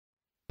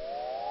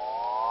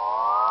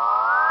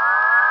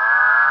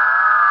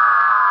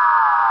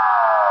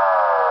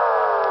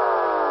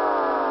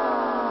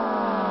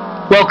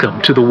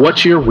Welcome to the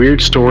What's Your Weird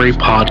Story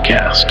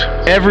podcast.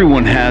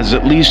 Everyone has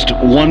at least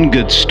one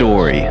good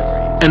story.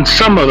 And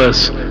some of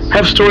us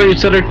have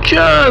stories that are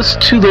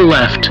just to the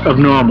left of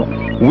normal.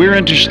 We're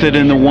interested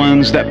in the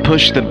ones that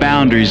push the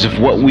boundaries of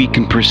what we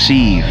can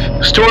perceive.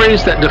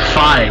 Stories that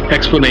defy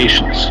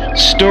explanations.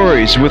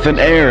 Stories with an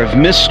air of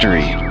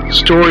mystery.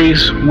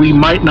 Stories we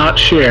might not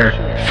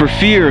share for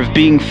fear of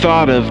being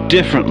thought of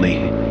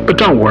differently. But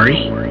don't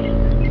worry,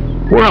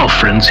 we're all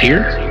friends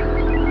here.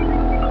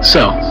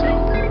 So,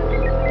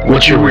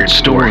 what's your weird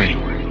story?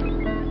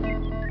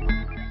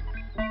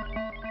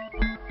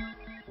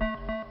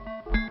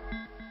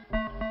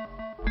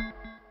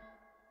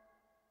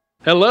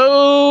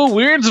 Hello,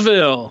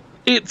 Weirdsville.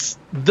 It's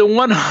the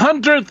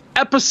 100th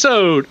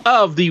episode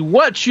of the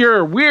What's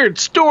Your Weird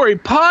Story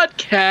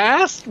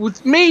podcast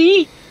with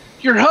me,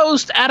 your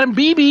host, Adam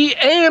Beebe,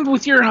 and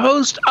with your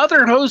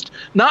other host,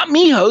 not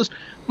me host,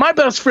 my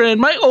best friend,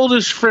 my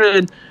oldest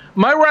friend,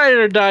 my ride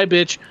or die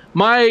bitch,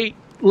 my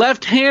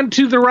left hand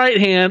to the right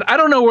hand. I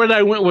don't know where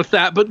I went with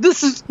that, but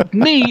this is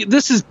me.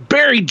 This is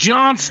Barry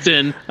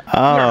Johnston.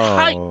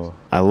 Oh,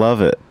 I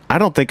love it. I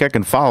don't think I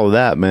can follow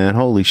that, man.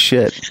 Holy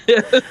shit.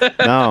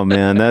 No,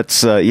 man,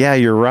 that's, yeah,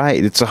 you're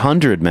right. It's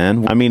 100,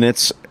 man. I mean,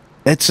 it's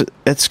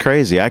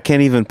crazy. I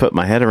can't even put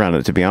my head around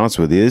it, to be honest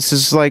with you. This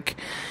is like,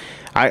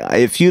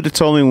 if you'd have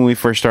told me when we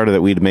first started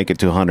that we'd make it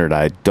to 100,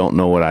 I don't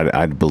know what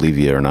I'd believe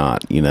you or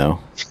not, you know?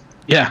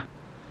 Yeah.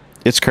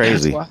 It's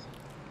crazy.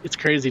 It's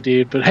crazy,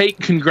 dude. But hey,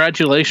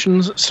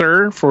 congratulations,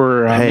 sir,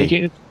 for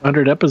making it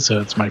 100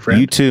 episodes, my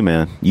friend. You too,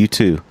 man. You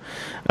too.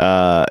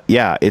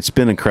 Yeah, it's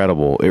been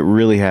incredible. It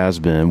really has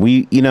been.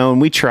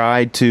 And we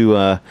tried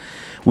to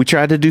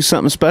do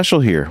something special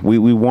here.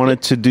 We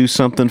wanted to do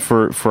something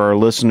for our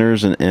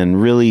listeners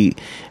and really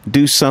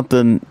do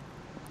something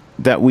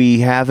that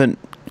we haven't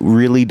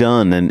really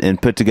done and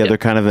put together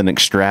kind of an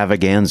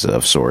extravaganza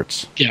of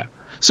sorts. Yeah.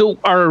 So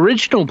our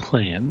original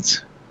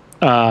plans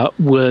our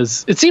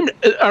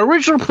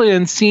original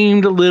plan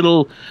seemed a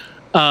little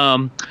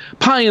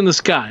pie in the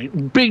sky,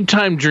 big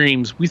time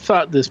dreams. We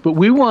thought this, but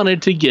we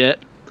wanted to get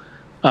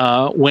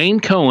Wayne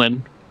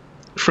Cohen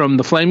from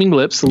the Flaming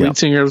Lips, the lead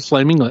singer of the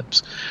Flaming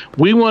Lips.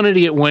 We wanted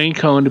to get Wayne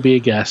Cohen to be a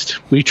guest.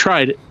 We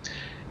tried it,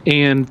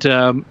 and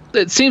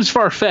it seems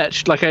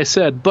far-fetched, like I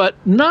said, but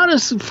not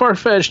as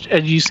far-fetched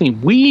as you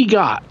seem. We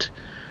got,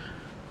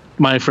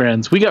 my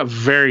friends,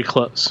 very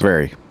close.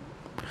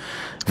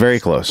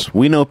 Very close.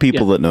 We know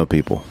people that know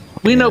people.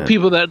 We know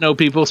people that know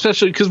people,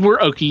 especially because we're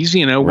Okies,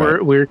 you know.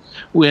 Right.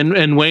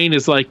 And Wayne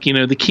is like, you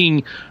know, the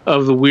king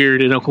of the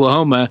weird in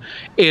Oklahoma,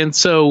 and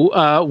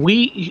so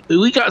we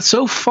got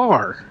so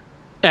far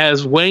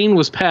as Wayne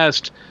was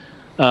passed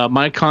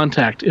my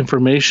contact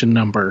information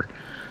number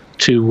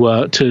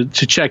to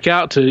check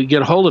out to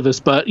get a hold of us.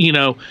 But you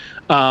know,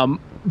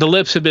 the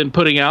Lips have been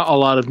putting out a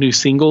lot of new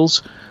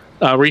singles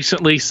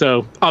recently,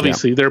 so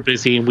obviously they're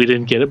busy and we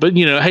didn't get it. But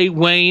you know, hey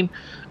Wayne.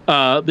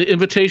 The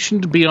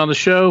invitation to be on the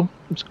show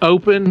is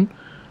open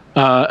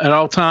at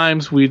all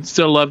times. We'd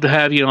still love to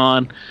have you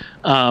on.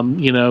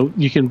 You know,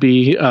 you can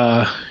be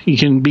our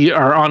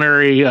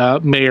honorary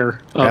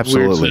mayor of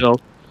Weirdsville.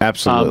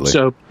 Absolutely.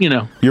 So you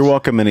know, you're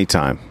welcome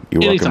anytime.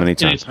 Welcome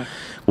anytime.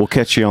 We'll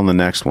catch you on the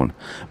next one.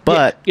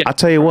 But I'll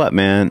tell you what,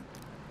 man.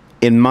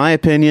 In my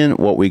opinion,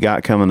 what we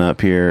got coming up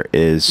here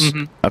is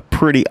a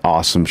pretty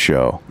awesome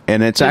show,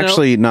 and it's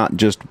actually not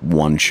just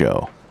one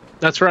show.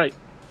 That's right.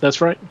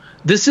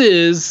 This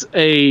is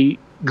a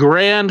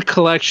grand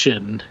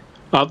collection.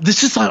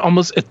 This is like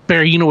almost,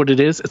 Barry, you know what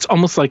it is? It's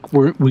almost like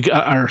we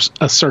got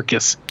a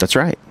circus. That's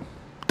right.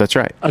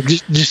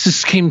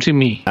 Just came to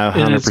me.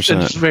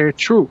 100%. It's very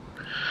true.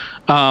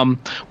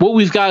 What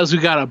we've got is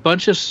a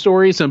bunch of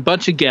stories and a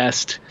bunch of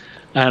guests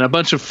and a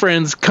bunch of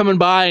friends coming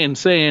by and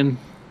saying,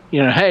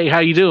 you know, hey, how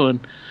you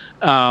doing?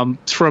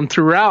 From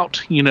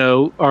throughout, you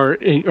know, our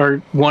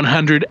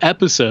 100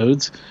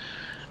 episodes.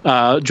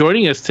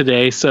 Joining us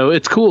today, so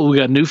it's cool. We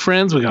got new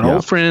friends, we got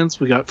old friends,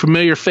 we got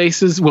familiar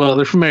faces. Well,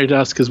 they're familiar to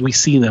us because we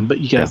see them,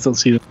 but you guys don't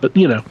see them. But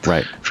you know,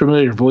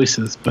 familiar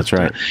voices. But, that's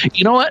right.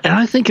 You know what? And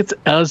I think it's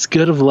as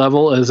good of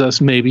level as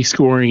us maybe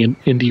scoring an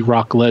indie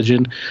rock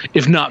legend,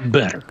 if not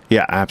better.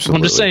 Yeah, absolutely.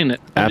 I'm just saying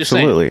it.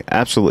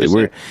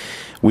 Absolutely.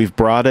 We've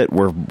brought it.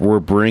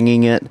 We're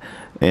bringing it.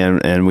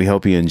 And we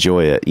hope you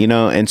enjoy it. You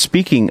know, and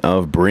speaking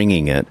of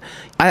bringing it,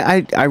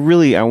 I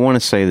want to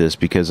say this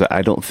because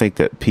I don't think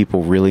that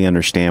people really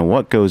understand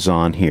what goes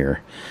on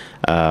here,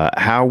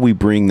 how we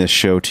bring this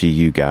show to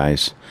you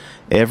guys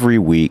every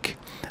week.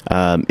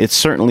 It's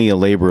certainly a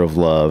labor of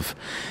love.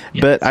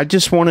 Yes. But I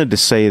just wanted to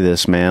say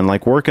this, man,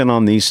 like working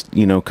on these,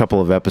 you know,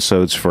 couple of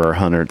episodes for our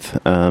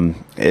 100th,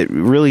 it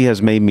really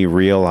has made me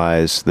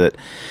realize that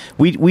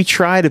we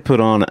try to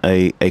put on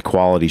a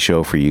quality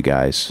show for you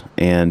guys.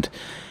 And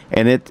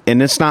And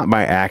it's not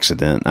by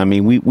accident. I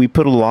mean, we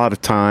put a lot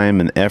of time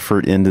and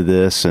effort into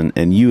this,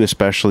 and you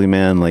especially,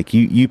 man. Like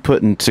you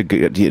put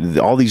into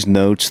all these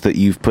notes that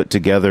you've put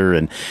together,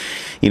 and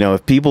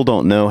if people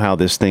don't know how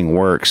this thing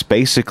works,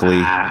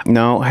 basically,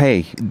 no,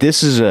 hey,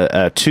 this is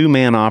a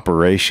 2-man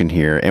operation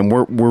here, and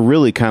we're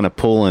really kind of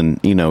pulling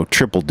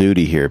triple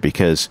duty here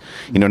because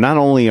not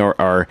only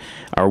are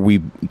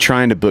we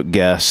trying to book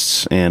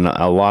guests, and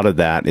a lot of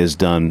that is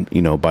done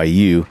by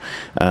you,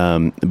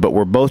 but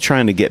we're both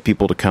trying to get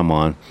people to come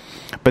on.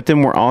 But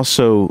then we're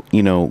also,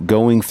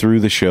 going through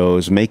the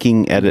shows,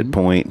 making edit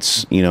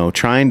points,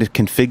 trying to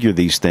configure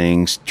these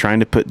things, trying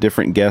to put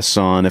different guests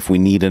on if we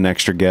need an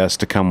extra guest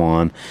to come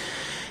on,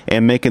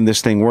 and making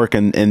this thing work.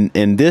 And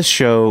this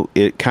show,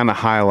 it kind of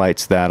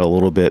highlights that a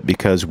little bit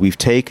because we've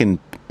taken,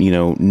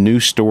 new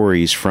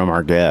stories from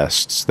our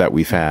guests that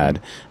we've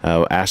had,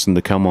 asked them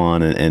to come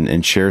on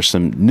and share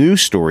some new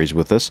stories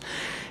with us.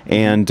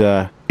 And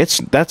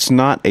that's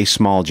not a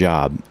small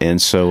job.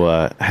 And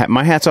so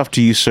my hat's off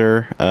to you,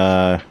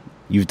 sir.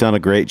 You've done a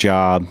great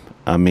job.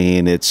 I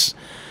mean, it's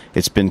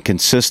been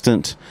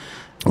consistent.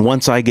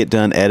 Once I get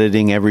done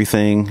editing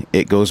everything,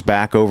 it goes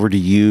back over to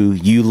you.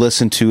 You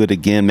listen to it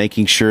again,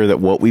 making sure that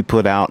what we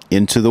put out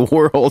into the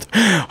world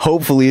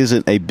hopefully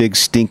isn't a big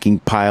stinking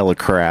pile of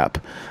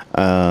crap.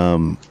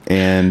 And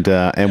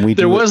we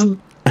There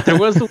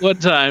was the one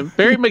time.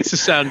 Barry makes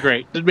us sound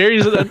great.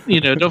 Barry's,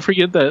 don't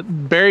forget that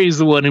Barry's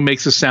the one who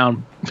makes us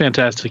sound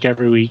fantastic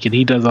every week, and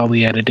he does all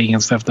the editing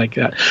and stuff like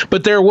that.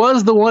 But there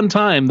was the one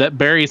time that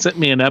Barry sent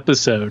me an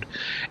episode,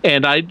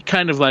 and I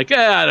kind of like,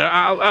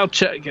 I'll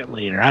check it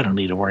later. I don't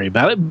need to worry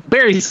about it.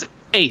 Barry's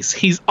ace.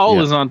 He's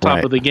always on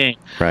top of the game.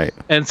 Right.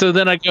 And so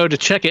then I go to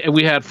check it, and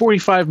we had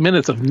 45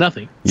 minutes of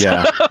nothing.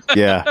 Yeah.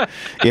 Yeah.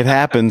 It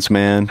happens,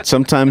 man.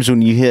 Sometimes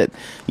when you hit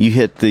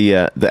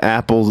the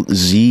Apple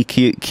Z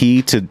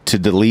key to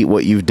delete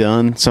what you've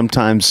done,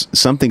 sometimes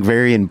something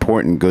very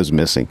important goes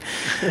missing.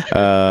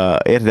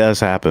 It does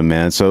happen,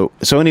 man. So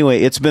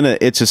anyway,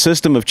 it's a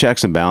system of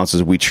checks and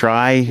balances. We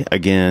try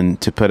again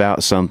to put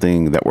out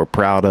something that we're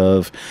proud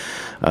of.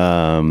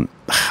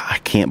 I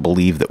can't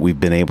believe that we've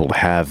been able to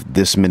have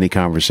this many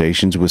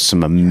conversations with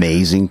some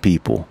amazing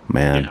people,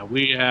 man. Yeah,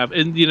 we have.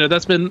 And,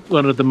 that's been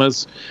one of the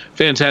most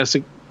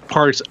fantastic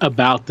parts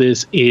about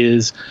this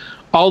is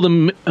all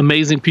the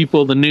amazing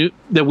people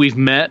that we've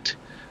met,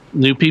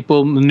 new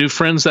people, new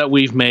friends that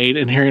we've made,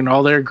 and hearing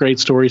all their great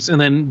stories,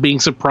 and then being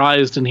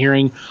surprised and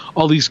hearing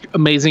all these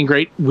amazing,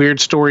 great,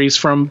 weird stories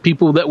from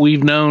people that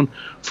we've known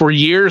for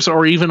years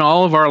or even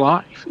all of our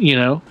life,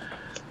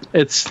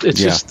 It's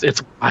just,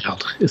 it's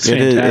wild. It's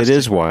fantastic. It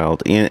is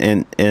wild.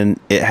 And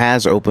it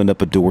has opened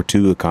up a door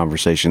to a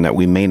conversation that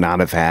we may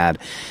not have had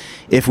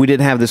if we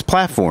didn't have this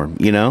platform,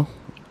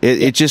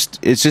 It's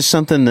just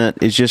something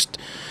that is just,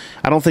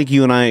 I don't think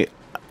you and I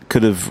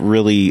could have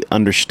really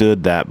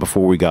understood that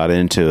before we got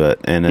into it.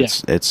 And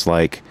it's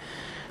like,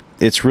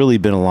 it's really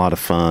been a lot of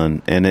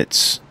fun, and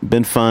it's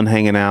been fun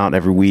hanging out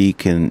every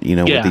week and,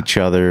 with each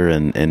other,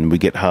 and we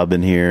get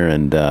hubbing here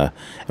and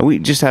we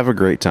just have a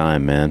great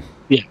time, man.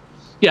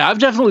 Yeah, I've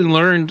definitely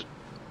learned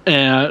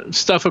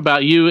stuff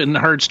about you and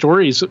heard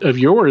stories of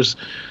yours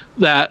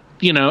that,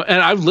 and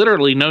I've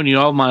literally known you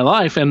all my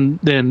life and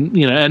then,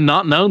 and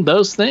not known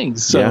those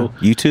things. So yeah,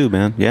 you too,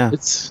 man. Yeah.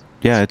 It's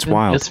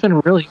wild. It's been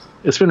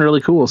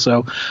really cool.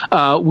 So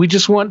we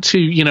just want to,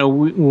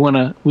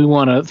 we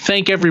want to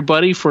thank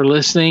everybody for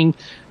listening,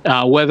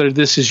 whether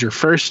this is your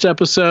first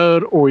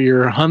episode or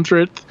your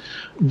 100th.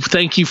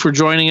 Thank you for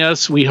joining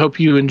us. We hope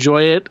you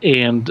enjoy it.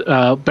 And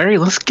Barry,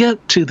 let's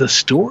get to the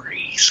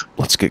stories.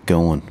 Let's get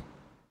going.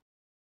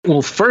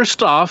 Well,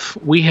 first off,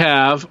 we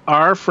have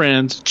our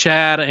friends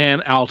Chad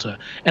and Alta.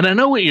 And I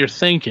know what you're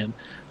thinking.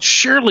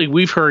 Surely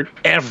we've heard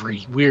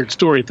every weird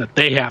story that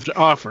they have to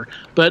offer.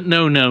 But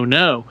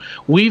no.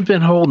 We've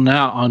been holding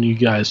out on you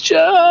guys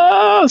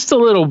just a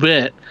little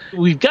bit.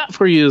 We've got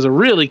for you is a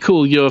really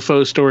cool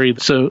UFO story.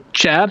 So,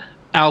 Chad,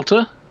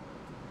 Alta,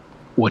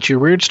 what's your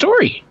weird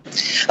story?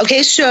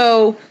 Okay,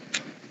 so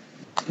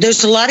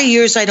there's a lot of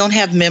years I don't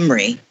have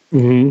memory.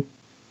 Mm-hmm.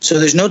 So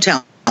there's no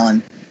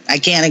talent. I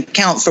can't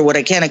account for what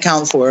I can't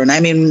account for. And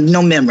I mean,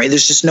 no memory.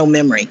 There's just no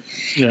memory.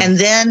 Yeah. And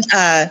then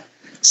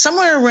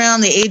somewhere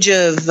around the age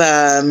of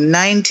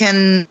 9,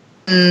 10,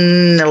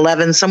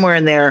 11, somewhere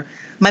in there,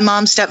 my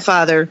mom's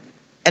stepfather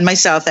and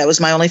myself, that was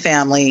my only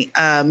family,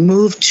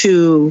 moved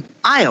to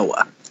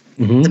Iowa,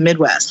 the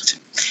Midwest.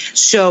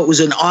 So it was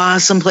an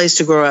awesome place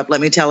to grow up.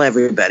 Let me tell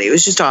everybody. It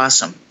was just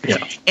awesome. Yeah.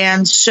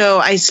 And so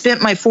I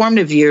spent my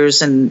formative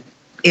years in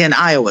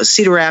Iowa,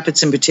 Cedar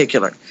Rapids in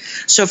particular.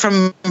 So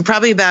from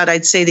probably about,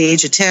 I'd say, the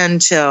age of 10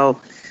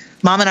 till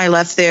Mom and I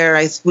left there.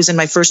 I was in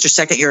my first or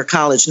second year of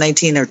college,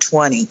 19 or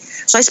 20.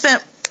 So I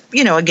spent,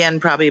 again,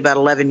 probably about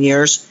 11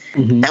 years.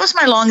 Mm-hmm. That was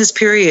my longest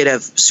period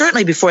of,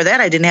 certainly before that,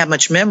 I didn't have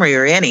much memory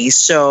or any.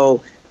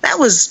 So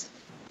there's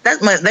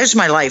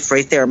my life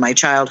right there, my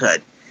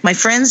childhood. My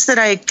friends that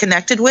I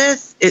connected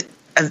with,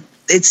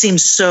 it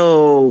seems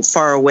so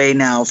far away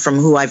now from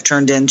who I've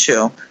turned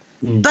into.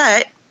 Mm.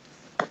 But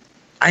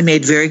I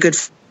made very good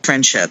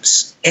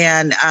friendships.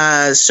 And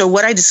so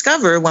what I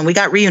discovered when we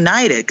got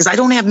reunited, because I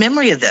don't have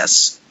memory of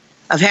this,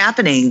 of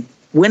happening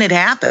when it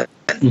happened,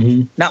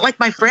 not like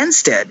my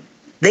friends did.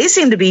 They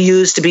seem to be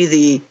used to be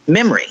the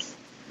memory.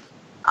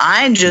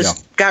 I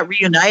just got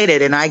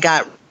reunited and I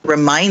got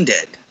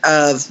reminded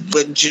of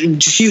a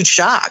huge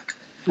shock.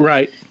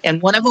 Right.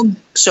 And one of them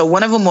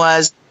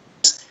was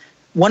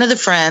one of the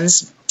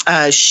friends.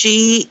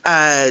 She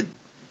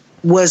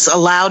was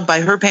allowed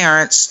by her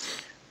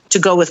parents to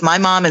go with my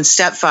mom and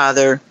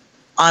stepfather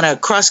on a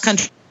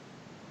cross-country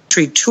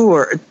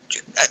tour.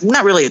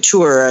 Not really a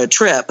tour, a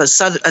trip, a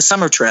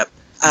summer trip,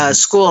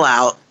 school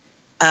out.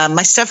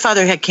 My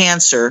stepfather had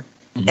cancer,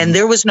 and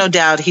there was no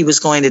doubt he was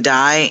going to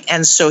die.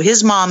 And so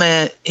his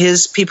mama,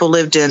 his people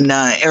lived in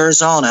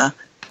Arizona,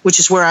 which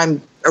is where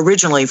I'm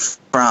originally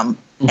from.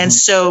 And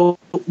so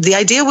the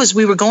idea was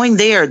we were going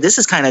there. This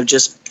is kind of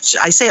just,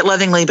 I say it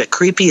lovingly, but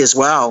creepy as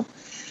well.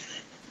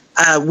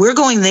 We're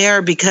going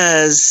there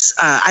because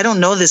I don't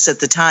know this at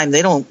the time.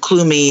 They don't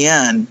clue me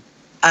in.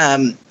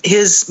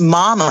 His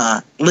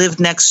mama lived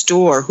next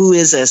door, who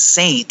is a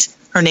saint.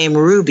 Her name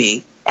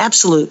Ruby.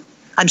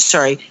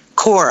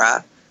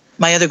 Cora.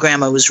 My other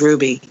grandma was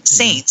Ruby.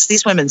 Saints.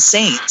 These women,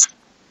 saints.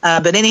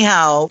 But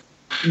anyhow,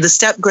 the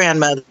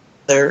step-grandmother,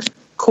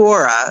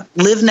 Cora,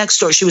 lived next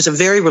door. She was a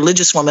very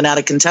religious woman out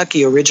of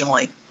Kentucky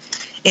originally.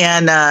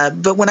 And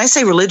but when I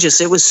say religious,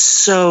 it was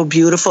so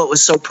beautiful. It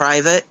was so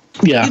private.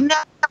 Yeah. You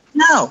never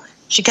know.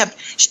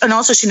 And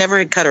also she never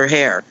had cut her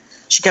hair.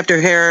 She kept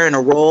her hair in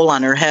a roll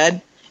on her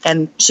head,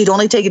 and she'd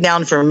only take it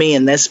down for me,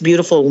 and this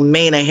beautiful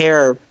mane of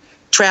hair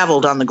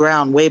traveled on the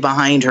ground way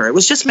behind her. It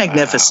was just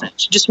magnificent. Wow.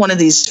 Just one of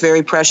these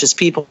very precious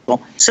people.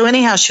 So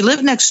anyhow, she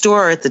lived next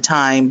door at the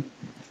time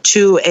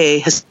to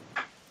a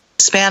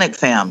Hispanic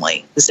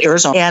family, this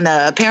Arizona. And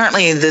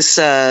apparently this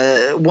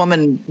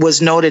woman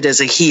was noted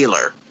as a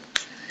healer.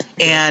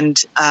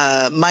 And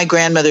my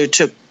grandmother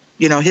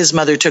his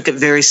mother took it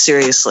very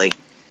seriously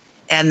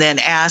and then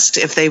asked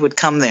if they would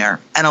come there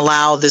and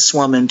allow this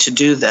woman to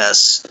do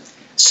this.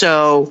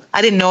 So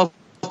I didn't know,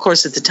 of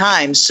course, at the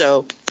time.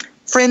 So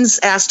friends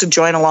asked to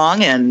join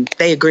along, and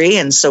they agree.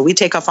 And so we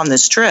take off on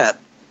this trip.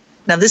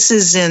 Now, this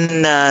is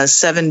in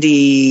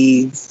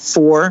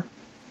 74,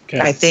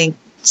 I think,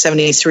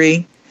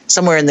 73,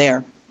 somewhere in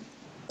there.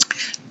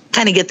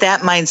 Kind of get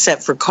that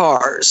mindset for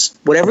cars.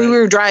 Whatever we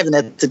were driving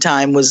at the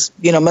time was,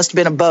 must have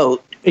been a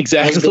boat.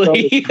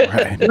 Exactly.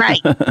 Right.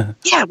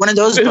 Yeah, one of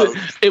those boats.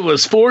 It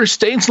was 4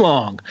 states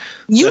long.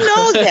 You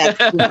know that.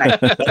 Right.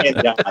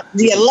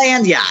 The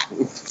land yacht.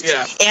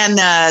 Yeah.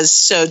 And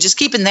so just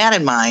keeping that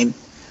in mind,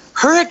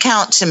 her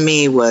account to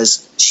me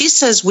was, she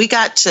says we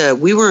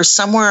were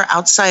somewhere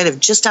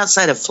just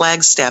outside of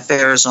Flagstaff,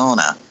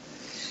 Arizona.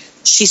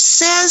 She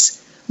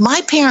says,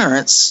 my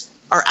parents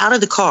are out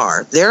of the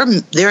car. They're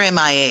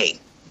MIA.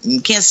 You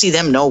can't see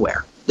them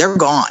nowhere. They're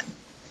gone.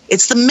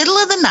 It's the middle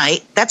of the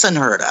night. That's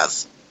unheard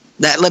of.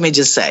 Let me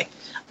just say.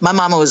 My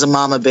mama was a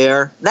mama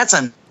bear. That's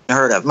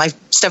unheard of. My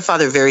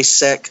stepfather, very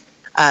sick.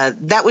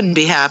 That wouldn't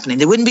be happening.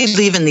 They wouldn't be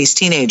leaving these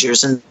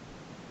teenagers in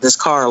this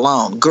car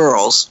alone,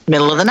 girls,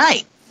 middle of the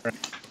night.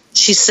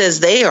 She says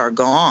they are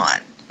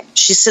gone.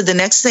 She said the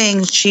next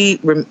thing she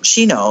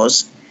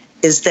knows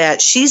is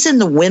that she's in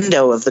the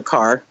window of the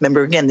car.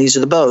 Remember, again, these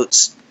are the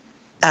boats.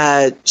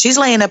 She's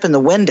laying up in the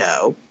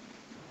window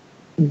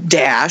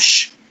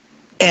dash,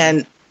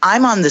 and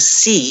I'm on the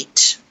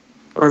seat,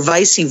 or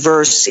vice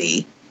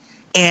versa.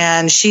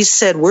 And she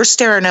said, we're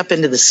staring up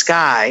into the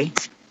sky,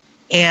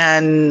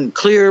 and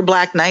clear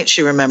black night,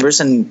 she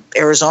remembers, in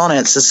Arizona,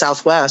 it's the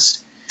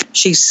Southwest.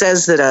 She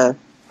says that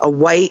a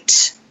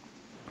white,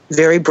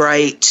 very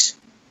bright,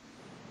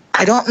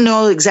 I don't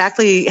know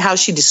exactly how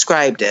she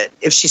described it.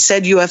 If she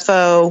said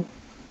UFO,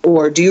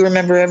 or do you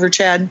remember ever,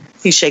 Chad?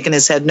 He's shaking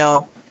his head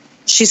no.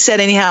 She said,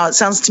 anyhow, it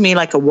sounds to me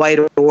like a white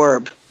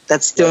orb.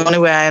 That's the only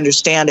way I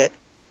understand it.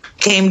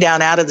 Came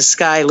down out of the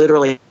sky,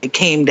 literally. It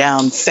came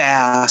down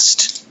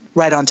fast,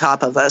 right on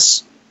top of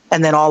us.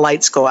 And then all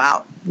lights go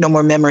out. No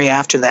more memory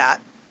after that.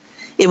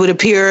 It would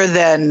appear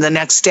then the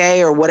next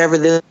day, or whatever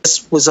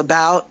this was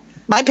about,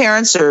 my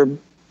parents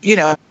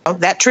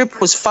that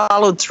trip was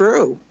followed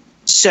through.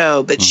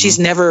 So, but she's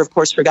never, of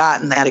course,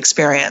 forgotten that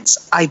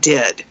experience. I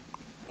did.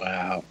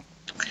 Wow.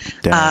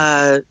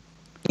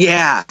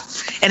 Yeah.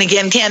 And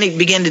again, can't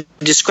begin to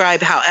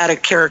describe how out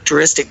of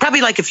characteristic,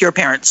 probably like if your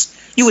parents,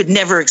 you would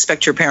never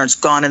expect your parents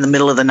gone in the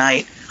middle of the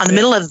night, on the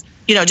middle of,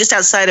 just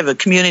outside of a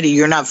community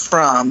you're not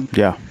from,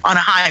 on a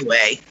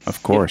highway.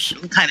 Of course.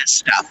 Kind of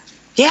stuff.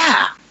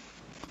 Yeah.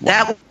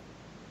 Wow.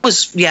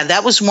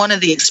 That was one of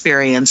the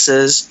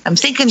experiences. I'm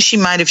thinking she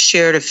might have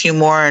shared a few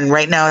more, and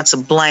right now it's a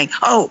blank.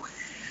 Oh,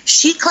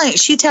 she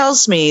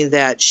tells me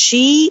that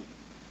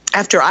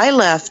after I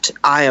left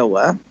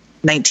Iowa,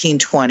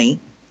 1920,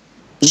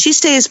 she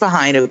stays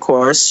behind, of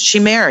course. She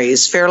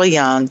marries fairly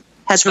young,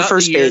 has her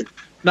first baby.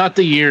 Not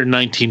the year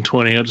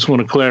 1920. I just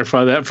want to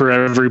clarify that for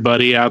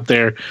everybody out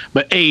there.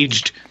 But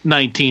aged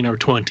 19 or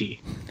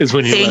 20 is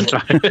when you left.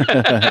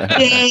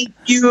 Thank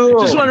you.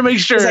 Just want to make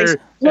sure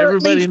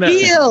everybody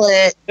knows. Feel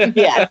it.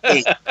 Yeah.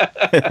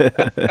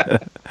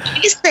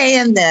 She's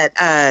saying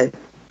that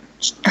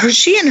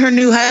she and her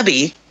new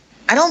hubby,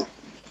 I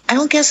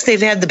don't guess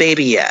they've had the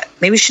baby yet.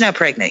 Maybe she's not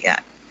pregnant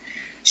yet.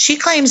 She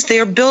claims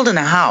they're building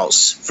a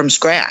house from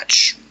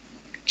scratch.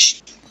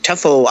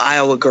 Tough old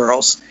Iowa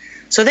girls.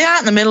 So they're out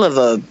in the middle of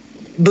a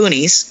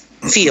boonies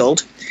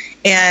field,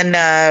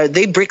 and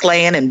they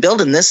bricklaying and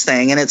building this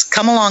thing, and it's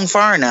come along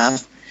far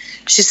enough.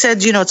 She said,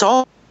 it's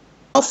all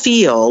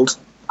field,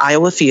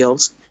 Iowa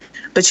fields,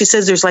 but she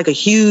says there's like a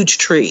huge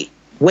tree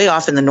way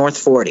off in the North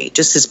 40,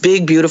 just this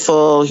big,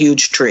 beautiful,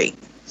 huge tree.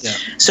 Yeah.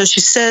 So she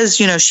says,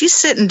 she's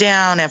sitting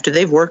down after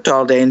they've worked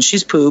all day and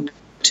she's pooped.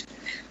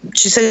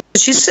 She says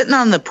she's sitting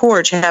on the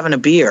porch having a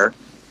beer.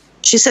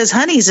 She says,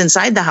 honey's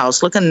inside the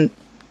house looking.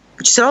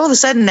 She said all of a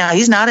sudden now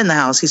he's not in the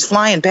house. He's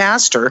flying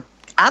past her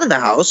out of the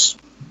house.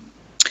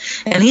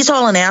 And he's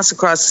hauling ass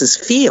across this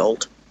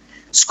field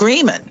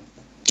screaming,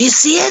 do you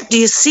see it? Do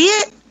you see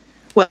it?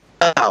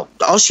 Well,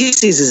 all she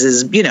sees is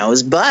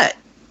his butt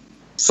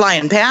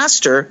flying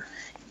past her,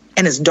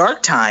 and it's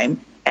dark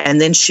time.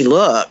 And then she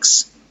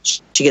looks.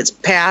 She gets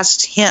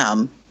past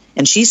him,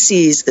 and she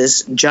sees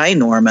this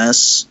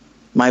ginormous,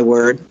 my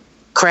word,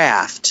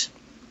 craft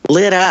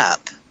lit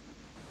up,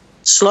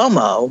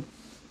 slow-mo,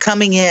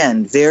 coming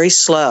in very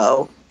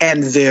slow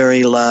and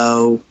very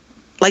low,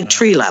 like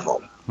tree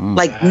level,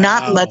 like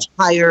not much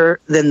higher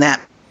than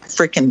that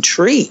freaking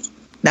tree.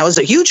 That was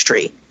a huge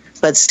tree,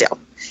 but still.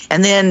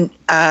 And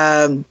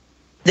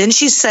then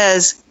she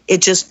says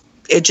it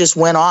just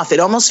went off. It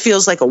almost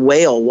feels like a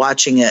whale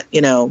watching it,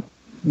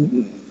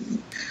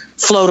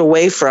 float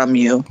away from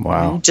you.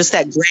 Wow. Just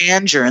that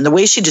grandeur and the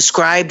way she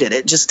described it,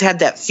 it just had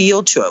that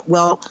feel to it.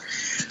 Well,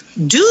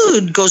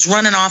 dude goes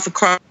running off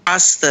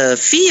across the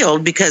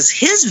field because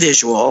his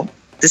visual,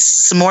 this is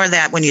some more of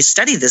that when you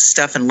study this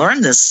stuff and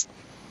learn this.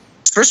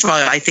 First of all,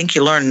 I think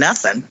you learn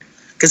nothing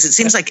because it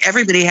seems like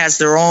everybody has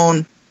their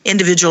own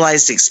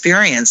individualized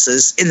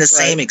experiences in the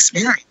same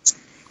experience.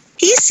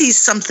 He sees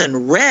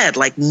something red,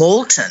 like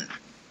molten,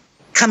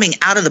 coming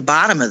out of the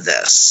bottom of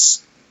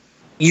this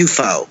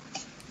UFO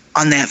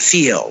on that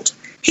field.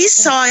 He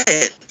saw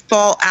it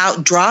fall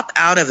out, drop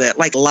out of it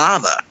like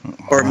lava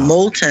or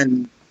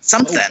molten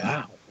something.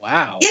 Oh,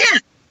 wow. Yeah.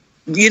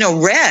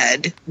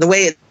 Red, the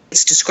way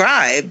it's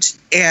described.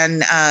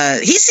 And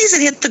he sees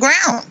it hit the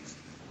ground.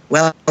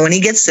 Well, when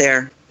he gets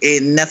there,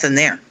 nothing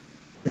there.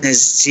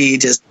 He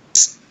just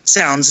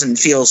sounds and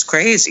feels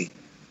crazy.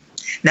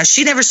 Now,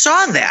 she never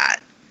saw that.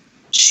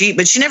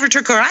 But she never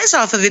took her eyes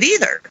off of it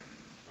either.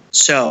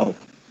 So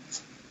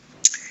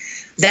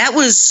that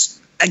was,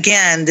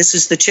 again, this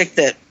is the chick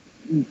that,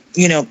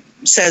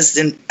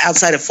 says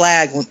outside a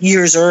flag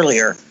years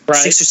earlier,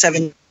 6 or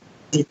 7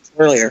 years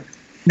earlier.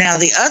 Now,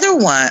 the other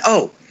one,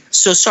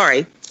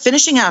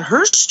 finishing out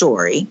her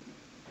story.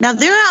 Now,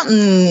 they're out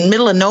in the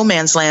middle of no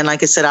man's land,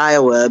 like I said,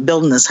 Iowa,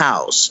 building this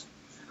house.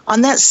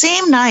 On that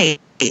same night,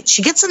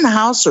 she gets in the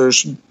house or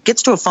she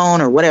gets to a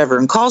phone or whatever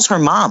and calls her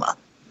mama.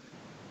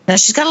 Now,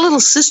 she's got a little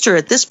sister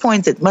at this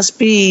point that must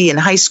be in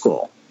high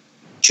school,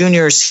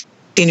 junior,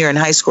 senior in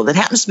high school, that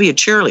happens to be a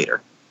cheerleader.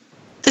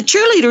 The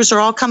cheerleaders are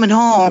all coming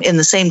home in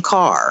the same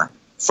car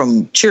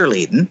from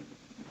cheerleading.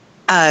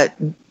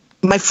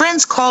 My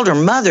friends called her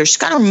mother. She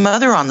got her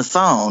mother on the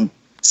phone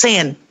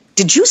saying,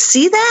 did you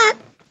see that?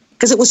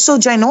 Because it was so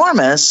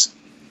ginormous.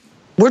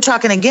 We're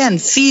talking, again,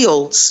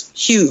 fields,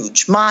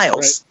 huge,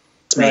 miles,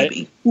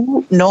 maybe.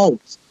 Who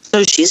knows?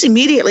 So she's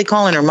immediately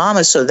calling her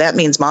mama, so that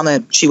means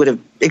mama, she would have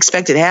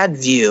expected, had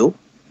view.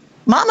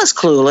 Mama's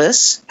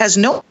clueless, has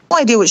no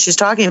idea what she's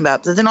talking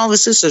about, but then all of a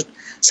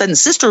sudden,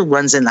 sister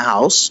runs in the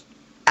house,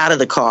 out of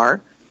the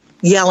car,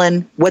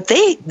 yelling that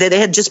they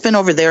had just been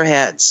over their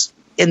heads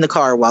in the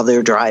car while they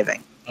were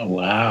driving. Oh,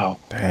 wow.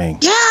 Dang.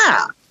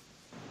 Yeah.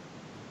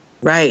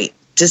 Right.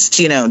 Just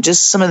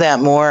some of that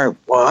more,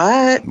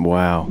 what?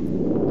 Wow.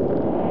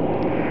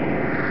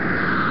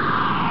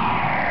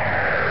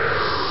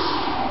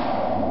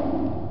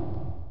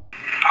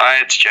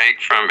 Hi, it's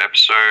Jake from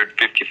episode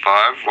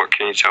 55. What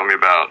can you tell me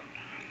about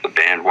the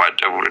band White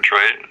Devil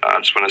Detroit? I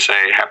just want to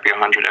say happy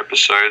 100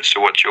 episodes to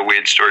What's Your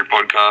Weird Story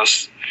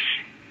podcast.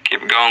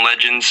 Keep it going,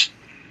 legends.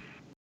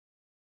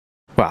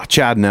 Wow,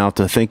 Chad and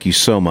Alta, thank you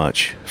so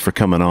much for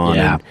coming on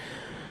and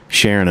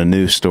sharing a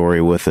new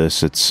story with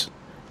us. It's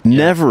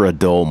never a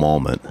dull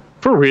moment.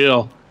 For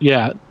real.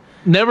 Yeah.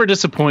 Never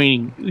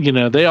disappointing.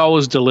 They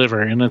always deliver,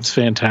 and it's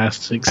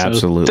fantastic. So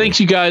Absolutely. Thanks,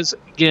 you guys.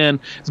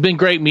 Again, it's been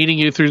great meeting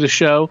you through the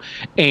show,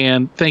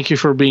 and thank you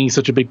for being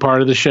such a big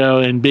part of the show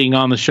and being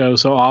on the show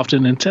so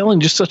often and telling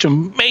just such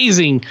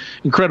amazing,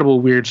 incredible,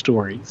 weird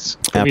stories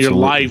from your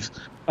life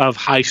of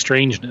high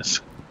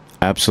strangeness.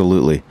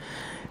 Absolutely.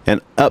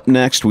 And up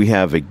next, we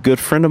have a good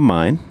friend of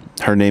mine.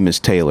 Her name is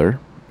Taylor,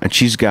 and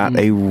she's got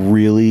a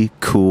really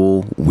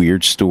cool,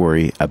 weird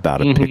story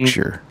about a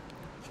picture.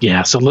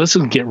 Yeah, so let's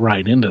get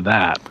right into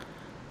that.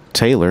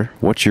 Taylor,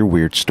 what's your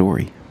weird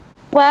story?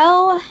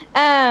 Well,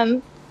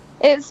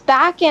 it's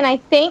back in, I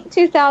think,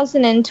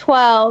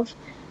 2012.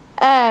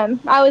 I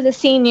was a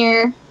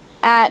senior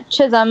at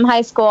Chisholm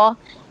High School,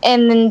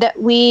 and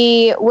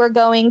we were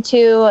going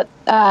to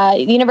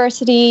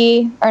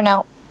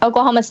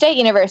Oklahoma State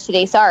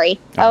University,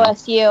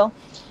 OSU,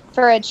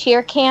 for a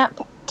cheer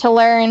camp to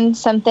learn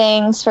some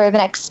things for the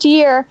next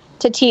year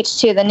to teach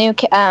to the new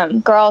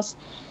girls.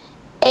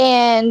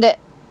 And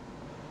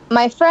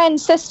my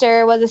friend's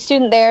sister was a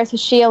student there, so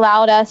she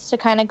allowed us to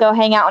kind of go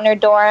hang out in her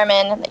dorm.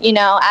 And,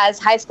 as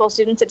high school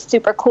students, it's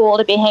super cool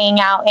to be hanging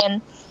out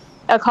in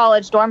a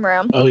college dorm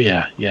room. Oh,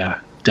 yeah,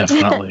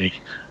 definitely.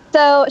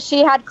 So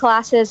she had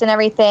classes and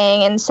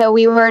everything, and so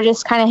we were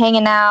just kind of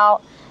hanging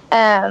out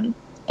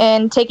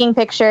and taking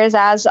pictures,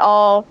 as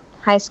all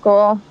high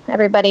school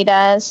everybody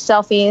does,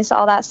 selfies,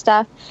 all that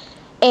stuff.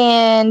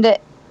 And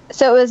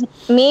so it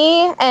was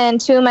me and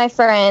two of my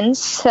friends.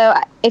 So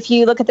if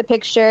you look at the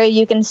picture,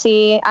 you can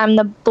see I'm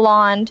the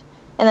blonde,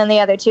 and then the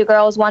other two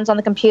girls, one's on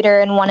the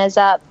computer and one is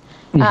up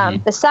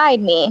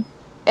beside me.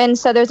 And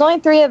so there's only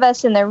three of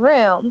us in the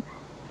room.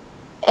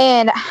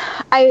 And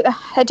I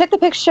took the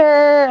picture,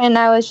 and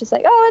I was just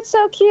like, oh, it's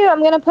so cute. I'm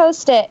going to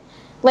post it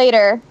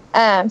later.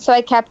 So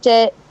I kept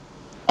it.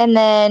 And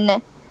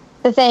then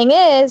the thing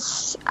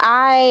is,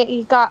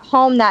 I got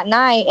home that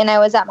night, and I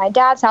was at my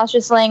dad's house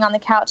just laying on the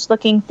couch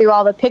looking through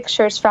all the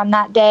pictures from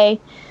that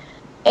day.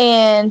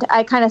 And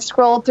I kind of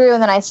scrolled through,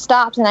 and then I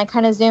stopped, and I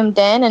kind of zoomed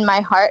in, and my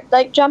heart,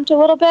 jumped a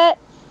little bit.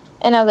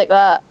 And I was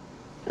like,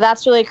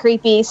 that's really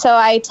creepy. So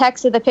I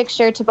texted the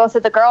picture to both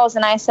of the girls,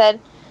 and I said,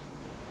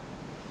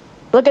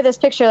 look at this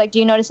picture. Do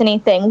you notice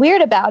anything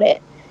weird about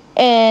it?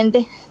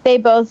 And they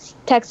both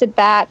texted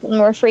back and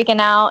were freaking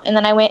out. And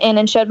then I went in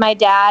and showed my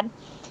dad.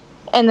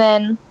 And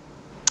then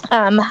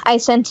I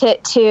sent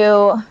it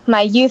to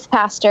my youth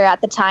pastor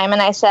at the time,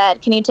 and I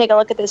said, can you take a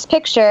look at this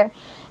picture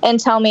and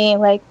tell me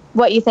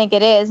what you think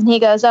it is? And he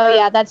goes, oh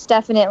yeah, that's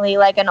definitely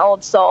an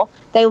old soul.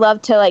 They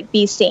love to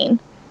be seen.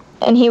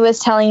 And he was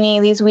telling me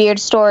these weird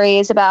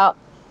stories about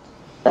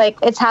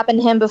it's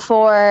happened to him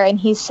before, and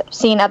he's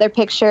seen other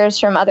pictures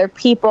from other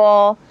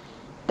people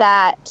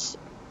that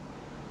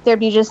there'd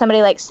be just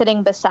somebody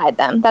sitting beside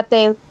them, that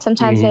they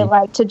sometimes they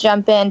like to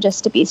jump in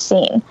just to be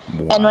seen.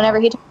 Wow. And whenever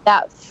he told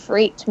that,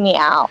 freaked me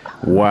out.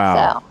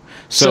 Wow.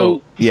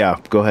 So yeah,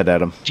 go ahead,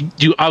 Adam.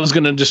 I was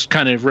going to just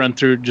kind of run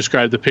through,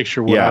 describe the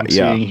picture, what I'm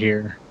seeing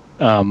here.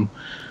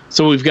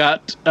 So we've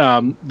got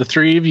the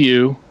three of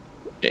you,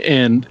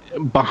 and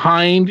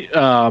behind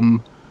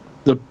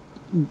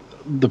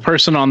the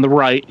person on the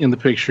right in the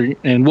picture,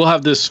 and we'll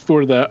have this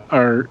for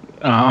our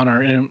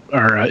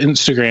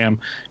Instagram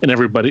and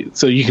everybody,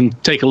 so you can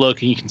take a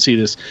look and you can see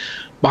this.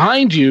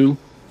 Behind you,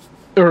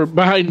 or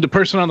behind the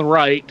person on the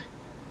right,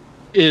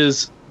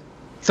 is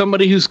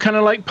somebody who's kind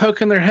of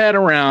poking their head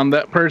around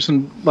that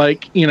person,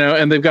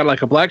 and they've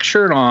got a black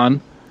shirt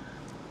on,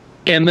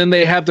 and then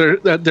they have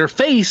their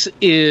face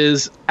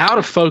is out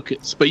of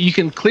focus, but you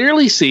can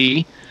clearly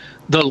see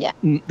the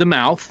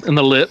mouth and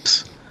the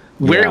lips.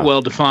 Very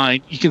well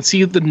defined. You can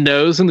see the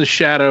nose and the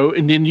shadow,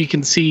 and then you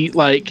can see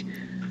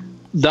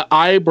the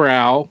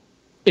eyebrow,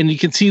 and you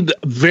can see the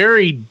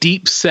very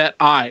deep set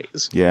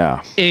eyes.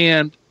 Yeah.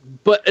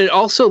 But it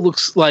also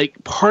looks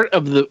like part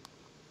of the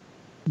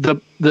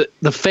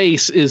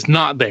face is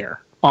not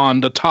there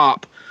on the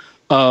top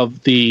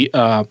of the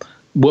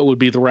what would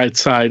be the right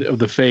side of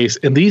the face.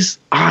 And these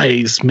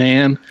eyes,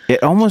 man,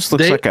 it almost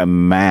looks like a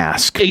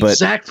mask.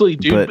 Exactly,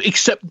 dude.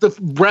 Except the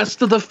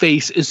rest of the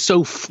face is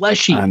so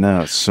fleshy. I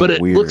know, it's so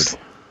weird.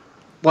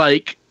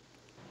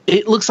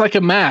 It looks like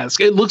a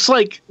mask. It looks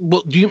like,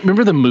 do you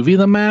remember the movie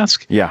The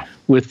Mask? Yeah.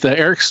 With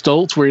Eric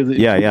Stoltz, where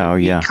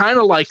kind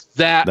of like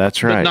that.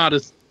 That's right. But not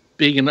as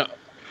big enough.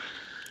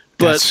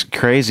 That's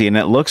crazy, and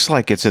it looks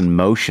like it's in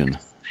motion.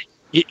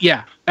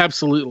 Yeah,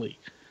 absolutely.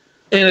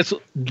 And it's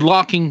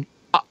locking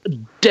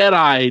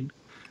dead-eyed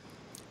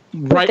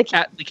right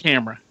at the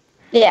camera.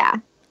 Yeah.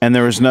 And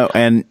there was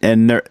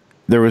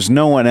there was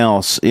no one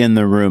else in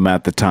the room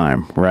at the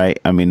time, right?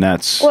 I mean,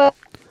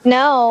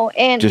 no,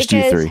 and just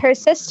because her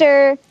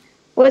sister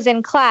was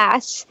in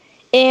class,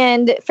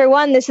 and for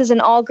one, this is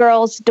an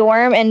all-girls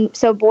dorm, and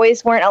so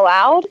boys weren't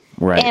allowed.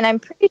 Right. And I'm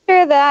pretty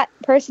sure that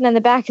person in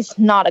the back is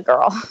not a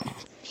girl.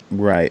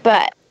 Right.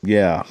 But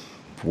yeah.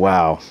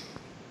 Wow.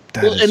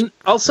 And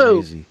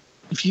also, crazy.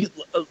 If you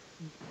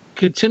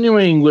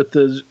continuing with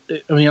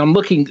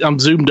I'm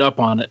zoomed up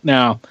on it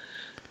now.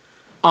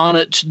 On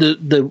it,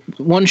 the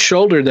one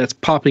shoulder that's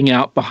popping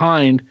out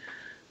behind,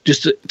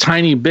 just a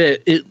tiny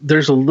bit.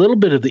 There's a little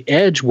bit of the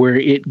edge where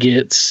it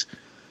gets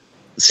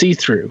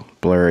see-through,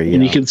 blurry,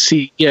 and you can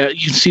see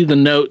the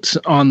notes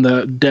on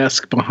the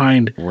desk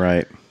behind.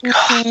 Right.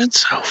 God,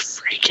 that's so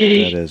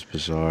freaky. That is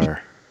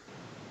bizarre.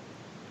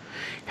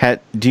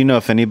 Do you know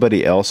if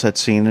anybody else had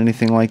seen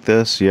anything like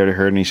this? You ever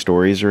heard any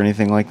stories or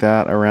anything like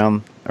that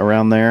around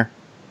there?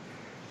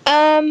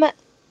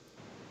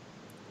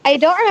 I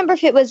don't remember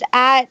if it was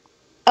at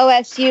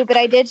OSU, but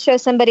I did show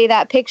somebody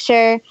that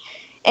picture,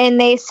 and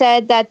they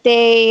said that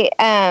they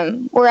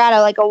were at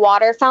a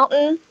water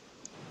fountain,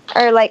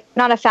 or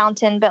not a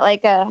fountain, but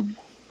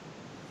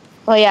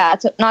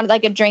it's not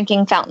like a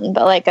drinking fountain,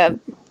 but a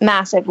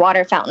massive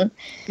water fountain.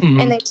 Mm-hmm.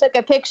 And they took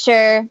a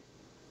picture,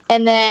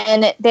 And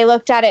then they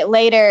looked at it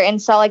later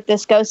and saw like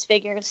this ghost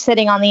figure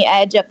sitting on the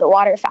edge of the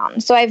water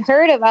fountain. So I've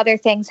heard of other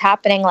things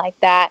happening like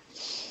that,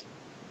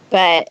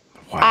 but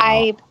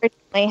I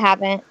personally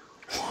haven't.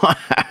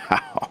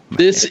 Wow.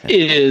 This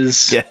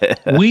is,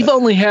 we've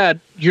only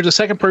had, you're the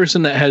second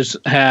person that has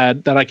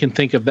had, that I can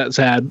think of that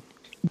had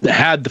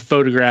the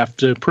photograph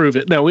to prove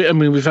it. Now,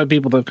 we've had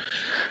people that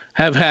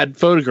have had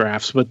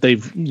photographs, but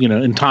they've,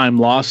 in time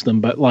lost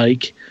them. But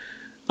like,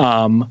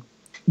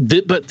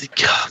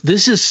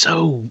 this is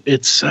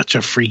it's such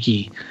a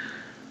freaky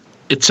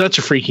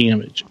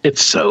image.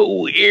 It's so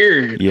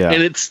weird. Yeah.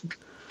 And it's,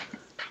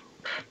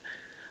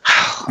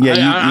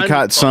 yeah, you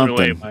caught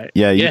something.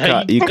 Yeah,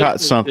 you caught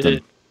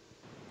something.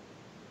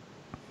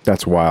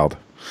 That's wild.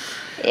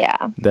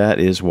 Yeah. That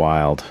is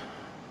wild.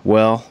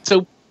 Well,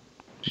 so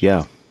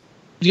yeah.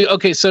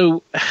 Okay,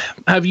 so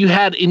have you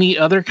had any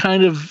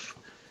kind of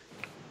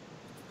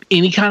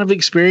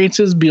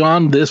experiences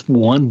beyond this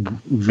one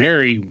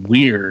very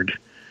weird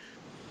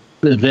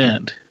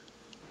event?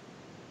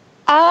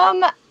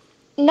 Not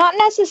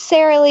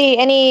necessarily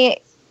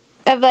any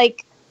of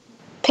like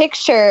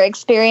picture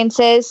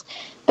experiences,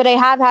 but I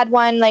have had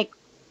one like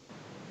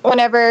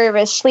whenever I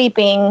was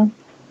sleeping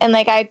and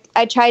like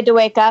I tried to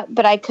wake up,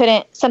 but I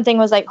couldn't. Something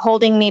was like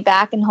holding me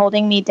back and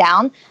holding me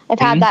down. I've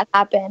had that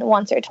happen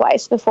once or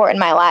twice before in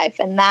my life,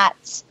 and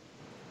that's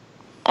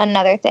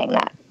another thing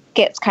that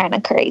gets kind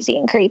of crazy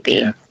and creepy.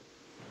 Yeah.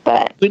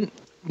 But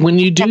when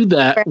you do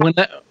that, when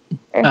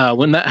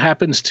that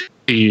happens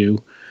to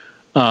you,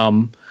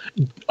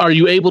 are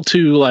you able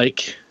to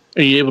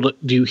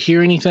do you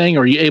hear anything?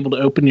 Are you able to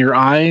open your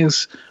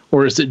eyes,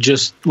 or is it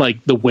just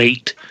like the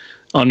weight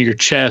on your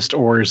chest,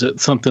 or is it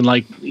something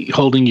like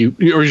holding you,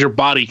 or is your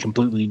body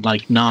completely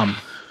like numb?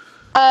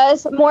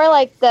 It's more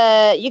like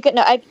the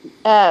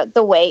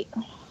weight.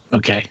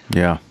 Okay.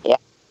 Yeah. Yeah.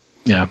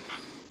 Yeah.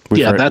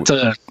 We've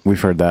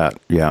heard that.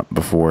 Yeah.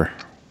 Before.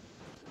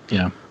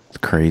 Yeah. It's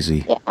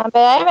crazy. Yeah. But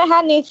I haven't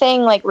had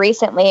anything like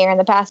recently or in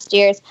the past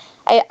years.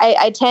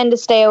 I tend to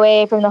stay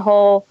away from the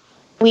whole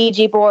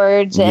Ouija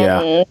boards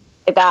and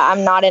like that.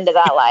 I'm not into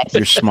that life.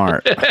 You're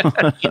smart.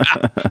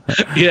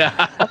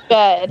 Yeah.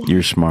 Good.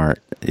 You're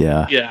smart.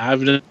 Yeah. Yeah.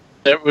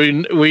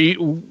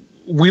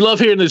 We love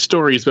hearing these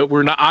stories, but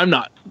I'm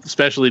not,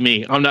 especially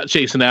me. I'm not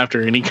chasing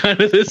after any kind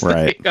of this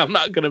thing. I'm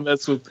not going to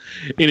mess with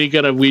any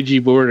kind of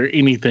Ouija board or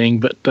anything.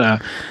 But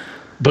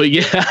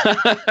yeah.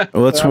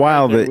 Well, it's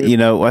wild that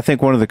I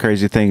think one of the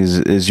crazy things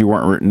is you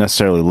weren't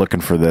necessarily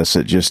looking for this.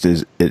 It just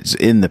is. It's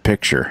in the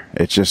picture.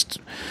 It's just.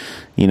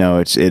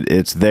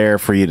 It's there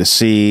for you to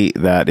see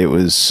that it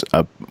was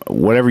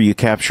whatever you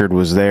captured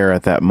was there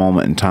at that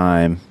moment in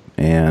time,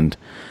 and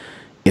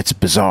it's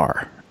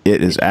bizarre.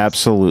 It is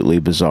absolutely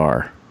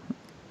bizarre,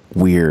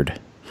 weird.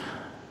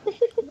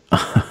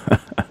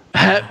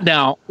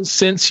 Now,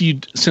 since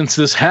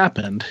this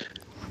happened,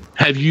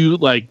 have you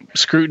like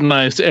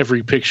scrutinized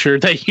every picture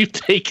that you've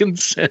taken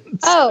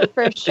since? Oh,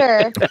 for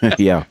sure.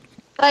 Yeah.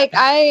 Like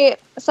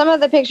some of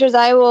the pictures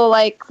I will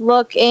like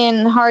look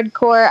in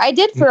hardcore. I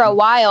did for a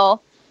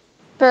while,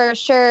 for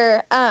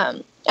sure.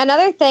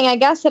 Another thing I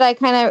guess that I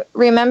kind of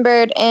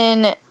remembered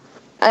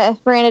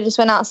Miranda just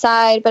went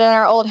outside, but in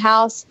our old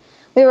house,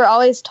 we were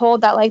always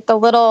told that like the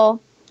little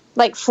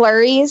like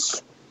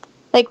flurries,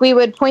 like we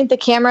would point the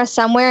camera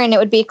somewhere and it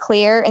would be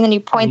clear, and then you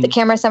point the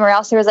camera somewhere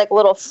else, there was like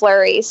little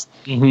flurries,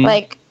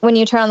 like when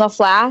you turn on the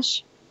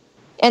flash.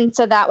 And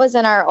so that was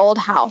in our old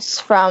house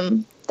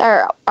from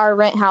our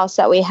rent house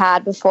that we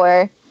had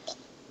before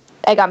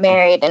I got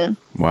married, and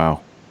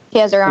wow, he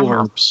has our own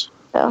house.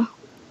 So.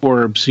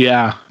 Orbs,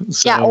 yeah.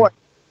 So, yeah, orbs,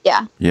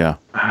 yeah. Yeah.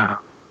 Wow.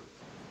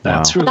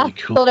 That's really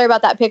cool. I told her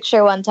about that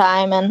picture one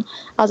time, and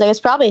I was like, it's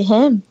probably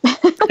him.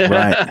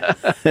 Right.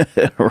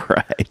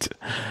 Right.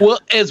 Well,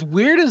 as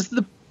weird as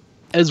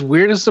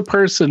the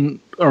person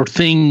or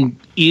thing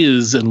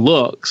is and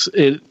looks,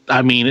 at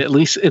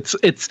least it's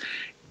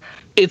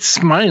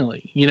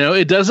smiley,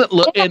 it doesn't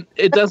look, and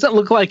it doesn't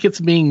look like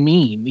it's being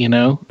mean,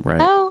 Right.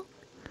 No,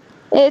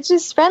 it's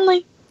just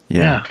friendly.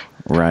 Yeah.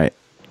 Right.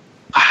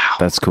 Wow.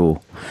 That's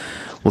cool.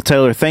 Well,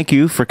 Taylor, thank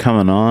you for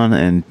coming on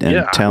and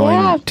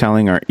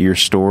telling your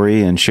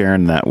story and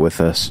sharing that with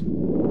us.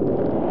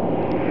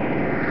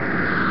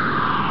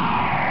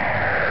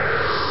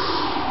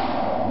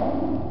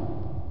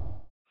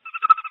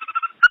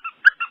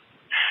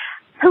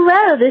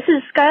 Hello, this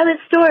is Scarlet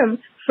Storm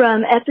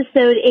from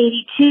episode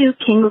 82,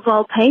 King of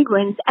All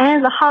Penguins,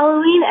 and the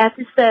Halloween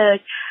episode.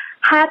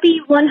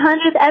 Happy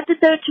 100th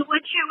episode to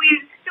What's Your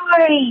Weird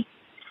Story?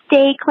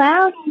 Stay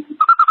cloudy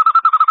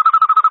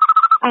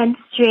and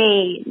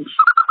strange.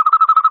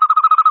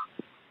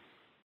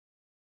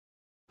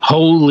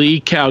 Holy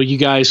cow, you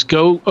guys,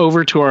 go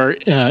over to our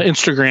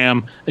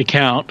Instagram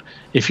account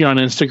if you're on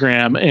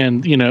Instagram,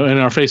 and and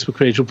our Facebook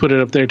page, we'll put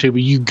it up there too,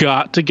 but you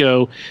got to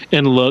go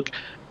and look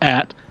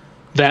at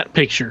that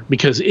picture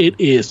because it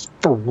is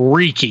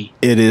freaky.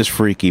 It is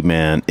freaky,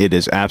 man. It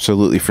is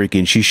absolutely freaky.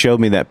 And she showed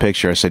me that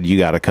picture. I said, you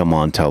got to come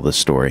on, tell this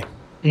story.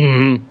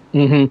 So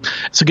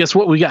guess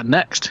what we got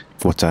next?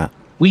 What's that?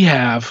 we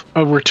have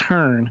a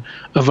return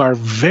of our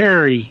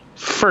very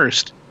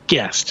first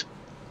guest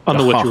on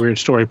the What's Your Weird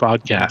Story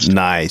podcast.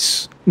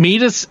 Nice.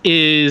 Metis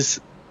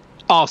is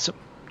awesome,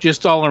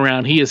 just all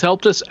around. He has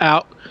helped us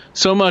out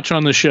so much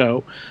on the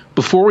show.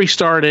 Before we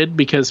started,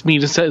 because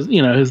Metis has,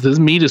 has this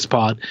Metis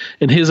pod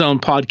and his own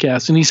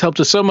podcast, and he's helped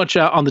us so much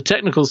out on the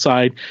technical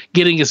side,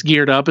 getting us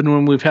geared up, and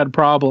when we've had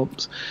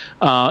problems,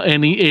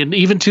 and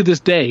even to this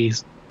day,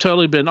 he's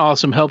totally been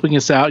awesome, helping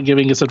us out,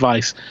 giving us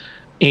advice.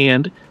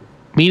 And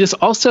Metis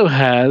also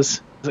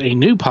has a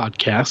new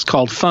podcast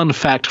called Fun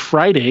Fact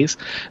Fridays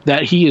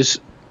that he's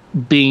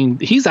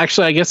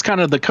actually, I guess, kind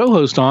of the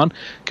co-host on,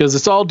 because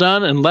it's all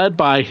done and led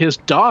by his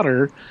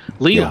daughter,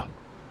 Leah. Yeah,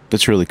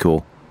 that's really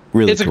cool.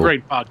 Really, it's cool. A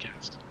great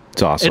podcast.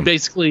 It's awesome. And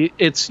basically,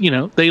 it's,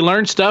 they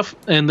learn stuff,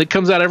 and it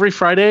comes out every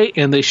Friday,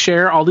 and they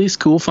share all these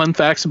cool, fun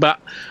facts about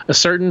a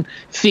certain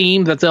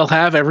theme that they'll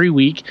have every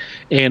week.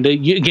 And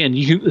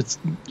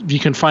you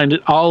can find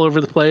it all over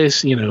the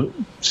place,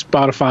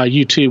 Spotify,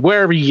 YouTube,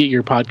 wherever you get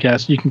your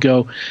podcast, you can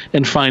go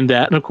and find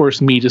that. And of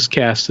course, Metis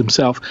Cast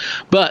himself.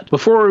 But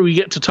before we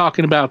get to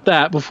talking about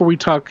that, before we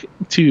talk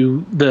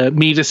to the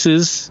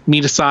Metises,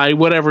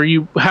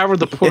 Metisi, however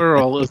the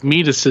plural of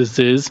Metises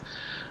is,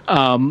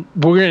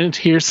 we're going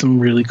to hear some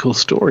really cool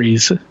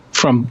stories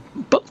from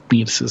both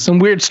Metises, some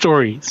weird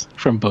stories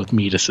from both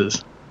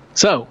Metises.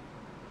 So,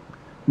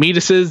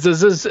 Metises,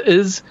 this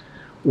is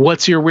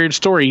what's your weird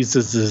stories?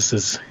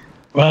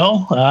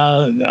 Well,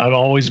 I'd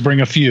always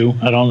bring a few.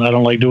 I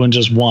don't like doing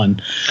just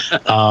one.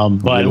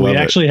 But we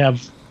actually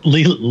have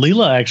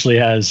Leela actually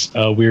has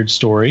a weird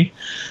story.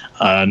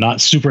 Not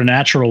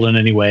supernatural in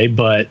any way,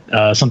 but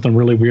something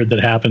really weird that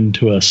happened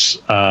to us,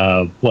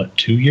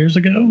 2 years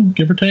ago,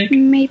 give or take?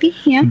 Maybe,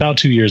 yeah. About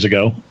 2 years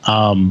ago.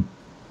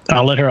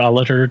 I'll let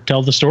her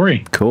tell the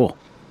story. Cool.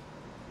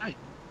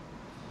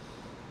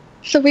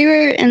 So we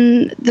were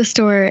in the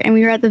store, and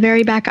we were at the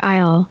very back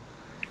aisle.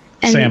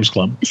 Sam's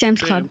Club.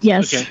 Sam's Club,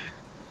 yes. Okay.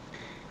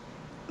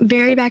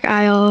 Very back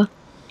aisle,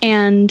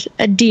 and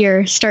a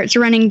deer starts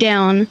running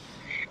down.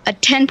 A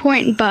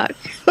 10-point buck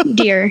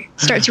deer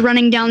starts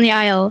running down the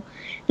aisle.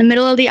 In the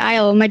middle of the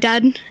aisle,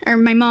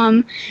 my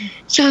mom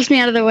shoves me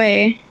out of the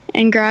way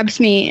and grabs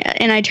me,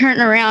 and I turn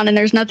around, and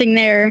there's nothing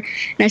there, and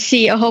I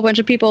see a whole bunch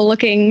of people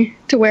looking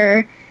to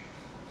where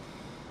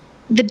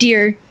the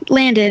deer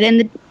landed,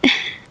 and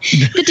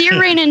the deer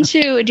ran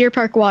into a Deer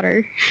Park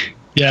water.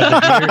 Yeah,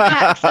 the deer,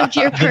 packs of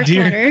Deer Park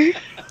water.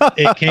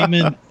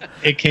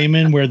 It came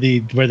in where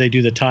they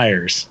do the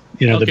tires.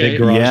 The big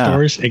garage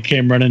doors. It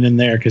came running in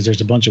there because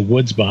there's a bunch of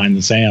woods behind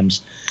the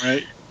Sam's.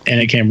 Right. And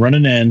it came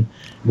running in,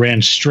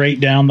 ran straight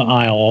down the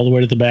aisle all the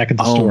way to the back of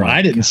the store.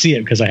 I didn't see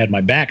it because I had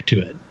my back to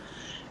it.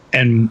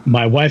 And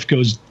my wife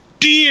goes,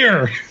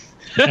 "Deer!"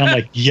 And I'm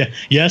like,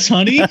 yes,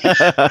 honey. And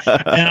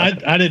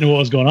I didn't know what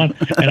was going on.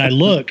 And I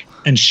look,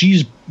 and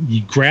she's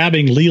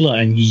grabbing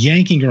Leela and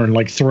yanking her and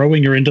like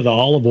throwing her into the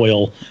olive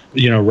oil,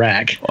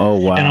 rack. Oh,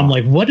 wow. And I'm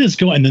like, what is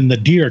going? And then the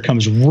deer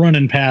comes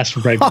running past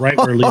right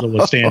where Leela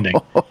was standing.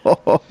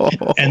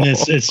 And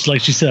it's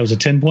like she said, it was a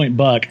 10-point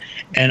buck.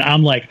 And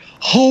I'm like,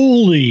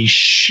 holy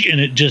shit. And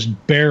it just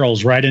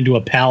barrels right into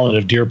a pallet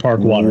of Deer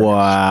Park water.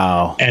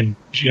 Wow. And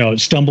it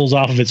stumbles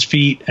off of its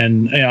feet,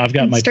 and I've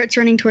got starts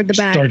running toward the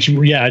back.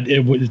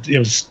 It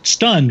was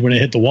stunned when it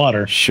hit the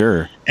water.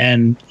 Sure.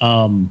 And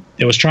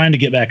it was trying to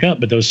get back up,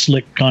 but those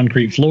slick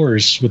concrete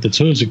floors with its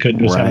hooves,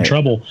 it was having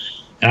trouble.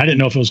 And I didn't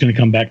know if it was going to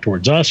come back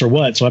towards us or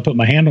what. So I put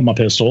my hand on my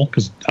pistol,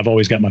 because I've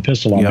always got my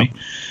pistol on me,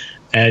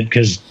 and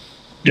because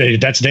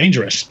that's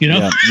dangerous,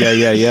 Yeah.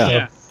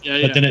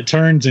 But then it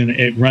turns and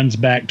it runs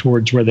back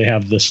towards where they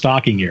have the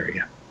stocking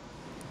area.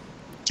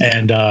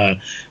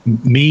 And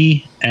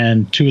me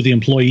and two of the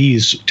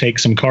employees take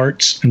some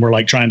carts, and we're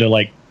like trying to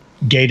like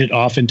gate it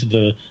off into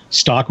the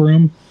stock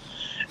room.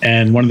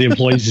 And one of the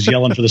employees is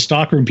yelling for the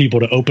stockroom people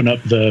to open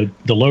up the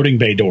loading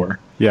bay door.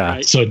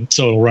 Yeah. So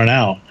it'll run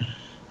out.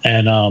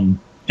 And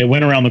it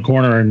went around the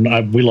corner,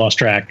 and we lost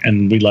track,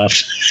 and we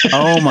left.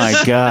 Oh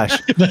my gosh.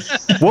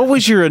 What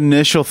was your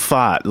initial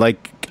thought?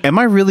 Like, am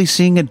I really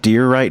seeing a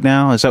deer right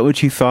now? Is that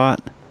what you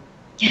thought?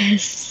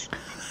 Yes.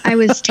 I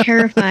was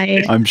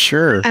terrified. I'm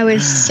sure. I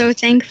was so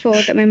thankful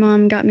that my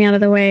mom got me out of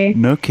the way.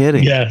 No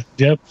kidding. Yeah.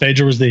 Yep.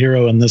 Phaedra was the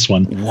hero in this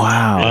one.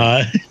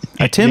 Wow.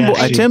 A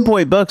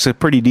 10-point buck's a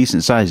pretty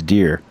decent sized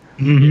deer.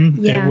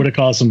 Mm-hmm. Yeah. It would have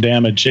caused some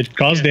damage. It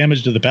caused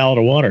damage to the pallet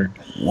of water.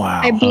 Wow.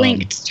 I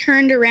blinked,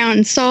 turned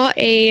around, saw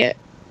a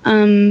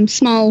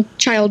small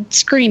child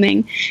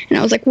screaming, and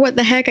I was like, what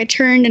the heck? I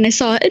turned and I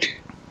saw it.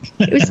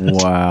 It was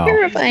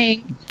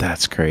terrifying.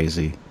 That's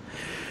crazy.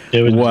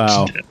 It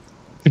was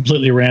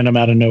completely random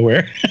out of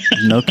nowhere.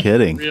 No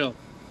kidding. Real.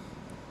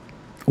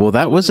 Well,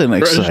 that was an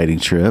exciting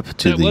trip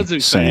to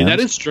the Sam's. That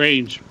is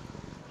strange.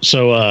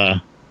 So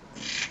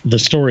the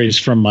stories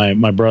from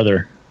my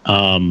brother.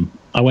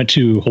 I went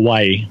to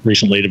Hawaii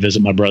recently to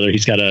visit my brother.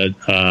 He's got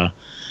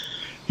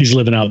he's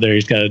living out there.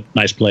 He's got a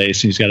nice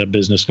place. He's got a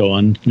business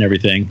going and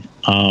everything.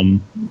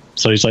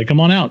 So he's like, come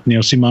on out,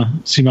 see my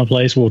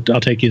place. Well,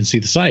 I'll take you and see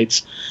the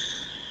sights.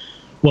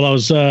 Well, I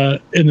was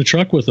in the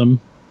truck with him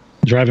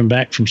driving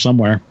back from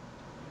somewhere,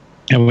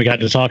 And we got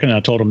to talking, and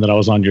I told him that I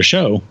was on your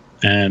show,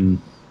 and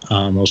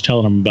I was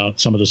telling him about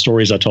some of the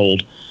stories I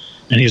told,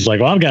 and he's like,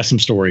 well, I've got some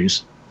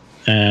stories.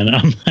 And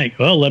I'm like,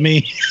 well, let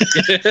me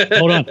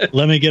hold on.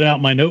 Let me get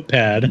out my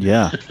notepad.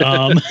 Yeah.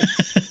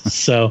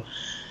 So,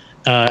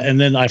 and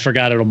then I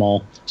forgot them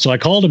all. So I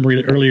called him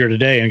earlier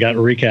today and got a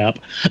recap.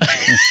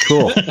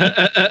 Cool.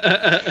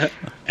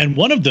 And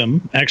one of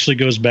them actually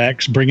goes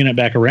back, bringing it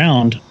back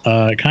around.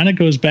 It kind of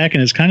goes back,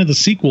 and it's kind of the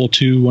sequel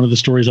to one of the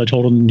stories I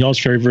told in y'all's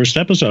very first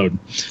episode.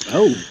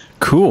 Oh,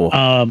 cool.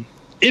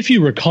 If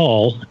you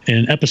recall,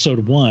 in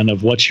episode 1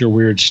 of What's Your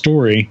Weird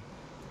Story,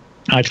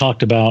 I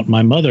talked about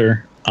my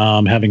mother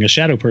having a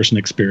shadow person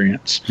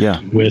experience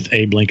with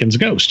Abe Lincoln's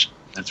ghost.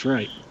 That's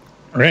right.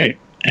 Right.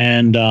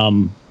 And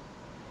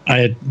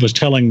I was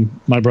telling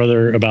my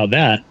brother about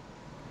that,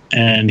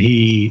 and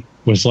he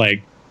was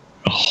like,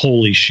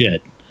 holy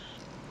shit.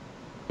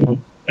 And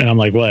I'm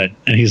like, what?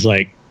 And he's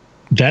like,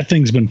 that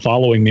thing's been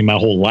following me my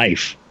whole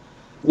life.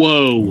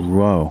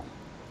 Whoa.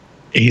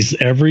 He's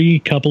every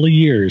couple of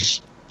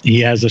years, he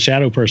has a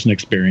shadow person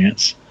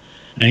experience.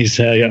 And he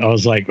said, I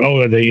was like,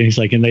 oh, he's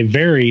like, and they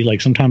vary.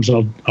 Like sometimes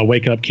I'll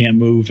wake up, can't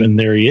move, and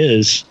there he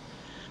is.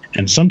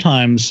 And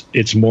sometimes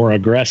it's more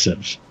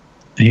aggressive.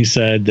 And he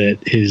said that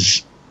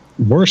his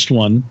worst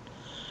one,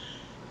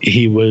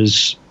 he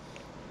was,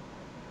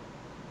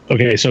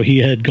 okay, so he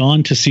had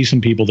gone to see some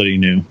people that he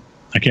knew.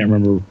 I can't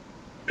remember.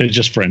 It was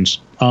just friends.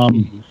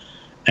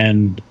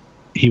 And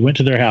he went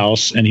to their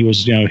house, and he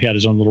was, he had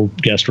his own little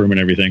guest room and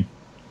everything.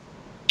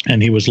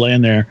 And he was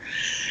laying there,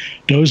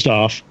 dozed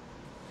off,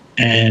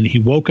 and he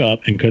woke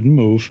up and couldn't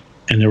move.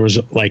 And there was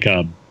like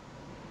a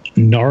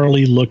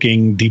gnarly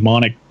looking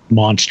demonic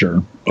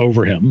monster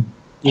over him,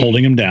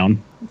 holding him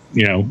down,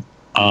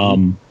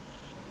 and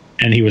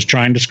he was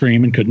trying to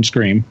scream and couldn't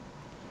scream.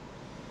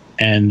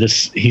 And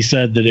he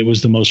said that it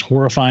was the most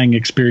horrifying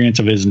experience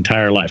of his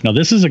entire life. Now,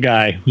 this is a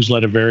guy who's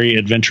led a very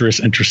adventurous,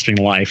 interesting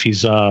life.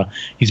 He's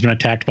been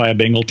attacked by a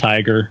Bengal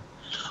tiger.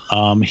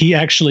 He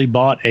actually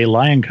bought a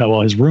lion cub.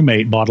 Well, his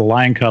roommate bought a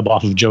lion cub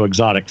off of Joe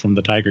Exotic from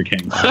the Tiger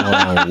King.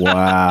 Oh,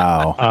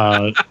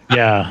 wow.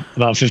 Yeah,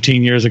 about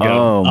 15 years ago.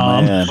 Oh,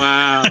 man.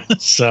 Wow.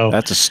 So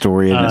that's a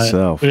story in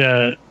itself.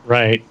 Yeah,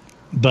 right.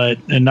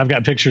 And I've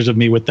got pictures of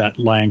me with that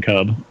lion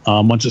cub.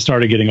 Once it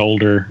started getting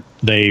older,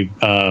 they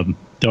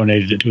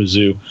donated it to a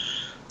zoo.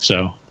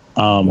 So,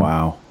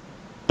 wow.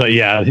 But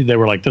yeah, they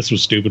were like, this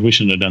was stupid. We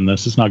shouldn't have done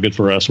this. It's not good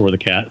for us or the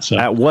cat. So,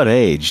 at what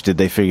age did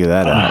they figure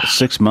that out?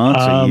 6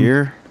 months, a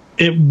year?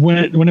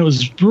 When it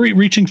was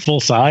reaching full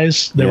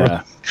size, they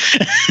were.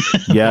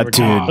 Yeah,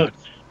 dude.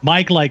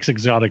 Mike likes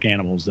exotic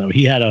animals, though.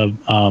 He had a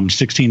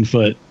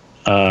 16-foot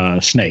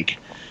snake.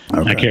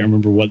 Okay. I can't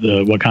remember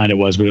what kind it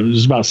was, but it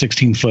was about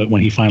 16 foot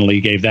when he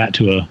finally gave that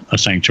to a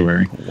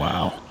sanctuary.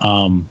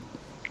 Wow.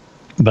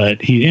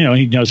 But he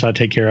knows how to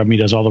take care of them. He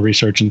does all the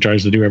research and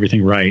tries to do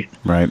everything right.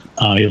 Right.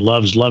 He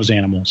loves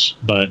animals.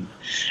 But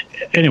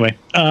anyway,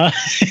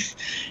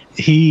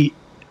 he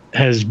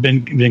has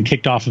been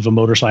kicked off of a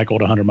motorcycle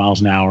at 100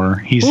 miles an hour.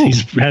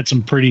 He's had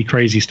some pretty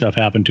crazy stuff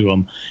happen to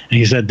him. And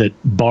he said that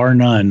bar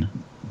none,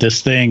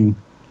 this thing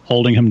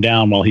holding him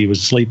down while he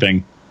was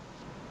sleeping,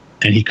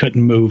 and he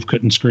couldn't move,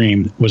 couldn't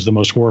scream, was the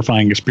most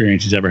horrifying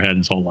experience he's ever had in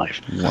his whole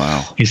life.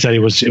 Wow. He said it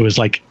was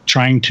like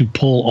trying to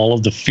pull all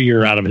of the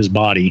fear out of his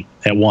body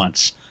at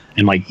once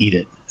and like eat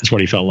it. That's what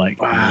he felt like.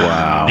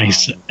 Wow.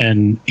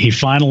 And he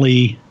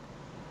finally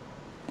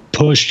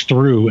pushed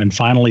through and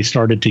finally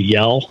started to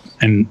yell.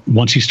 And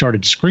once he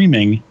started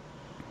screaming,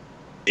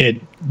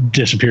 it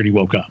disappeared. He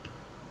woke up.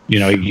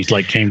 He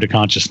like came to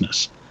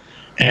consciousness.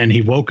 And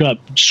he woke up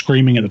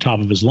screaming at the top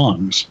of his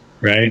lungs,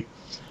 right?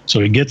 So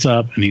he gets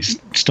up and he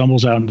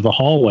stumbles out into the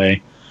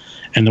hallway.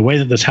 And the way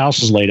that this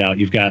house is laid out,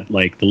 you've got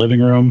like the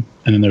living room,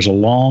 and then there's a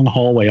long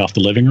hallway off the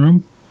living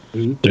room.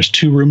 Mm-hmm. There's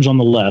 2 rooms on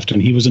the left,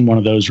 and he was in one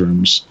of those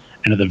rooms.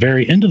 And at the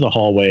very end of the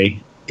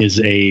hallway is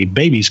a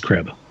baby's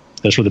crib.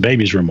 That's where the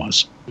baby's room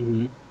was.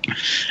 Mm-hmm.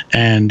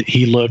 And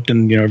he looked,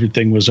 and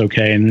everything was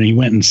okay. And then he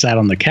went and sat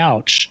on the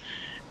couch,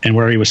 and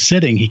where he was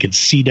sitting, he could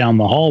see down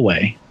the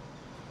hallway.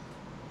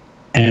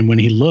 And when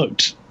he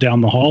looked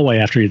down the hallway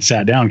after he had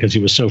sat down, because he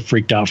was so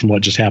freaked out from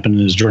what just happened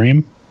in his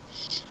dream,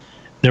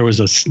 there was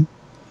a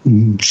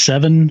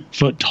 7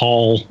 foot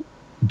tall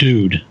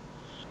dude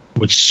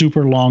with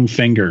super long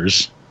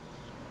fingers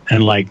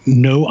and like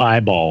no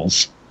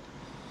eyeballs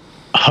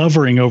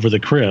hovering over the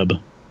crib,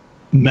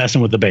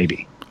 messing with the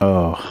baby.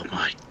 Oh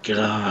my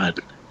God.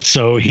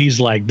 So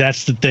he's like,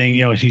 that's the thing,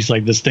 he's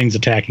like, this thing's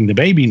attacking the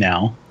baby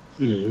now.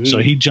 Mm-hmm. So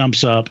he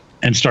jumps up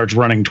and starts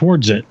running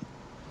towards it.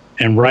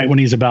 And right when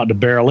he's about to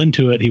barrel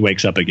into it, he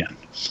wakes up again.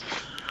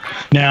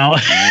 Now,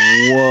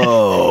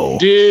 whoa,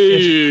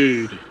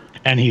 dude!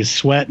 And he's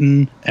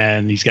sweating,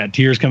 and he's got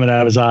tears coming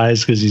out of his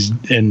eyes because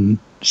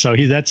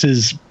that's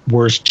his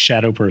worst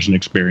shadow person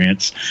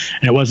experience.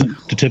 And it wasn't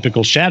the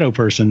typical shadow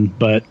person,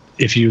 but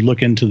if you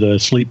look into the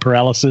sleep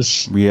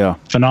paralysis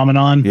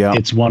phenomenon,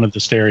 it's one of the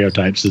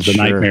stereotypes is the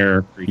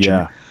nightmare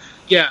creature.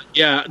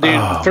 Yeah,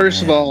 dude.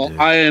 First of all, dude.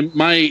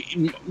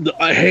 The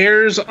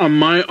hairs on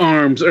my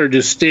arms are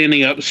just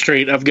standing up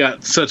straight. I've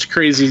got such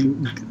crazy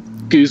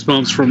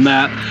goosebumps from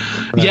that.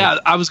 Right. Yeah,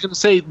 I was gonna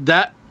say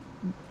that,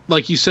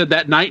 like you said,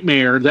 that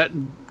nightmare, that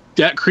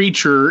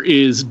creature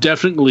is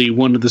definitely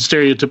one of the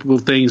stereotypical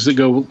things that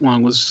go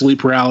along with sleep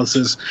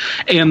paralysis,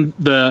 and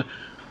the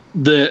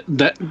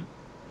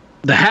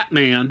Hat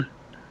Man,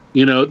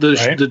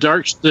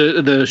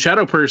 the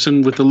shadow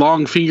person with the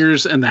long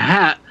fingers and the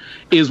hat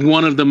is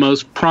one of the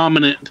most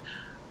prominent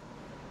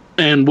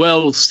and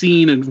well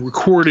seen and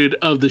recorded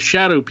of the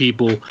shadow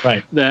people,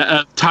 right?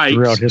 That types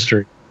throughout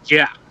history.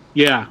 Yeah.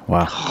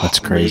 Wow, that's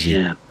crazy.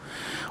 Man.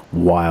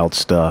 Wild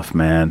stuff,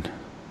 man.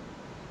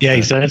 Yeah,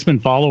 he said it's been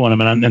following him,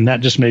 and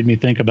that just made me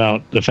think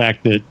about the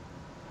fact that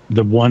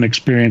the one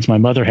experience my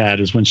mother had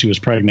is when she was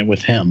pregnant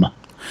with him.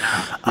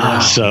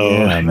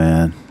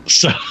 Man.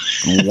 So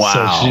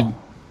wow. So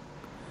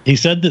he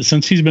said that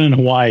since he's been in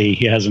Hawaii,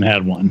 he hasn't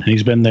had one.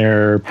 He's been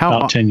there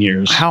about 10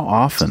 years. How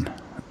often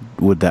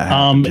would that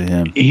happen to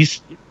him?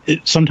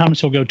 Sometimes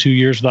he'll go 2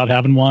 years without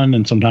having one,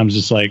 and sometimes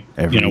it's like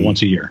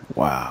once a year.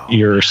 Wow.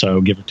 Year or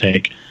so, give or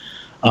take.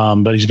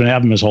 But he's been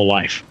having them his whole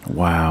life.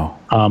 Wow.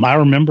 I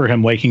remember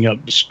him waking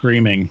up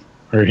screaming,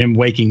 or him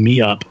waking me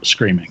up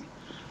screaming,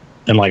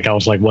 and like I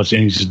was like, "What's?"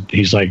 And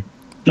he's like,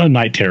 "No,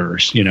 night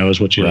terrors,"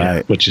 is what you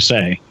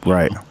say.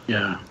 Right.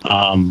 Yeah.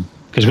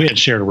 Because we had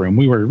shared a room.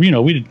 We were, we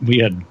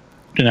didn't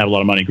have a lot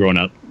of money growing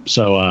up,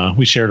 so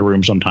we shared a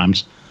room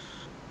sometimes.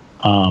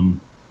 And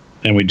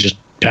we just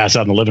pass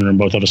out in the living room,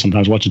 both of us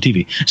sometimes watching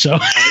TV. So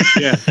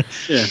yeah.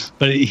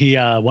 But he,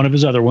 one of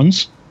his other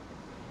ones,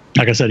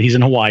 like I said, he's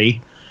in Hawaii.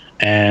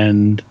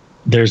 And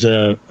there's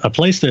a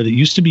place there that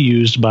used to be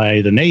used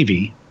by the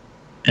Navy,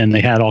 and they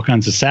had all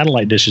kinds of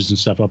satellite dishes and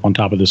stuff up on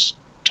top of this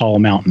tall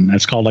mountain.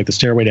 That's called like the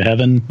Stairway to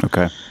Heaven.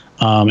 Okay.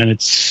 And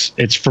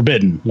it's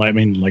forbidden.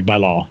 Like by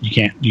law,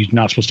 you're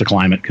not supposed to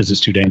climb it because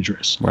it's too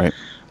dangerous. Right.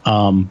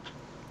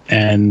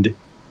 And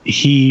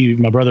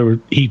my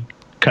brother, he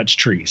cuts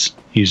trees.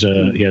 He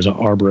has an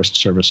arborist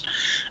service,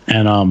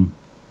 and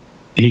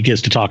he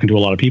gets to talking to a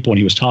lot of people. And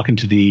he was talking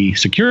to the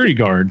security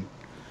guard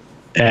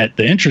at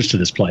the entrance to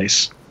this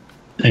place,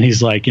 and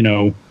he's like,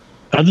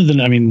 other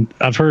than,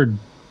 I've heard,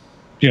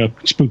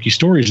 spooky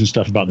stories and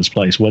stuff about this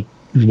place.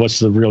 What's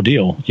the real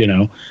deal,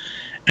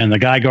 And the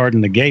guy guarding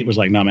the gate was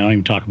like, "No, man, I don't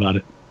even talk about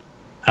it.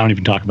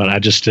 I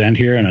just stand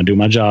here and I do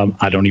my job.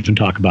 I don't even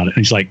talk about it." And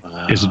he's like,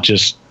 "Wow. Is it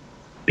just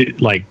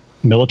like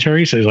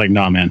military?" So he's like,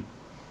 "No, man,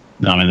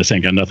 this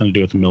ain't got nothing to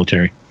do with the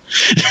military."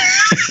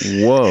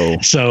 Whoa.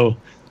 So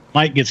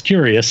Mike gets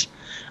curious.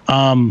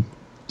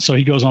 So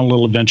he goes on a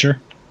little adventure.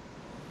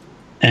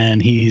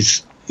 And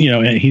he's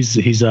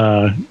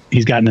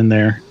gotten in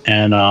there,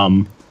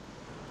 and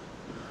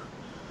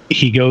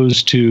he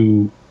goes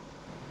to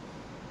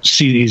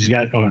see. He's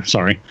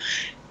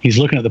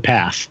looking at the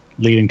path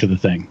leading to the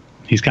thing.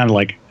 He's kind of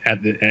like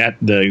at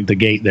the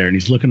gate there, and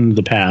he's looking into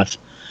the path.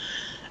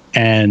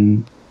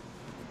 And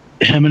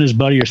him and his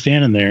buddy are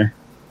standing there,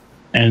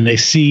 and they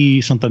see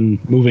something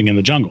moving in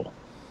the jungle.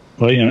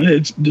 Well,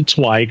 it's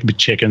Hawaii, it could be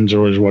chickens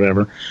or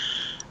whatever.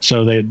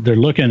 So they're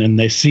looking, and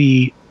they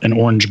see an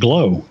orange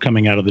glow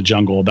coming out of the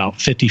jungle about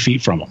 50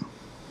 feet from them,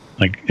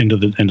 like into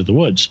the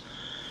woods.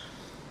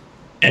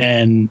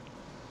 And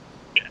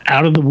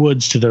out of the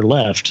woods to their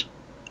left,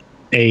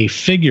 a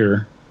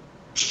figure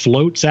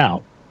floats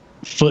out,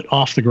 foot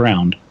off the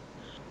ground.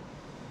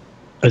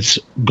 It's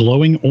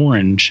glowing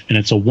orange, and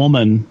it's a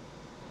woman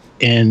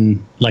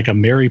in like a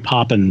Mary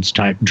Poppins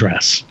type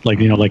dress, like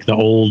like the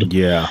old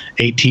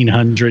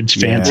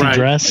 1800s fancy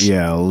dress.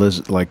 Yeah,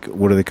 like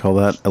what do they call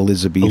that?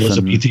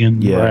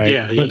 Elizabethan. Yeah, right.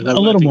 Yeah, but a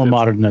little more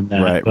modern than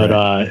that. Right,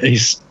 but he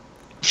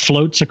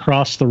floats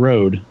across the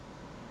road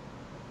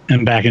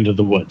and back into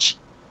the woods.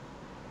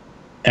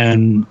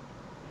 And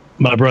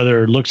my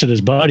brother looks at his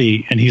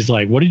buddy, and he's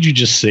like, "What did you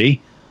just see?"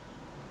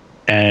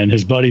 And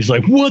his buddy's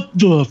like, "What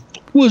the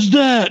was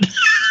that?"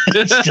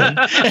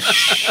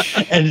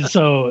 And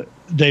so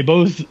they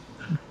both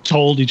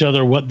told each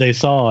other what they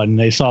saw, and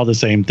they saw the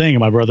same thing.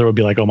 And my brother would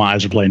be like, "Oh, my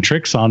eyes are playing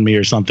tricks on me,"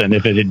 or something,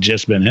 if it had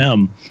just been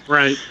him.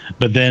 Right.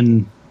 But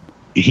then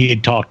he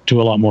had talked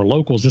to a lot more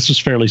locals. This was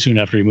fairly soon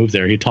after he moved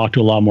there. He talked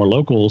to a lot more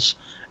locals,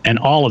 and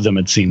all of them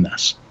had seen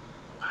this.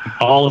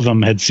 All of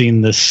them had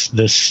seen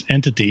this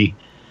entity,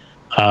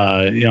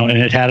 and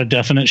it had a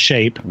definite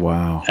shape.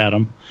 Wow.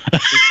 Adam.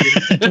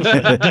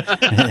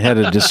 It had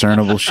a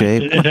discernible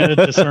shape. It had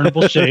a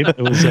discernible shape.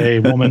 It was a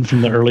woman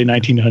from the early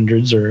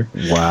 1900s or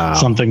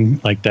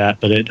something like that.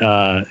 But it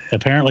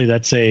apparently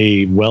that's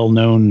a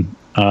well-known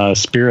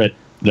spirit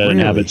that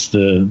inhabits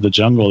the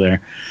jungle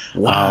there.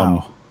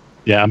 Wow.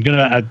 Yeah,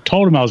 I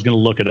told him I was going to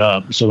look it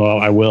up, so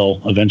I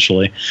will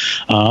eventually.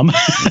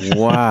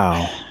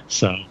 Wow.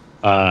 So,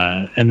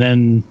 and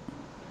then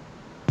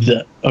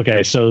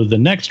so the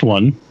next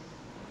one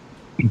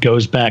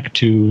goes back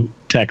to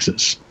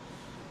Texas,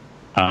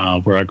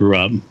 where I grew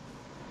up,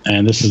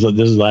 and this is the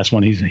last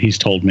one he's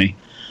told me.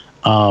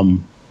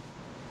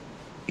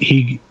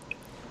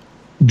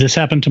 This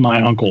happened to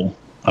my uncle,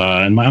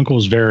 and my uncle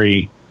is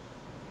very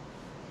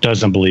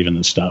doesn't believe in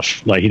this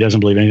stuff. Like, he doesn't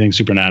believe anything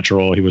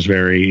supernatural.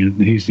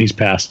 He's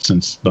passed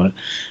since, but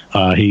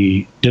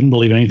he didn't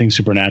believe anything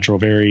supernatural.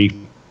 Very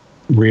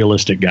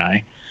realistic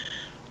guy.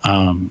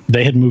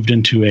 They had moved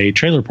into a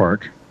trailer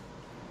park,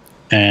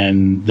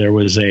 and there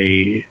was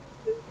it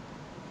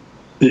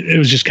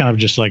was just kind of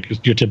just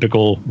like your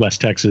typical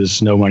West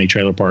Texas no money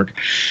trailer park.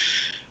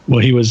 Well,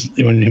 him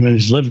and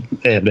his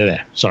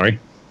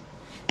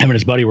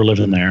buddy were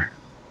living there,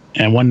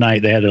 and one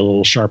night they had a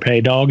little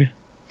Shar-Pei dog,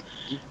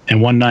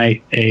 and one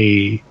night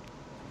a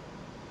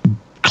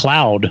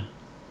cloud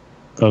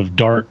of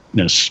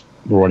darkness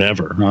or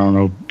whatever, I don't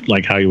know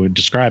like how you would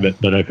describe it,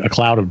 but a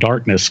cloud of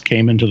darkness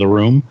came into the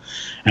room,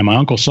 and my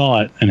uncle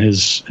saw it, and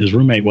his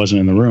roommate wasn't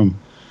in the room.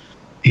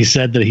 He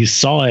said that he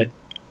saw it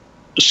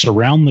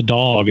surround the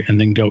dog and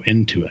then go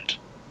into it.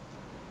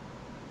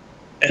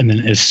 And then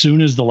as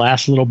soon as the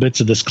last little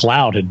bits of this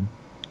cloud had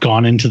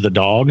gone into the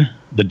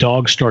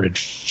dog started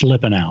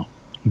flipping out,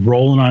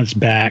 rolling on its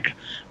back,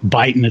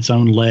 biting its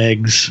own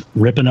legs,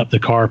 ripping up the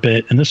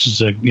carpet. And this was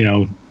a,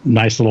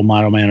 nice little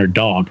mild-mannered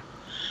dog.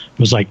 It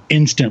was like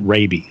instant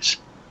rabies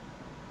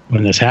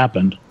when this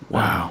happened.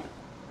 Wow.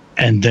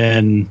 And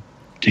then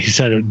he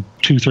said in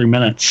 2-3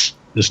 minutes,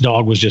 this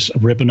dog was just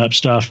ripping up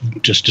stuff,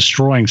 just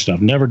destroying stuff.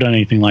 Never done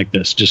anything like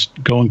this, just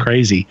going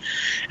crazy.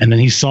 And then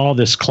he saw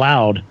this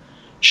cloud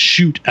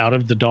shoot out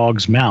of the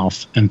dog's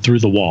mouth and through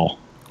the wall.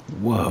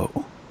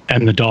 Whoa.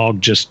 And the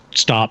dog just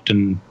stopped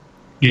and,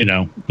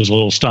 was a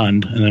little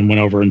stunned, and then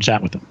went over and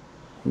sat with him.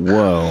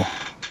 Whoa.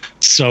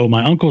 So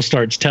my uncle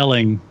starts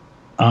telling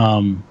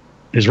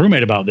his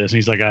roommate about this, and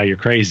he's like, you're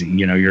crazy.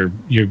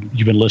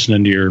 You've been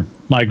listening to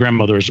my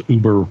grandmother's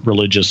uber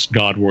religious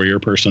God warrior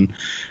person.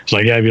 It's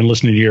like, I've been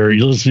listening to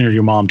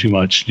your mom too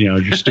much.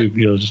 You're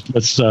stupid.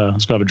 Let's go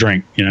have a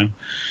drink.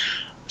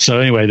 So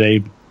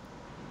anyway,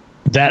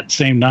 that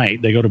same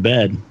night they go to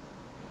bed,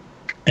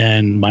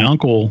 and my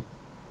uncle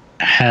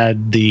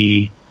had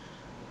the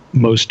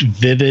most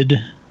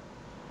vivid,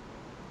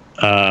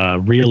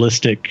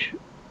 realistic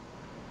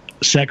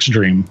sex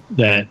dream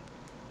that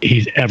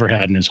he's ever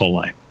had in his whole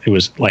life. It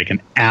was like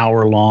an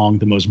hour long,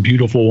 the most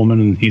beautiful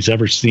woman he's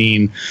ever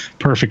seen,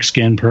 perfect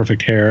skin,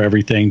 perfect hair,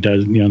 everything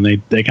does,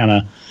 they kind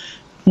of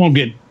won't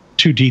get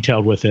too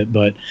detailed with it,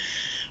 but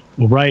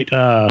right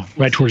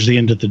towards the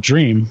end of the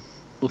dream,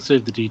 we'll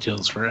save the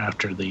details for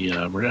after the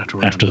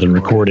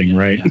recording,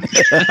 right?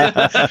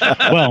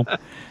 Yeah.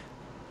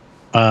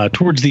 Well,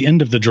 towards the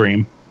end of the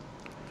dream,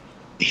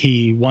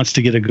 he wants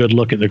to get a good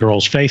look at the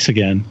girl's face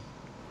again,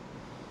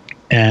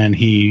 and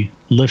he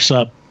lifts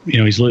up. He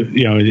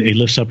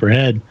lifts up her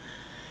head,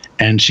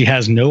 and she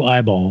has no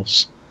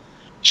eyeballs.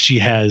 She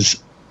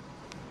has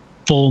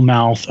full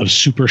mouth of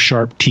super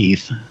sharp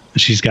teeth.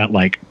 She's got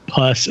like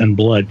pus and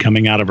blood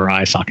coming out of her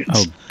eye sockets.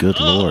 Oh, good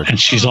Lord. And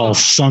she's all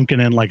sunken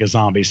in like a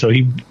zombie. So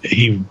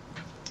he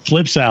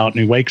flips out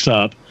and he wakes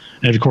up.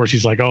 And of course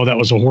he's like, oh, that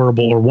was a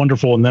horrible or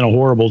wonderful and then a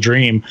horrible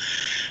dream.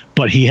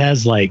 But he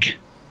has like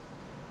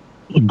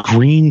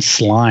green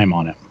slime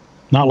on him.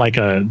 Not like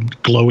a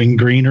glowing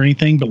green or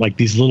anything, but like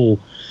these little,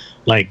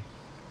 like,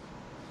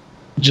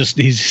 just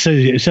he said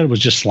it was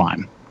just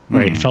slime,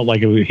 right? It felt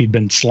like he'd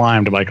been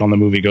slimed like on the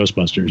movie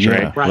Ghostbusters,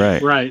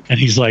 right? Right. And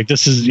he's like,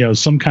 this is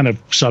some kind of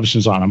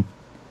substance on him,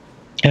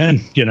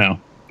 and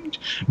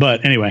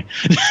but anyway,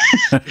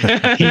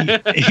 I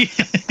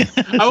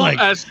won't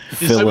ask.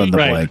 Fill in the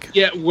blank.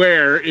 Yeah,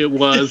 where it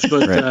was,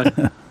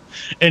 but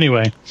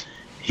anyway,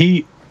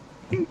 he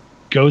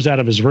goes out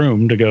of his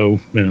room to go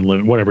and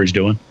live whatever he's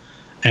doing,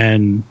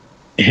 and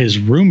his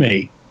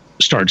roommate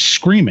starts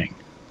screaming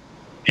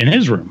in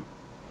his room.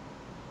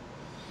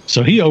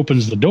 So he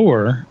opens the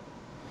door,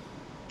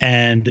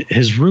 and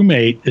his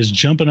roommate is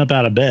jumping up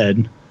out of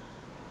bed,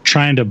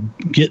 trying to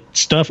get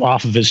stuff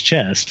off of his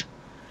chest.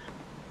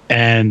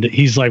 And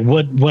he's like,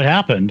 what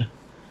happened?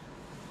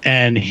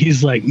 And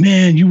he's like,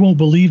 man, you won't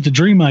believe the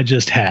dream I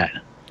just had.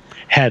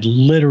 Had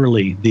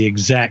literally the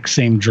exact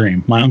same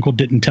dream. My uncle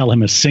didn't tell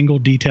him a single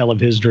detail of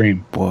his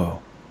dream.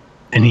 Whoa.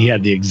 And he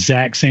had the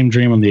exact same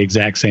dream on the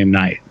exact same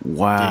night.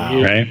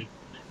 Wow. Right?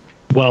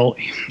 Well,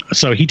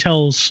 so he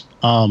tells,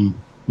 my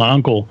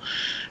uncle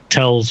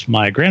tells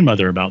my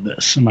grandmother about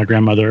this. And my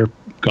grandmother,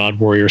 God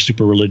warrior,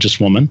 super religious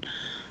woman,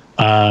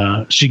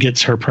 she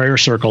gets her prayer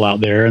circle out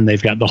there, and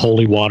they've got the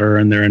holy water,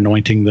 and they're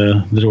anointing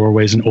the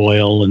doorways in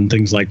oil and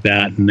things like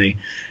that. And they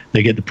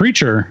get the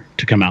preacher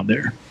to come out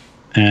there.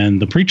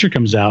 And the preacher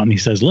comes out and he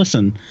says,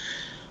 listen,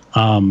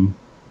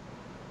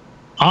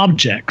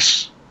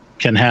 objects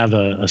can have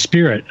a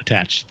spirit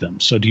attached to them.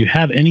 So do you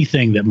have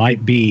anything that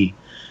might be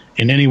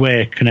in any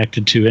way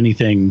connected to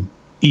anything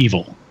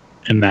evil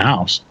in the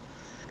house?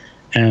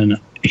 And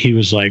he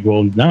was like,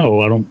 well,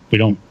 no, we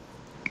don't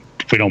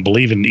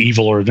believe in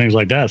evil or things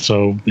like that.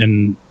 So,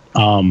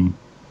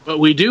 but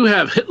we do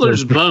have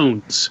Hitler's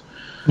bones.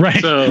 Right.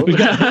 So we've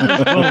got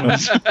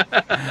Hitler's bones.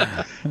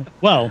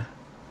 Well,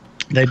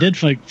 they did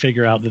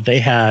figure out that they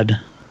had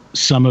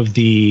some of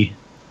the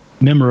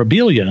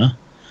memorabilia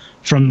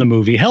from the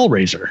movie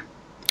Hellraiser.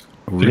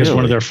 Because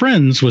one of their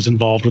friends was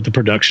involved with the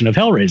production of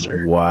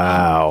Hellraiser.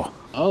 Wow.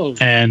 Oh.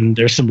 And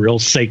there's some real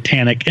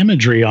satanic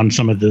imagery on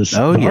some of this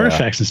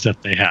artifacts and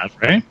stuff they have,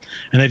 right?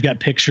 And they've got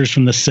pictures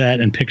from the set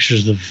and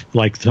pictures of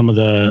like some of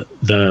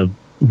the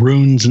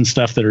runes and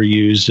stuff that are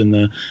used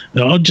in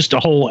just a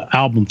whole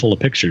album full of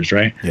pictures,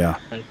 right? Yeah.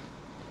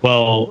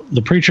 Well,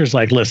 the preacher's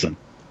like, listen,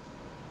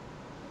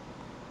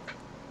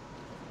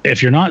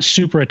 if you're not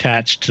super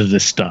attached to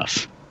this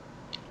stuff,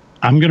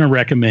 I'm going to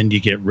recommend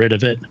you get rid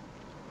of it,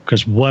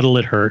 because what'll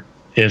it hurt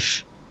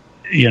if,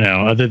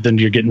 other than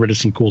you're getting rid of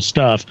some cool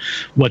stuff,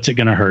 what's it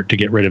going to hurt to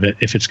get rid of it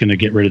if it's going to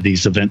get rid of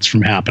these events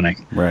from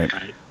happening? Right.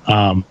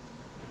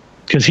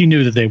 Because he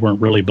knew that they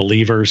weren't really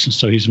believers,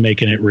 so he's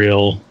making it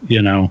real,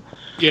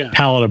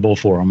 palatable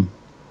for them.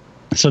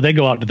 So they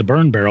go out to the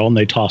burn barrel and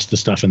they toss the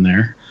stuff in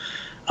there.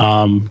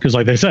 Because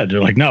like they said,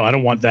 they're like, no, I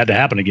don't want that to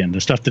happen again.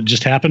 The stuff that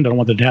just happened, I don't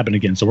want that to happen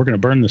again. So we're going to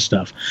burn this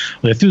stuff.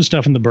 Well, they threw the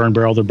stuff in the burn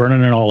barrel. They're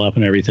burning it all up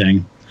and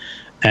everything.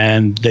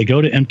 And they go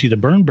to empty the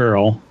burn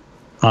barrel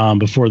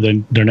before their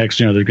next,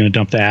 they're going to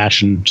dump the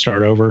ash and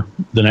start over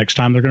the next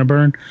time they're going to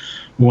burn.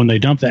 When they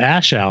dump the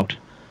ash out,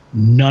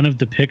 none of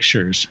the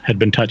pictures had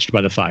been touched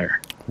by the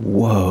fire.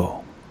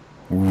 Whoa.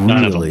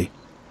 None of them.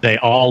 They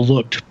all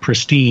looked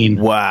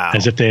pristine. Wow.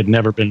 As if they had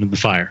never been in the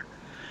fire.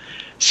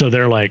 So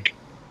they're like,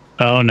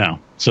 oh no.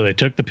 So they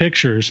took the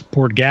pictures,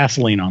 poured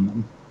gasoline on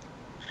them.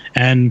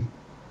 And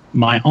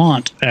my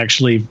aunt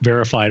actually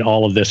verified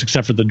all of this,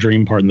 except for the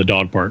dream part and the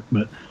dog part.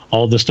 But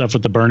all of the stuff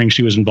with the burning,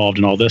 she was involved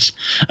in all this.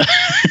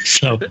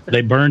 So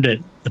they burned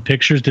it. The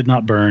pictures did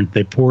not burn.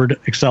 They poured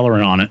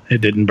accelerant on it.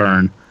 It didn't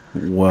burn.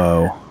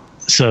 Whoa.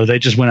 So they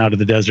just went out to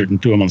the desert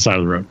and threw them on the side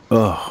of the road.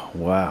 Oh,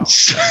 wow.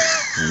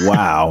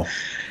 Wow.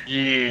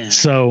 Yeah.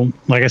 So,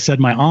 like I said,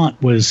 my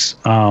aunt was,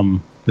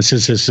 this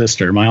is his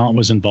sister. My aunt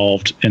was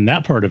involved in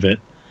that part of it.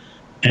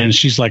 And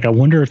she's like, I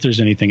wonder if there's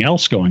anything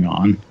else going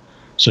on.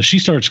 So she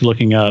starts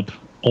looking up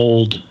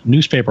old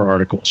newspaper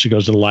articles. She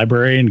goes to the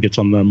library and gets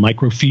on the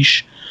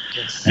microfiche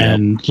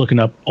and looking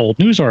up old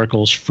news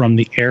articles from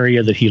the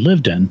area that he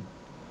lived in,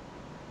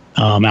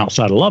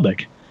 outside of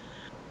Lubbock.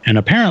 And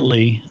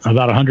apparently,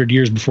 about 100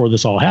 years before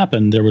this all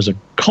happened, there was a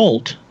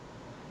cult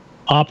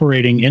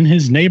operating in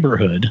his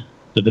neighborhood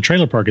that the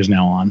trailer park is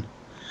now on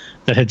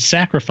that had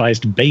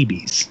sacrificed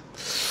babies.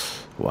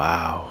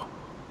 Wow.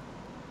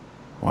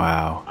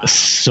 Wow.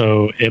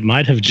 So it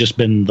might have just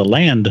been the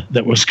land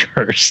that was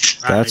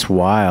cursed. That's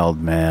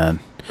wild, man.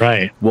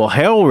 Right. Well,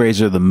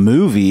 Hellraiser, the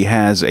movie,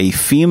 has a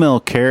female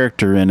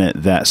character in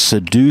it that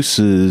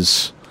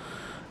seduces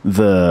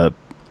the...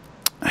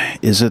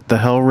 Is it the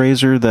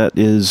Hellraiser that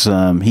is...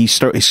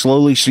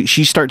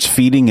 she starts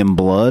feeding him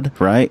blood,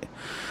 right?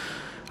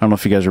 I don't know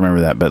if you guys remember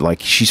that, but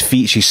like she's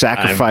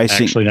sacrificing...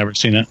 I've actually never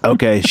seen it.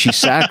 Okay,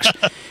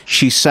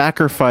 she's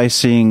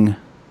sacrificing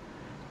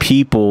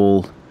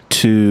people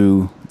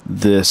to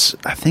this,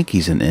 I think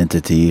he's an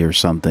entity or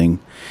something.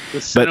 The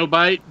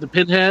Cenobite, the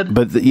Pinhead.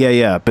 But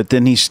but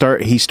then he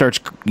starts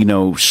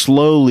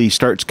slowly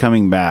starts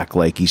coming back.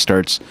 Like he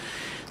starts,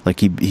 like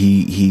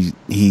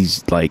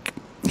he's like,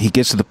 he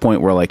gets to the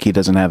point where like he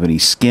doesn't have any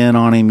skin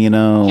on him,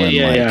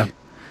 Yeah.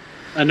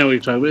 I know what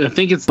you're talking about. I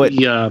think it's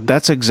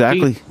that's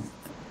exactly.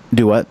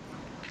 Do what?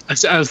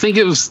 I think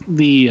it was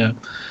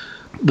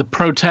the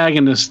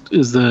protagonist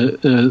is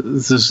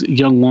this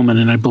young woman,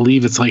 and I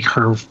believe it's like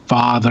her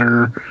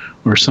father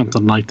or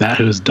something like that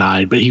who has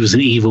died, but he was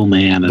an evil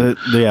man and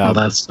all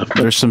that stuff.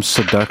 There's some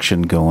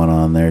seduction going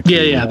on there too.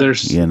 Yeah,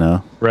 there's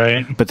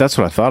right. But that's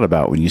what I thought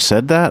about when you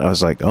said that. I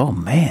was like, oh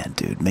man,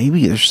 dude,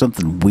 maybe there's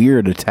something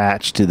weird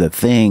attached to the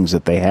things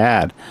that they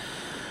had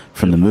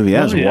from the movie.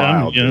 That's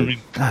wild.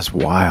 That's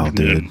wild,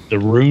 dude. The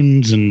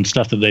runes and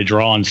stuff that they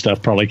draw and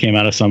stuff probably came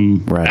out of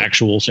some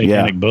actual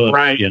satanic book.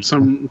 Right.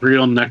 Some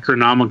real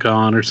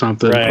Necronomicon or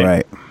something.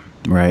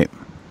 Right.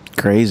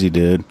 Crazy,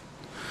 dude.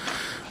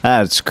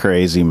 That's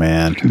crazy,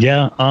 man.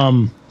 Yeah.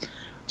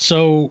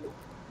 So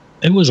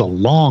it was a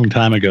long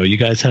time ago. You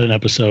guys had an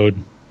episode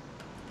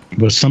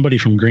with somebody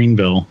from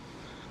Greenville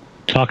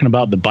talking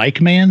about the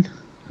bike man,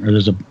 or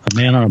there's a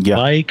man on a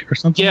bike or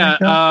something. Yeah. Like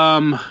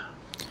that?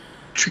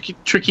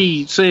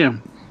 Tricky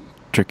Sam.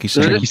 Tricky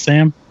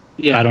Sam?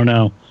 Yeah. I don't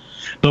know.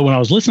 But when I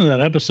was listening to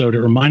that episode,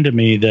 it reminded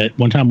me that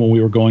one time when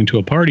we were going to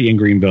a party in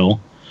Greenville,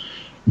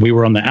 we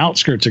were on the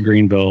outskirts of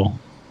Greenville,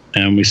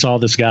 and we saw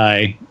this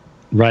guy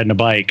riding a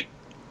bike.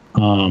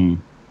 And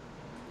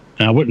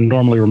I wouldn't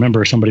normally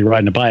remember somebody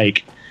riding a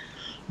bike,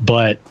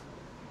 but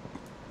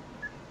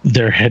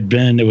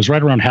it was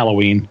right around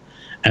Halloween,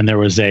 and there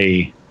was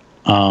a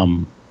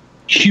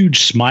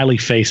huge smiley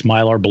face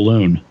Mylar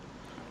balloon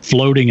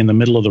floating in the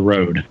middle of the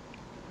road.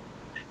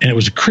 And it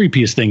was the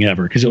creepiest thing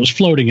ever because it was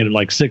floating at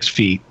like 6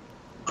 feet.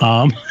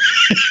 And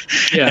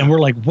we're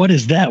like, what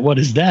is that? What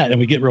is that? And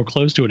we get real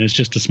close to it, and it's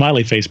just a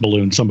smiley face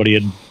balloon somebody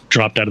had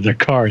dropped out of their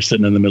car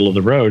sitting in the middle of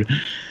the road.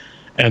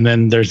 And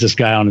then there's this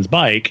guy on his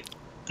bike,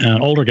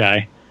 an older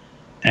guy,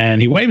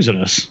 and he waves at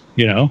us,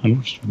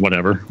 and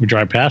whatever. We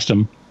drive past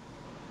him.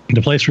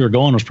 The place we were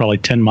going was probably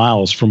 10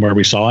 miles from where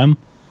we saw him.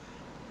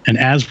 And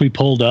as we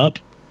pulled up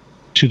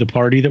to the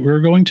party that we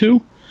were going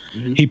to,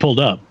 he pulled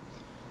up.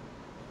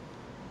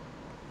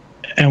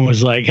 and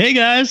was like, "Hey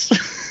guys,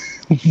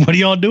 what are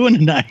y'all doing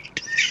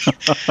tonight?"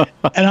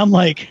 And I'm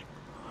like,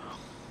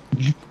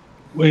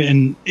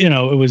 and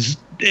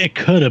it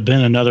could have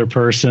been another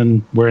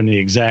person wearing the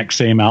exact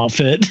same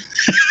outfit.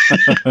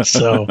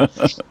 So,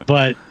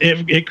 but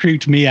it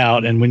creeped me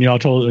out. And when y'all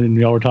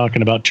were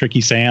talking about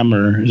Tricky Sam,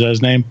 or is that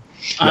his name?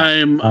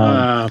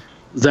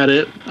 Is that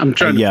it? I'm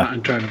trying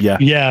to.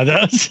 Yeah.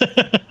 That's.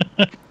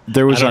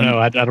 There was. I don't know.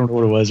 I don't know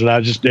what it was,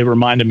 but it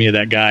reminded me of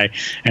that guy,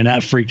 and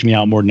that freaked me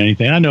out more than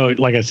anything. I know,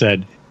 like I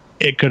said,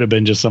 it could have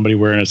been just somebody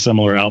wearing a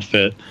similar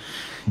outfit,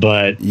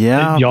 but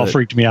y'all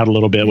freaked me out a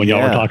little bit when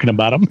y'all were talking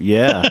about him.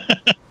 Yeah.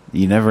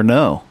 You never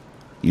know.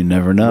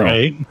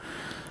 Right.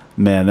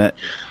 Man,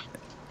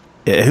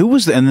 who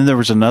was and then there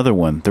was another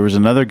one. There was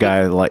another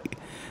guy like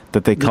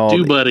that they called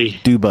Do Buddy.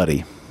 Do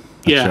Buddy.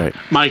 That's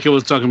right. Micah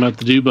was talking about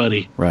the Do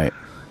Buddy. Right.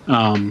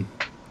 So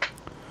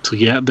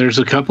there's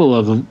a couple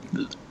of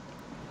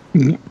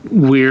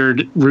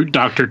weird root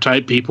doctor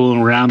type people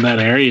around that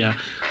area,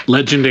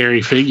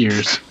 legendary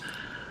figures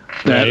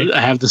that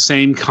have the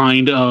same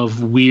kind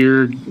of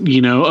weird,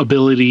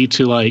 ability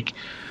to like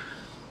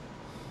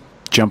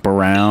jump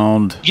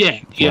around.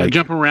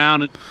 Jump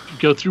around and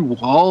go through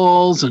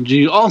walls and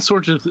do all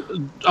sorts of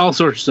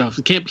stuff.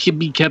 It can't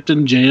be kept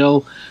in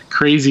jail.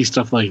 Crazy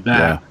stuff like that.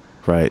 Yeah,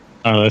 right.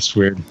 Oh, that's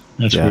weird.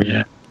 That's weird.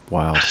 Yeah.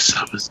 Wow.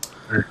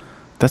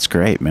 That's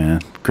great,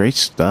 man. Great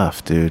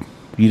stuff, dude.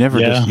 You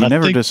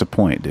never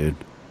disappoint, dude.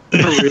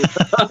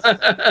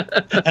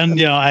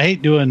 And I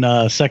hate doing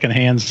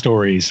secondhand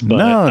stories, but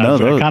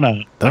I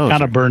kind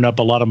of burned up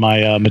a lot of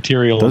my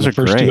material in the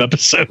first 2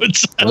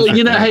 episodes. Well,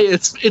 hey,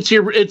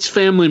 it's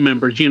family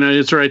members.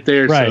 It's right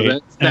there. Right.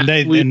 So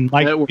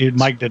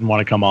Mike didn't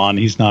want to come on.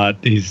 He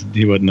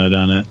wouldn't have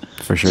done it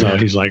for sure. So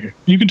he's like,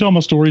 you can tell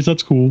my stories.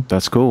 That's cool.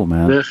 That's cool,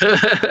 man.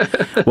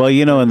 Well,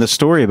 in the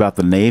story about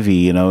the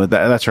Navy,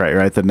 that's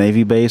right? The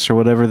Navy base or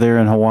whatever there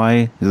in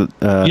Hawaii.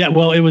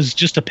 Well, it was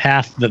just a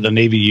path that the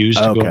Navy used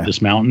to go up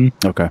this mountain.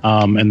 Okay.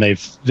 And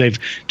they've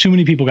too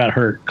many people got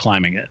hurt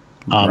climbing it.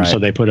 So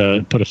they put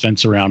a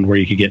fence around where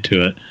you could get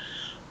to it,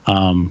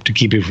 to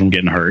keep people from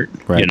getting hurt.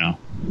 Right.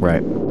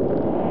 Right.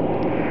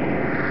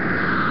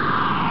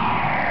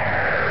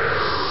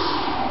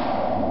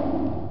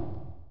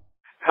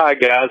 Hi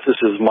guys, this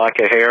is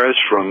Micah Harris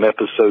from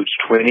episodes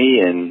 20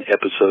 and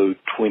episode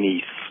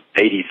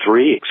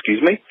 2083.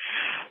 Excuse me.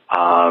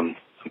 I'm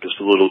just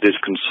a little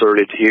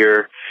disconcerted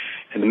here.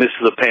 In the midst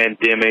of the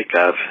pandemic,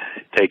 I've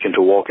taken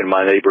to walk in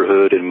my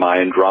neighborhood in my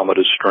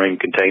Andromeda string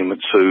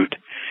containment suit.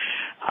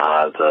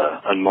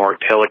 The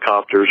unmarked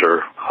helicopters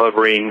are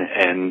hovering,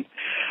 and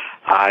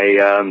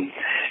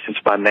since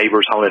my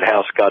neighbor's haunted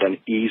house got an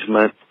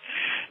easement,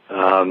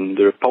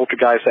 there are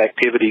poltergeist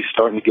activities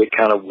starting to get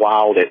kind of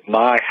wild at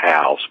my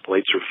house.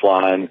 Plates are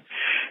flying,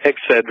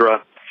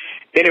 etc.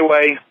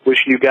 Anyway,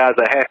 wishing you guys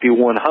a happy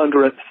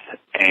 100th,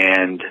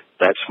 and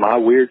that's my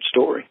weird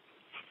story.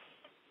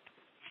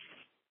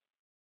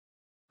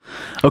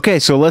 Okay,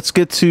 so let's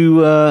get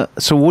to.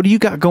 So, what do you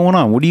got going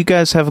on? What do you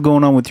guys have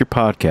going on with your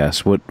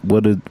podcast?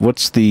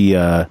 What's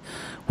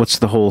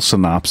the whole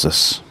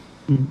synopsis?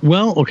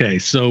 Well, okay,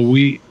 so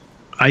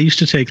I used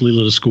to take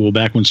Leela to school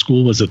back when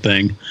school was a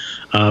thing.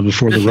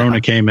 Before the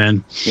Rona came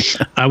in,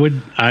 I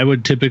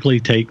would typically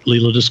take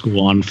Leela to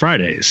school on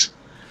Fridays,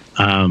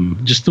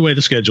 just the way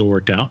the schedule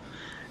worked out.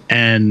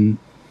 And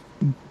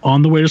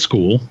on the way to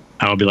school,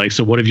 I would be like,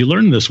 "So, what have you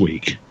learned this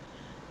week?"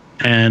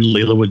 And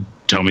Leela would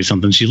tell me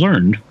something she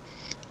learned.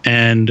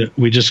 And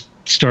we just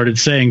started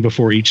saying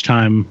before each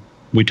time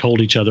we told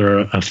each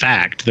other a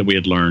fact that we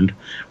had learned,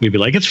 we'd be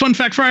like, "It's Fun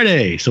Fact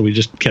Friday." So we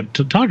just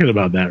kept talking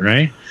about that,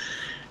 right?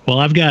 Well,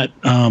 I've got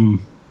a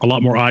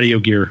lot more audio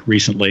gear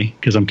recently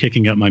because I'm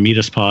kicking up my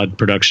Metaspod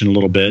production a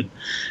little bit.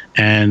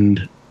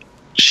 And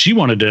she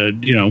wanted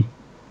to,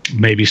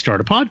 maybe start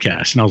a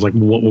podcast. And I was like,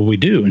 well, what will we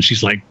do? And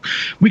she's like,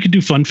 we could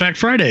do Fun Fact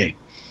Friday.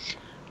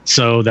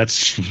 So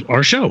that's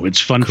our show. It's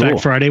Fun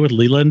Fact Friday with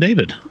Leela and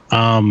David.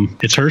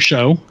 It's her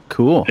show.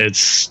 Cool.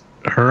 It's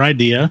her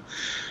idea.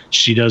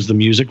 She does the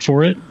music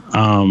for it.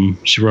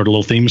 She wrote a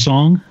little theme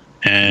song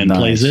and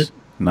plays it.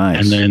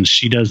 Nice. And then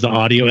she does the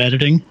audio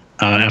editing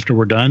after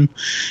we're done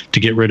to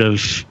get rid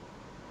of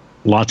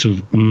lots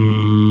of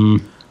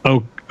mess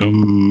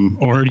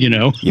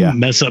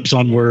ups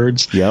on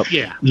words. Yep.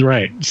 Yeah.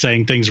 Right.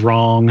 Saying things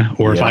wrong,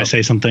 or if I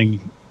say something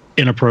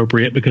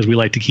inappropriate, because we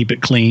like to keep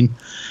it clean,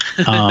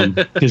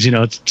 because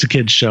it's a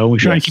kid's show. We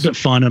try and keep it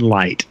fun and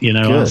light.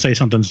 I'll say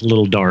something's a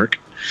little dark,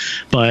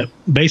 but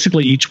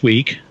basically each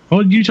week. Oh,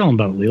 you tell them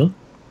about it, Leela.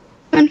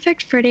 Fun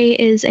Fact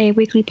Friday is a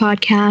weekly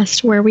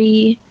podcast where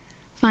we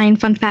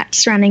find fun facts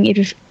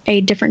surrounding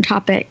a different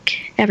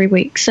topic every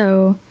week.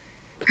 So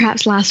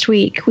perhaps last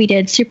week we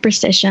did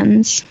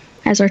superstitions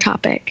as our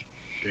topic,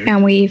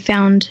 and we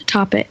found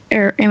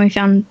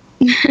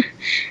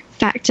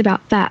facts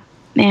about that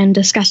and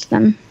discussed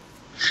them.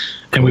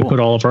 And we put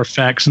all of our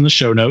facts in the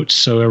show notes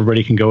so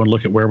everybody can go and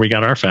look at where we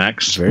got our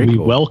facts. Very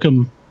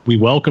cool. We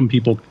welcome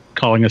people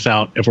calling us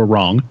out if we're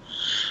wrong,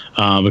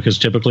 because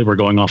typically we're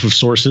going off of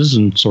sources,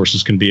 and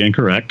sources can be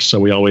incorrect. So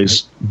we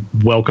always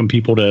welcome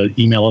people to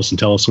email us and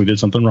tell us we did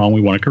something wrong.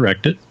 We want to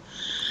correct it.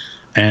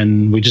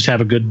 And we just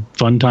have a good,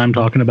 fun time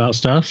talking about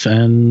stuff,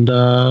 and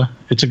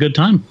it's a good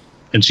time.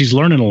 And she's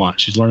learning a lot.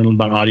 She's learning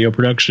about audio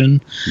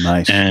production,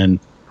 and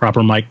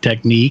proper mic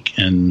technique,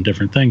 and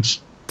different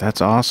things.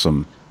 That's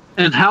awesome.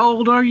 And how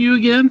old are you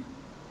again?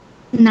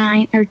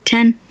 9 or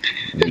 10.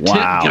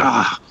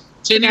 Wow.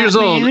 10 years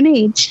old. My own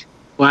age.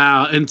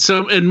 Wow,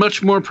 and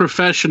much more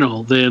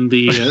professional than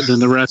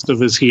the rest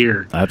of us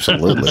here.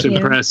 Absolutely, that's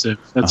impressive.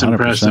 That's 100%.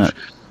 Impressive.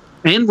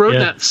 And wrote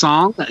that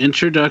song, that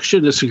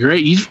introduction. It's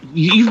great.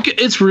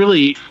 It's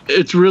really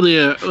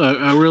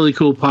a really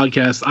cool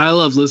podcast. I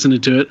love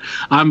listening to it.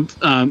 I'm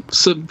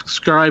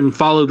subscribe and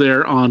follow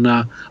there on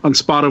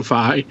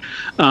Spotify.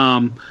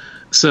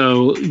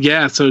 So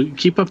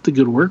keep up the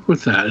good work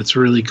with that. It's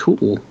really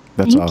cool.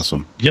 That's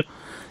awesome. Yep.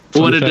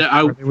 What did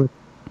I?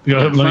 Go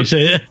ahead, let me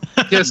say it.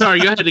 Yeah, sorry.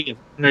 Go ahead again.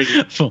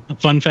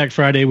 Fun Fact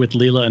Friday with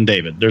Leela and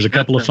David. There's a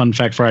couple of Fun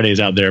Fact Fridays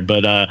out there,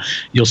 but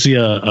you'll see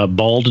a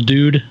bald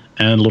dude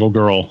and a little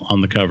girl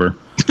on the cover.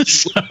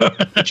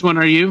 Which one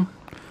are you?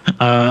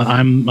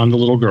 I'm the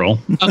little girl.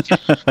 Okay.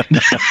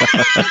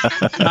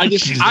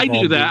 I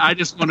knew that. I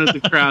just wanted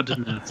the crowd to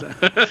know.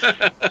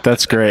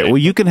 That's great. Well,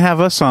 you can have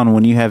us on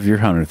when you have your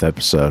 100th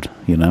episode.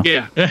 You know.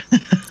 Yeah.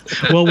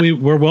 Well,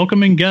 we're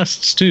welcoming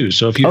guests too.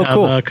 So if you have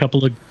a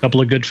couple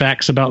of good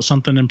facts about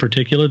something in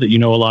particular that you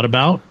know a lot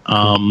about,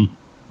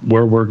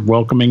 we're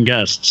welcoming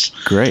guests.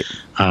 Great.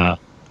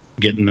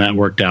 Getting that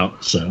worked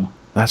out. So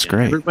that's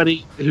great.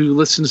 Everybody who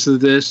listens to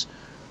this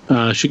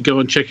should go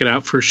and check it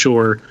out for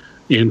sure,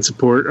 and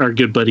support our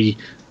good buddy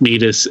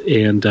Metis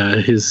and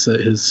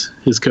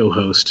his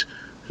co-host,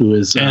 who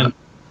is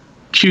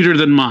cuter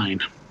than mine.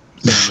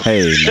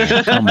 Hey,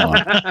 man, come on.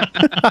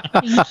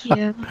 Thank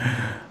you.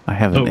 I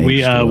haven't.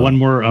 One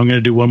more. I'm going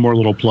to do one more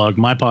little plug.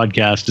 My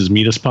podcast is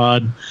Metis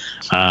Pod.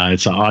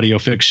 It's an audio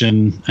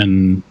fiction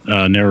and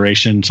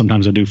narration.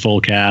 Sometimes I do full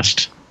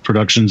cast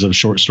productions of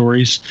short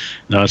stories.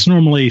 It's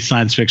normally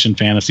science fiction,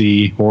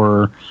 fantasy,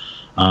 horror,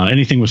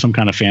 anything with some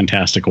kind of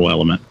fantastical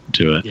element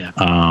to it. Yeah.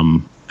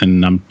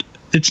 And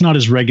it's not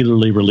as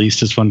regularly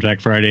released as Fun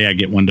Fact Friday. I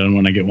get one done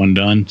when I get one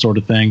done, sort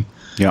of thing.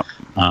 Yep.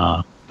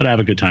 But I have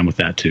a good time with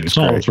that too. It's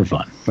all for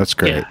fun. That's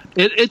great.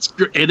 Yeah, it's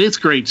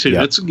great too.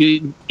 Yep.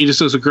 He just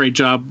does a great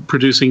job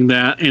producing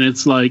that, and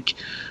it's like,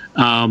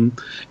 kind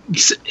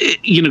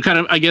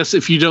of. I guess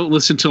if you don't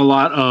listen to a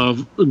lot of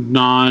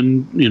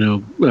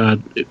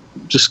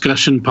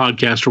discussion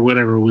podcast or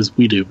whatever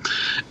we do,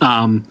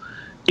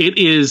 it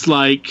is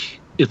like.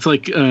 It's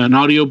like an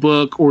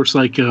audiobook, or it's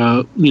like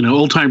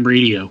old time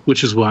radio,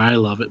 which is why I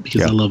love it,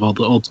 because I love all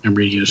the old time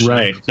radio shows.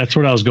 Right, that's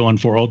what I was going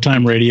for. Old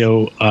time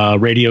radio,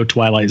 radio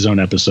Twilight Zone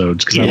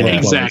episodes. Yeah, I love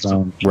exactly.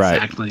 Zone. Right,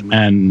 exactly.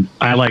 And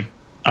I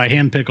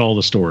handpick all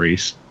the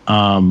stories,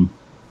 and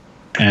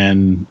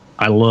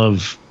I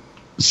love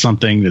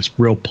something that's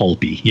real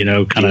pulpy.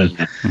 Kind of,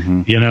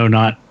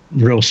 not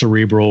real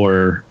cerebral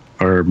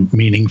or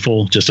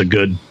meaningful. Just a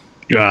good,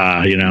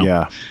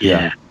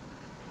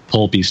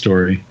 pulpy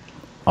story.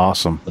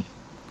 Awesome,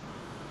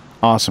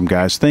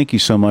 guys. Thank you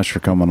so much for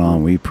coming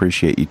on. We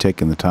appreciate you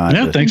taking the time.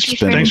 Yeah, thanks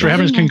for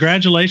having us.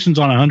 Congratulations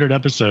on 100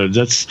 episodes.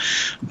 That's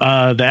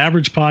the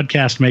average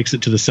podcast makes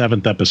it to the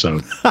 7th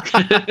episode.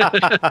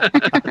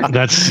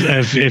 That's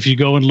if you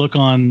go and look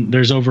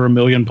there's over 1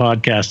 million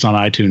podcasts on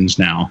iTunes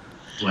now.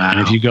 Wow.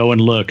 And if you go and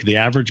look, the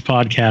average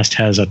podcast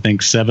has, I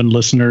think, 7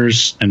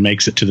 listeners and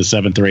makes it to the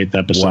 7th or 8th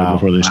episode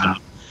before they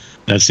stop.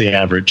 That's the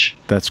average.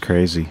 That's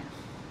crazy.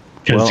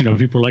 Because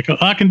people are like,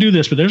 I can do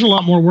this, but there's a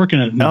lot more work in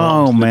it.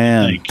 Oh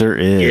man, there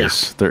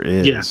is. There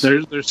is. Yeah,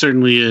 there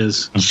certainly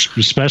is.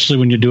 Especially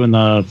when you're doing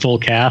the full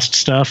cast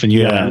stuff, and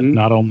you got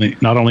not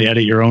only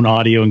edit your own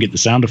audio and get the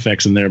sound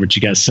effects in there, but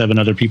you got 7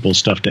 other people's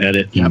stuff to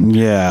edit.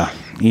 Yeah.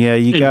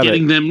 You got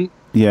getting them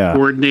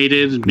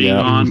coordinated and being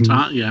on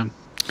top. Yeah. You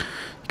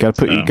got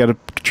to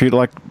treat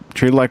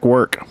it like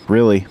work,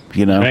 really.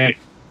 Right.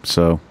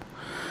 So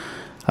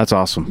that's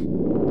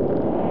awesome.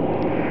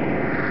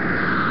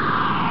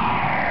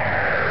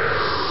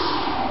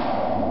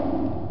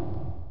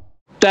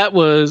 That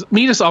was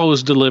Metis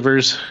always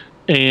delivers,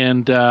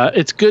 and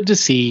it's good to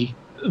see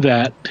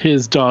that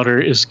his daughter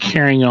is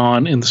carrying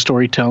on in the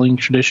storytelling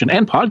tradition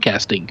and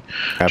podcasting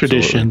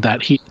tradition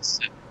that he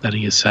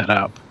has set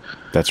up.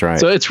 That's right.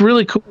 So it's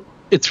really cool.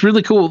 It's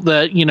really cool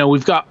that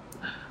we've got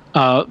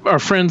our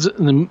friends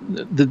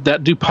that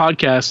do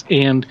podcasts,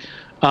 and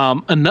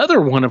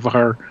another one of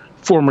our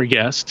former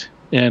guests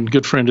and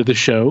good friend of the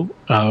show,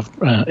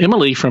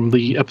 Emily from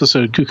the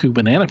episode Cuckoo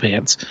Banana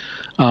Pants.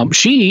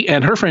 She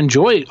and her friend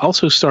Joy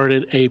also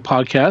started a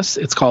podcast.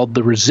 It's called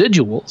The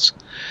Residuals.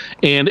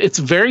 And it's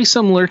very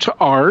similar to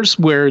ours,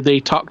 where they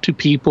talk to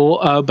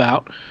people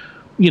about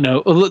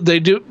they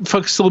do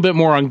focus a little bit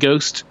more on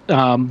Ghost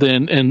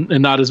than and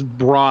not as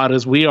broad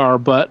as we are,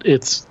 but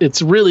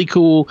it's really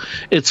cool.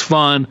 It's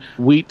fun.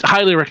 We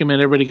highly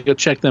recommend everybody go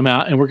check them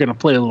out, and we're going to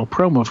play a little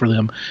promo for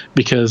them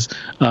because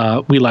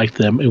we like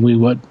them and we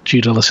want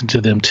you to listen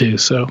to them too.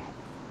 So,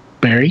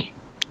 Barry,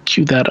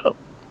 cue that up.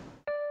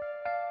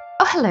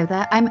 Oh, hello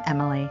there. I'm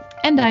Emily.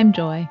 And I'm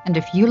Joy. And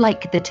if you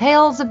like the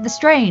tales of the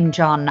strange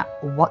on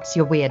What's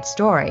Your Weird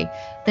Story,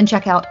 then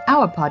check out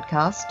our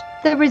podcast,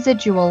 The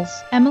Residuals.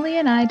 Emily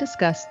and I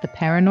discuss the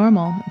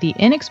paranormal, the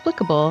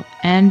inexplicable,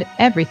 and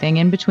everything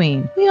in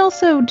between. We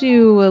also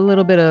do a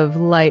little bit of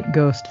light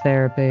ghost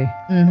therapy.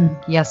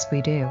 Yes,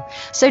 we do.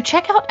 So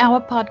check out our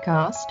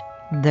podcast,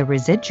 The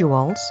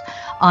Residuals,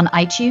 on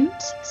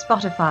iTunes,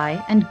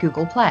 Spotify, and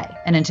Google Play.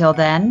 And until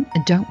then,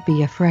 don't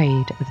be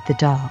afraid of the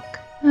dark.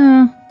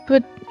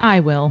 But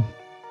I will.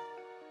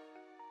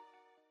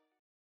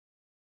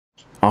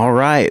 All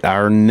right,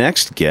 our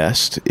next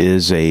guest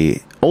is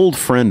a old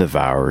friend of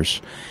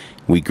ours.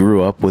 We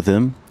grew up with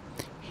him.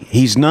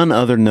 He's none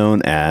other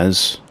known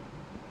as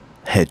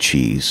Head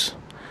Cheese.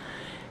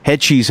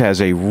 Head Cheese has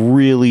a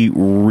really,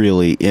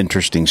 really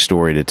interesting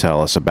story to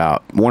tell us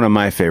about one of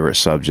my favorite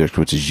subjects,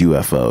 which is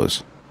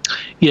UFOs.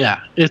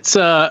 Yeah, it's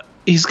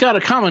he's got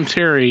a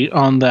commentary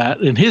on that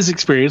in his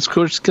experience, of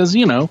course, because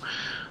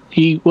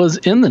he was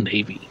in the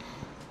Navy.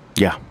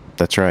 Yeah,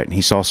 that's right. And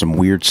he saw some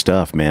weird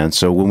stuff, man.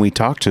 So when we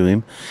talked to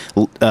him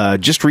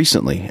just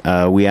recently,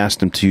 we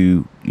asked him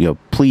to,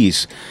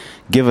 please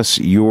give us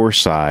your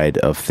side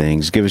of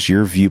things. Give us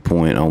your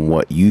viewpoint on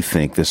what you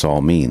think this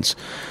all means.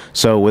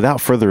 So without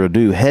further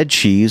ado, Head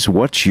Cheese,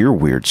 what's your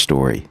weird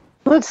story?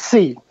 Let's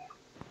see.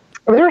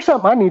 There's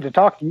something I need to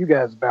talk to you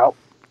guys about.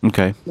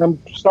 Okay.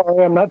 I'm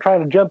sorry, I'm not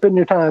trying to jump in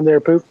your time there,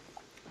 Poop.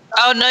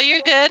 Oh, no,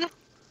 you're good.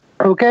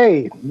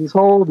 Okay, this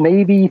old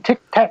Navy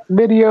Tic Tac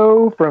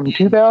video from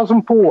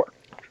 2004.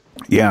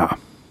 Yeah.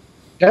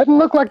 Doesn't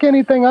look like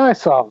anything I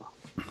saw.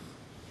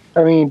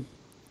 I mean,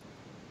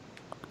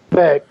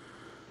 but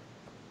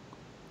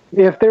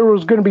if there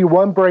was going to be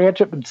one branch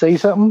that would say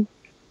something,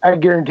 I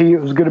guarantee it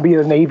was going to be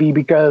the Navy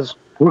because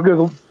we're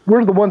the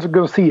ones that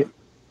go see it.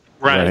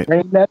 Right. There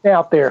ain't nothing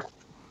out there.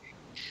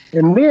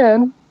 And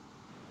then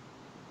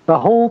the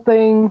whole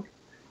thing.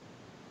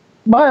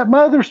 My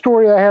other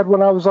story I had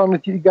when I was on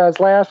with you guys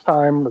last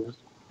time was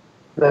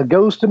the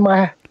ghost in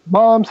my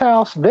mom's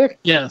house, Vic.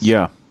 Yes.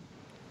 Yeah.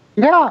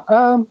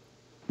 Yeah.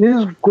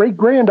 His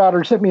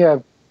great-granddaughter sent me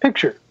a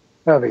picture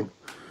of him.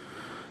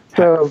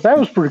 So that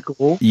was pretty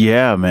cool.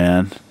 Yeah,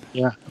 man.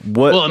 Yeah.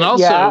 What? Well, and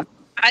also... Yeah.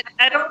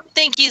 I don't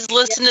think he's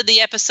listened to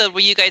the episode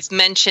where you guys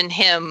mentioned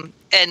him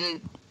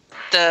and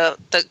the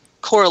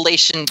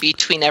correlation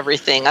between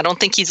everything. I don't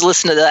think he's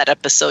listened to that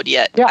episode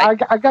yet. Yeah,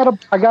 I got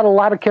a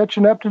lot of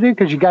catching up to do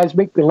because you guys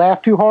make me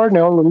laugh too hard, and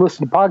I only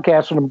listen to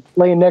podcasts when I'm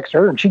laying next to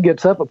her, and she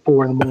gets up at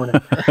 4 a.m.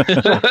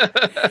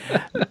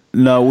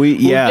 No, we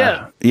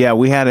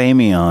we had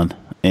Amy on,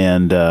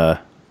 and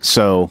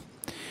so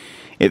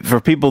for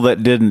people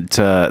that didn't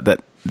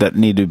that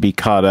need to be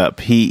caught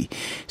up,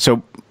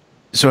 so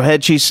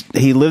Head Cheese,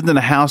 he lived in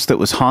a house that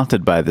was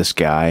haunted by this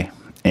guy,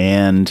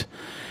 and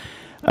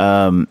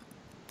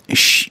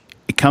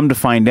come to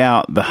find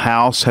out, the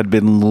house had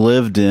been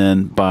lived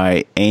in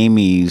by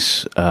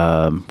Amy's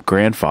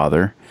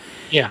grandfather.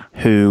 Yeah.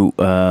 Who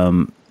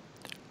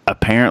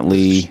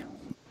apparently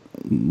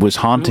was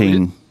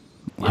haunting.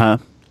 Huh?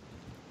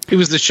 He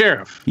was the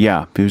sheriff.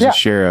 Yeah, he was the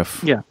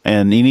sheriff. Yeah.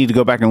 And you need to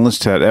go back and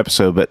listen to that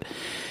episode, but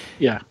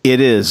yeah,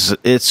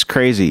 it's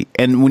crazy.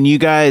 And when you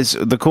guys,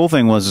 the cool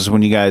thing was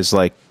when you guys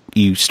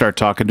you start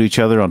talking to each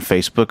other on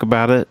Facebook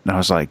about it, and I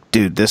was like,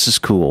 dude, this is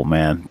cool,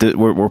 man.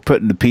 We're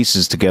putting the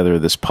pieces together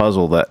of this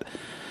puzzle that,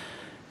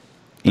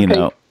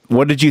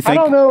 what did you think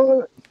I don't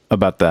know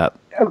about that?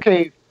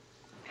 Okay.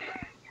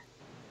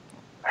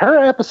 Her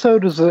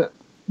episode is the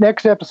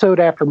next episode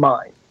after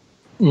mine.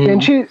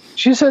 And she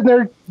said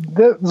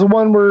that was the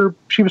one where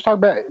she was talking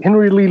about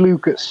Henry Lee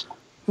Lucas.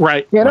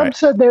 Right. And I'm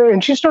sitting there,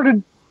 and she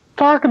started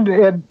talking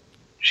to Ed.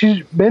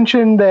 She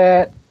mentioned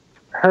that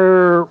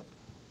her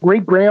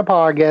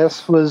great-grandpa, I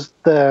guess, was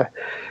the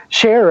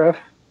sheriff.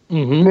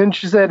 Mm-hmm. And then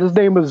she said his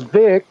name was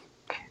Vic.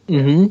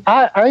 Mm-hmm.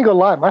 I ain't gonna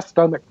lie, my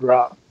stomach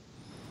dropped.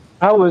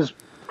 I was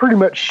pretty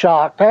much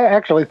shocked. I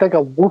actually think I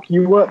woke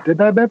you up,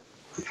 didn't I, babe?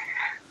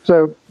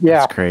 So, yeah.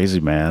 That's crazy,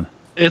 man.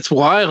 It's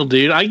wild,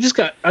 dude. I just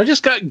got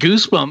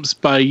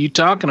goosebumps by you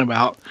talking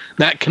about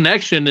that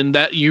connection and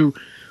that you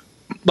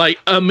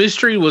a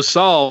mystery was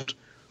solved.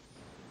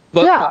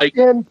 But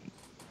and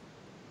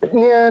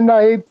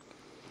I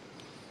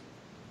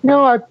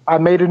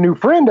made a new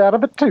friend out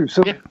of it too.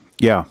 So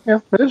yeah,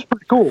 it was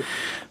pretty cool.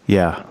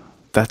 Yeah,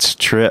 that's a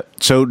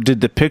trip. So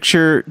did the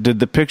picture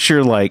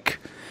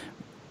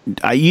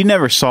you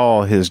never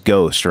saw his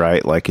ghost,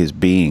 right? Like his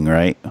being,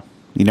 right?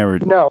 You never.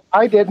 No,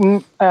 I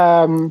didn't.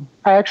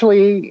 I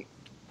actually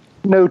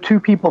know 2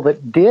 people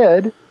that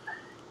did.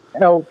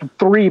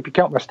 3 if you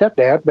count my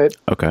stepdad, but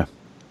okay.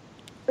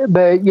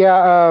 But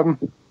yeah,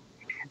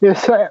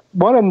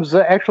 one of them's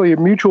actually a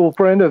mutual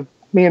friend of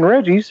me and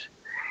Reggie's,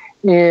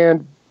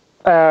 and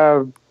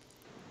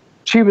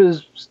she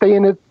was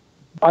staying at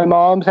my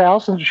mom's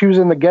house, and she was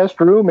in the guest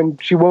room, and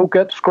she woke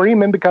up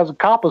screaming because a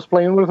cop was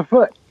playing with her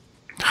foot.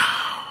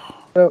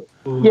 So,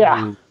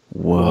 yeah.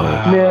 Whoa.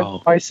 And then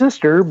my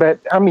sister, but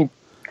I mean,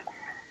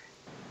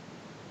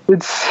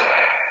 it's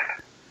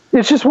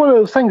just one of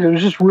those things that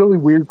was just really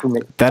weird for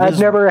me. I've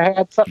never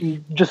had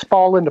something just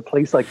fall into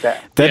place like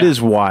that. That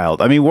is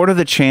wild. I mean, what are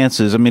the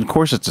chances? I mean, of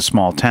course it's a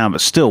small town,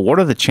 but still, what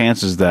are the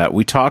chances that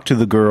we talked to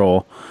the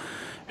girl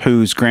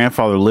whose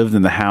grandfather lived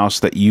in the house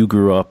that you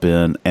grew up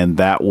in, and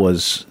that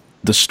was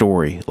the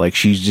story? Like,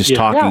 she's just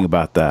talking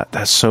about that.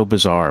 That's so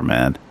bizarre,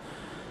 man.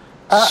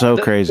 So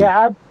crazy.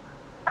 Yeah,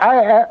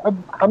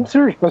 I'm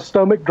serious. My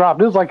stomach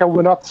dropped. It was like I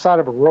went off the side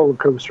of a roller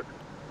coaster.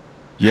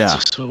 Yeah.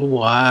 That's so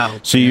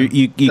wild. So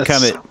you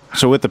kind of,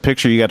 so with the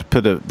picture, you got to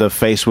put the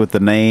face with the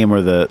name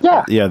or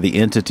the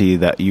entity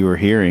that you were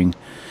hearing.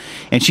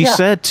 And she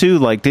said too,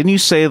 like, didn't you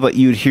say that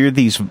you'd hear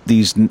these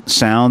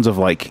sounds of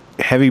like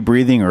heavy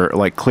breathing or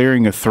like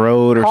clearing a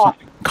throat or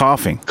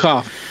coughing?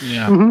 Cough.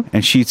 Yeah. Mm-hmm.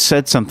 And she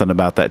said something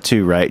about that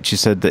too, right? She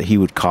said that he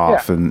would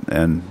cough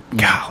and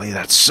golly,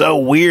 that's so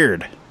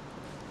weird.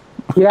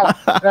 Yeah.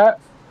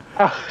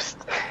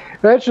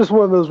 That's just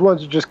one of those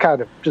ones that just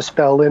kind of just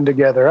fell in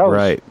together.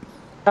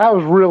 I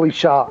was really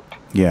shocked.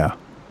 Yeah.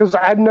 Because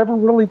I'd never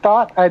really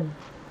thought I'd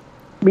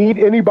meet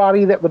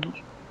anybody that would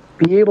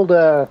be able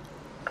to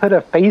put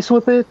a face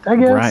with it, I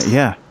guess.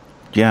 Right,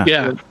 yeah.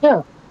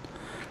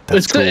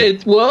 That's cool.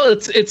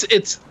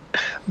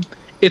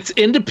 It's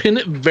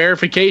independent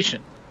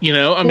verification, you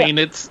know? I mean,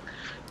 it's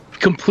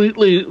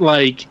completely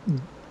like,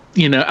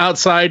 you know,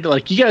 outside,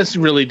 like, you guys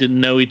really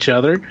didn't know each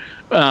other.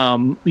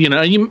 You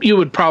know, you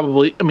would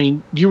probably, I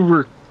mean,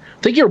 I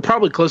think you were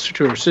probably closer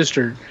to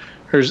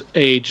her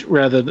age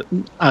rather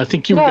than, I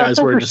think you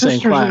guys were in the same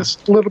class.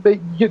 A little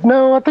bit.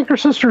 No, I think her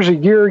sister's a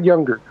year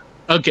younger.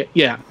 Okay,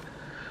 yeah.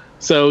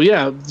 So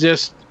yeah,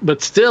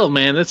 but still,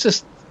 man, it's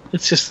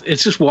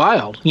just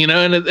wild, you know,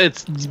 and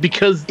it's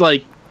because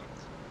like,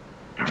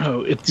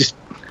 it just,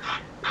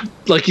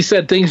 like you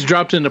said, things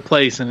dropped into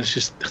place, and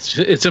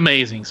it's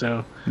amazing.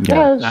 So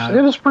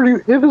it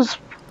was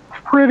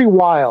pretty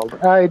wild.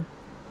 I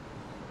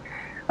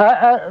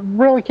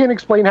really can't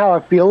explain how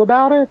I feel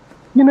about it.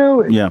 You know,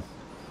 it's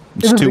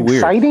it was too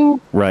exciting,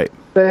 weird, right?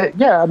 But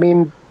yeah, I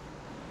mean,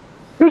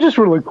 it was just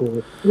really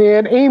cool.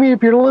 And Amy,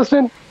 if you're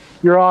listening,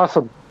 you're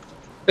awesome.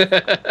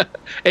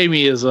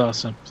 Amy is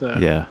awesome. So.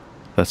 Yeah,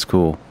 that's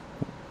cool,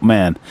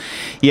 man.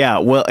 Yeah,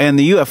 well, and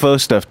the UFO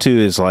stuff too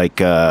is like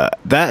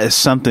that is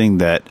something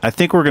that I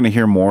think we're going to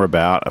hear more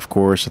about. Of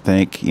course, I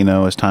think, you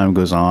know, as time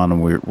goes on,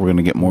 and we're going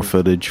to get more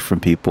footage from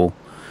people.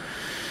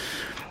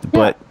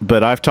 But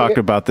I've talked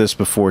about this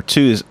before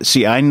too.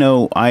 See, I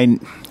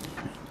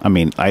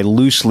mean, I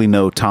loosely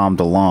know Tom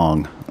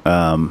DeLonge,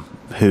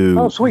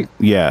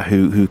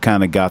 who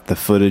kind of got the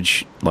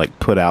footage like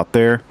put out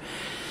there.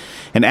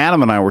 And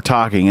Adam and I were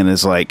talking, and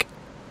it's like,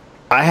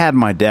 I had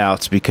my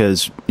doubts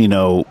because, you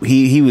know,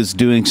 he was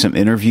doing some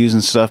interviews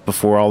and stuff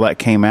before all that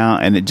came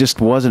out, and it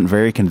just wasn't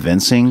very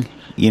convincing,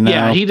 you know?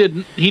 Yeah, he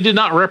did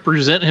not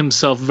represent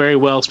himself very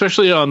well,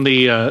 especially on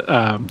the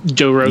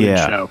Joe Rogan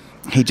show.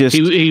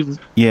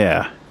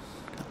 A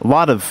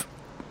lot of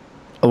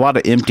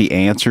empty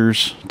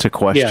answers to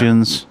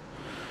questions.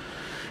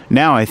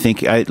 Now I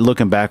think,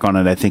 looking back on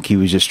it, I think he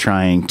was just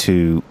trying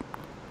to,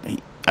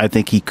 I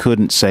think he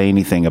couldn't say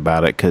anything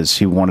about it because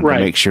he wanted to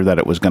make sure that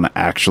it was going to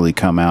actually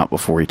come out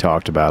before he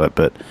talked about it.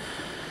 But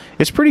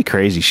it's pretty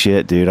crazy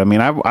shit, dude. I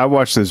mean, I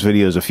watched those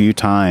videos a few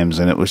times,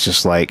 and it was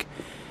just like,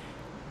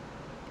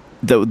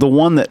 the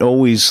one that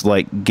always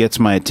like gets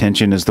my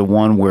attention is the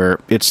one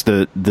where it's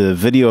the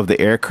video of the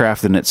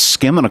aircraft and it's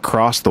skimming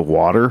across the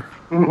water.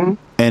 Mm-hmm.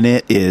 And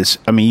it is,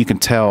 I mean, you can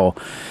tell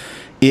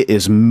it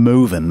is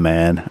moving,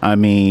 man. I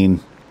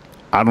mean,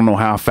 I don't know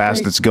how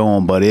fast it's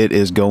going, but it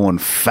is going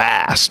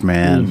fast,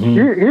 man.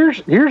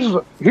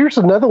 Mm-hmm. Here's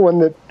another one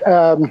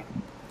that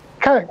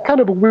kind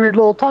of a weird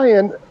little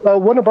tie-in.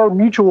 One of our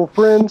mutual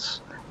friends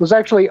was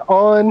actually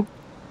on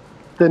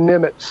the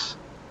Nimitz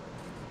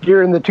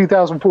during the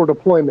 2004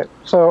 deployment.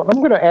 So I'm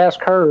going to ask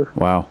her.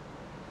 Wow.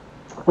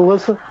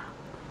 Melissa?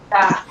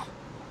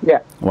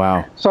 Yeah.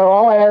 Wow. So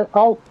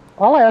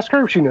I'll ask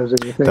her if she knows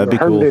anything. That'd be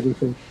cool.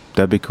 Anything.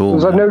 That'd be cool.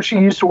 Because I know she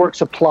used to work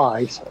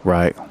supplies.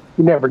 Right.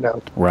 You never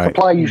know. Right.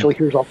 Supply usually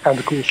hears all kinds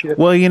of cool shit.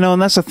 Well, you know,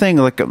 and that's the thing.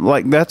 Like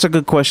that's a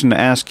good question to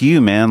ask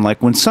you, man.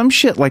 Like, when some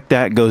shit like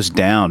that goes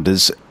down,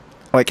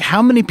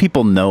 how many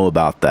people know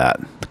about that?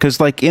 Because,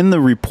 like, in the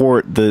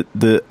report,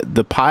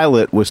 the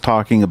pilot was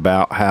talking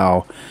about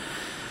how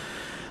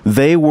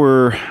they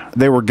were in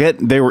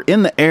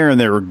the air and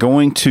they were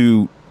going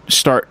to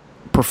start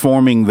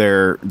performing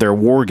their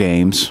war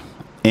games,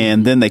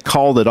 and then they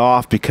called it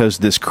off because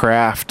this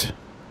craft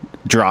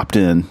dropped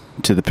in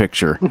to the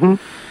picture. Mm-hmm.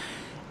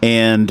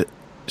 And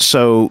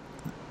so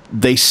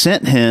they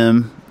sent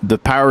him, the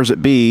powers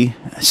that be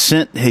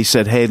he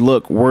said, hey,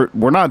 look, we're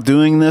not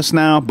doing this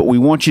now, but we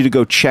want you to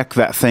go check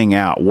that thing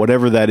out,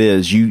 whatever that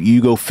is.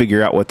 You go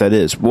figure out what that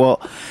is.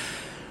 Well,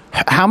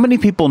 how many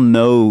people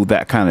know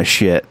that kind of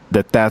shit,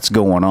 that's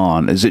going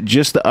on? Is it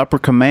just the upper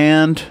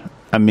command?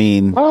 I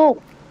mean,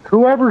 well,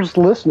 whoever's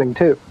listening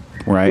too.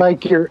 Right.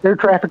 Like your air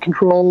traffic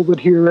control would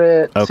hear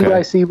it.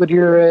 Okay. CIC would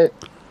hear it.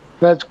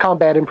 That's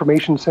Combat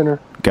Information Center.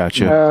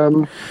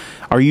 Gotcha.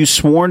 Are you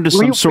sworn to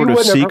some sort of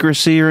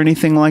secrecy or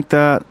anything like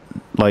that?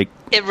 Like,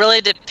 it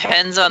really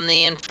depends on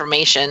the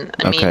information.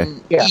 I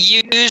mean,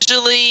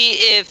 usually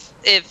if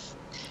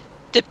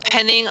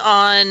depending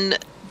on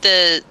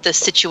the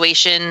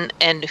situation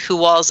and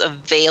who all's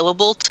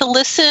available to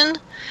listen,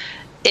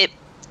 it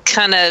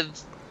kind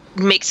of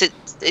makes it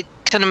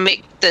kind of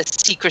make the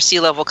secrecy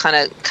level kind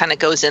of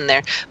goes in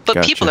there. But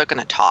Gotcha. people are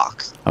going to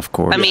talk. Of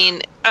course. I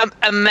mean,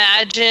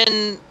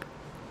 imagine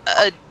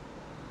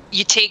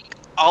you take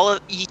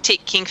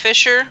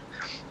Kingfisher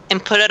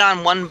and put it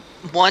on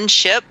one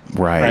ship,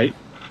 right?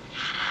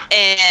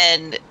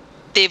 And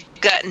they've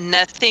got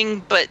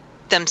nothing but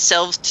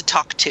themselves to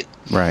talk to,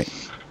 right?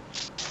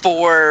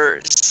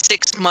 For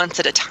 6 months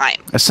at a time.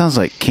 That sounds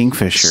like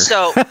Kingfisher.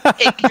 So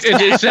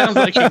it sounds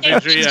like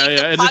Kingfisher.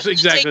 Yeah. It is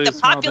exactly the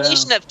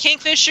population of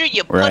Kingfisher.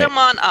 You put them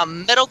on a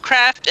middle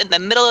craft in the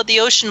middle of the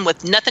ocean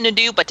with nothing to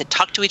do but to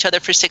talk to each other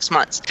for 6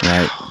 months.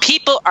 Right.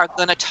 People are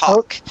going to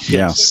talk.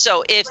 Yeah.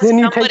 So if then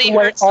you somebody take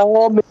away hurts,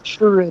 all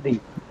maturity.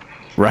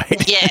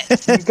 Right.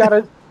 Yes. You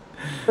gotta.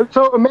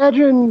 So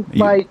imagine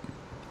like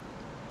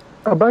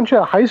a bunch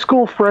of high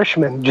school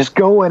freshmen just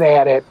going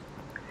at it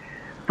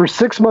for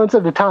 6 months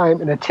at a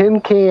time in a tin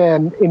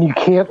can, and you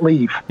can't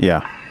leave.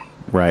 Yeah.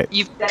 Right.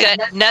 You've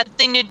got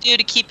nothing to do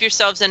to keep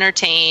yourselves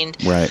entertained.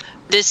 Right.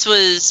 This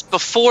was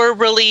before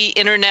really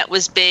internet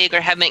was big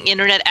or having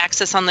internet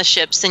access on the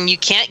ships, and you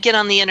can't get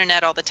on the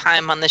internet all the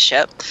time on the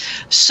ship.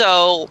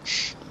 So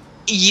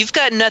you've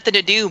got nothing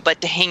to do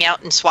but to hang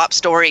out and swap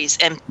stories.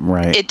 And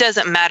it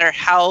doesn't matter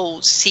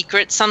how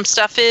secret some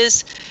stuff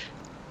is,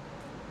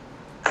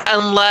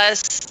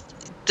 unless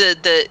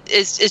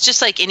it's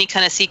just like any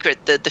kind of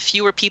secret. The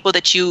fewer people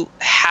that you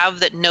have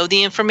that know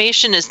the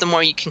information is the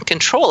more you can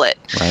control it.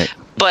 Right.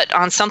 But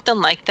on something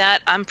like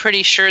that, I'm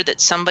pretty sure that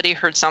somebody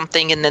heard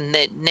something, and then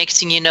the next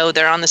thing you know,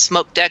 they're on the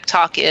smoke deck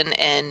talking,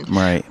 and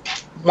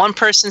one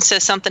person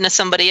says something to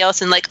somebody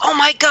else, and like, oh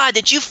my God,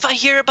 did you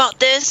hear about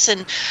this?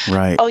 And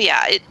oh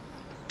yeah,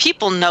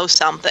 people know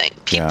something.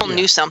 People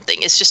knew something.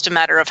 It's just a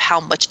matter of how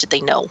much did they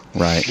know,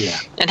 right? Yeah,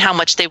 and how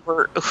much they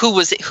were. Who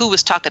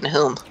was talking to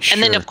whom? Sure.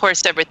 And then of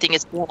course everything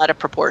is blown out of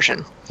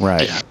proportion.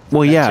 Right. Yeah.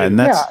 Well, yeah, and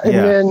that's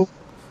and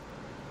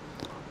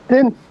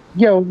then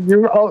you know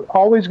you're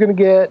always going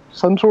to get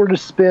some sort of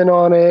spin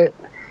on it.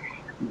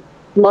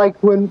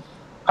 Like when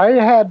I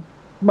had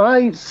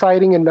my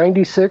sighting in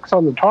 '96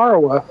 on the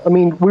Tarawa. I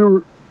mean,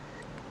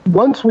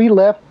 once we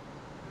left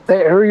the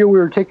area we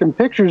were taking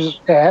pictures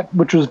at,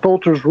 which was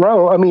Vulture's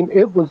Row, I mean,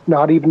 it was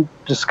not even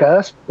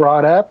discussed,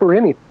 brought up, or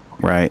anything.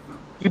 Right.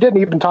 You didn't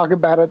even talk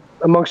about it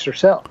amongst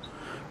yourselves.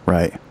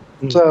 Right.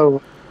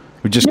 So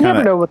we just you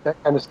never know with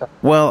that kind of stuff.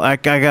 Well, I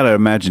got to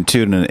imagine,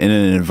 too, in an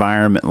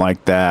environment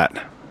like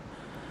that,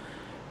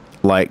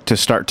 like, to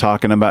start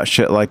talking about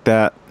shit like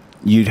that,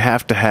 you'd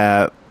have to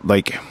have,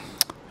 like,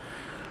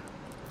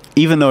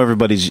 even though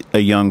everybody's a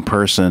young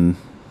person,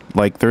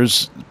 like,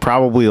 there's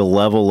probably a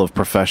level of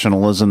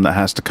professionalism that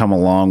has to come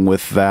along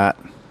with that,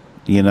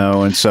 you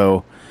know, and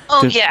so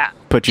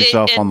put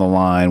yourself on the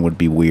line would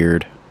be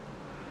weird.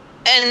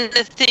 And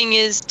the thing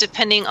is,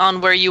 depending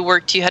on where you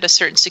worked, you had a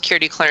certain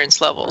security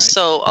clearance level.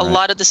 So a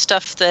lot of the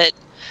stuff that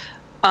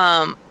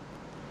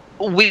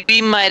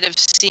we might have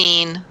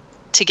seen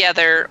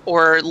together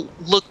or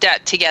looked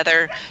at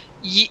together,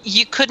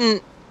 you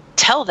couldn't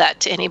tell that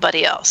to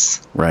anybody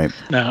else. Right.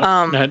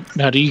 Now,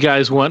 do you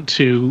guys want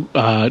to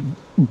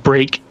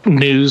break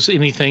news,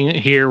 anything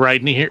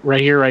right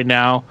here, right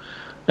now?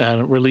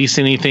 Release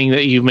anything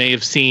that you may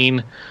have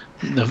seen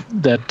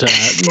that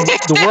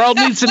the world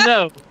needs to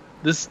know.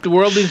 The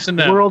world needs to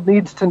know. The world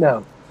needs to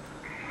know.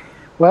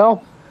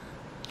 Well,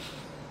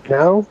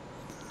 no.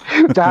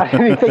 Not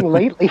anything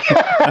lately.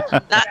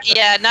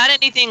 Not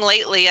anything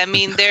lately. I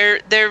mean, there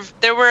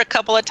were a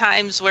couple of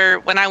times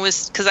when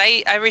because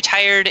I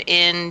retired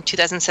in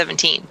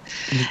 2017,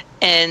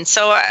 and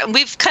so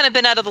we've kind of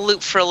been out of the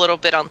loop for a little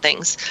bit on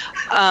things.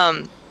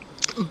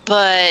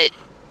 But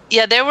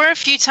yeah, there were a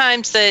few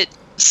times that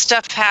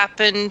stuff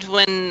happened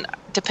when,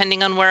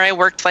 depending on where I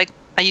worked, like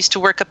I used to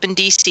work up in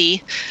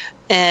DC,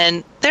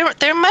 and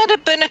there might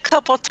have been a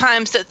couple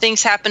times that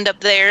things happened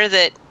up there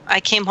that I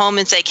came home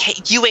and said, hey,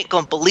 you ain't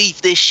gonna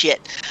believe this shit.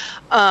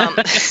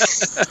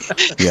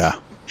 Yeah.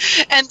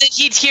 And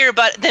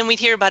then we'd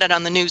hear about it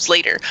on the news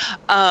later.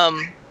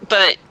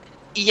 But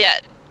yeah,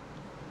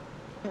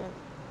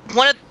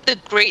 one of the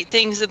great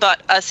things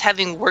about us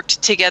having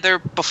worked together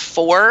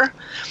before,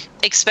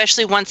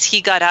 especially once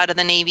he got out of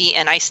the Navy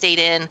and I stayed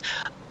in,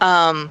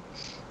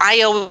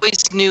 I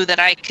always knew that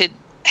I could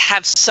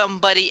have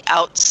somebody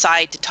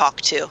outside to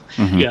talk to,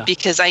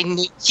 because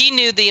he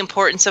knew the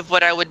importance of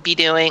what I would be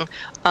doing,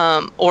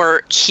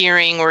 or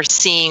hearing or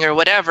seeing or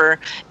whatever,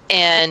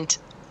 and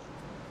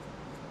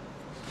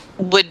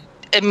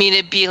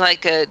it'd be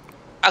like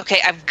okay,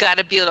 I've got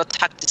to be able to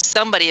talk to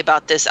somebody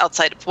about this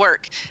outside of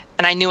work,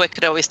 and I knew I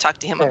could always talk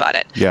to him about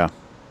it. Yeah.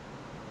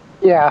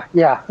 Yeah.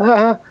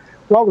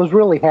 What was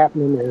really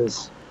happening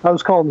is I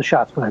was calling the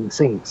shots behind the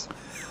scenes.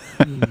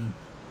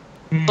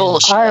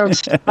 Bullshit.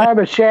 I am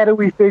a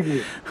shadowy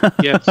figure.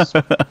 Yes.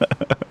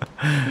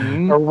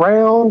 A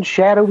round,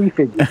 shadowy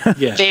figure.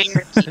 Yes.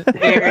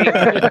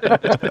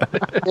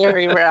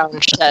 Very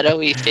round,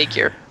 shadowy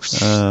figure.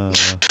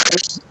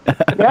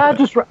 Yeah,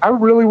 I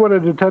really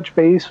wanted to touch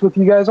base with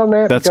you guys on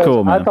that. That's because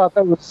cool, man. I thought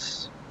that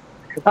was.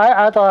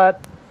 I thought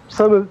it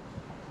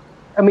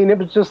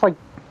was just like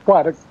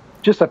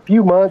just a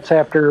few months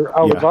after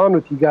I was on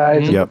with you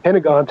guys, and the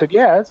Pentagon said,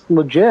 "Yeah, it's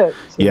legit."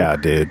 So, yeah,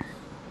 dude.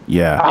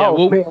 Yeah. Yeah.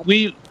 Well,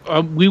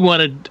 we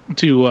wanted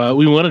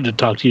to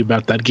talk to you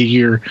about that. Get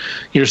your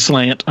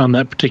slant on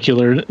that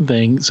particular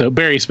thing. So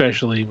Barry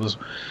especially was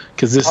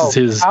because this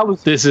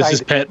is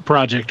his pet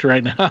project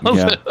right now.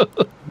 Yeah.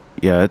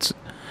 Yeah,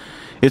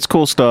 it's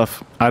cool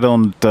stuff. I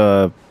don't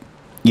doubt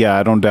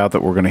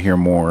that we're going to hear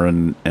more,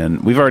 and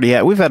we've had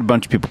a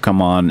bunch of people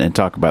come on and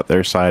talk about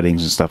their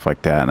sightings and stuff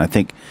like that, and I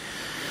think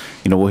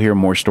we'll hear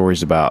more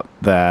stories about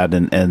that,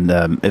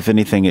 and if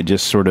anything, it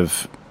just sort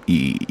of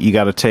you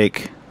got to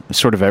take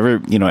sort of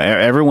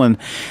everyone,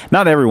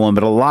 not everyone,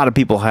 but a lot of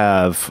people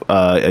have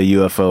a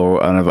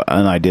UFO,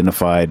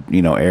 unidentified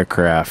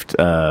aircraft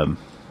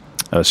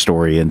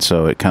story, and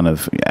so it kind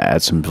of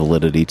adds some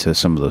validity to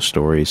some of those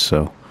stories.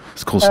 So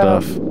it's cool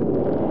stuff.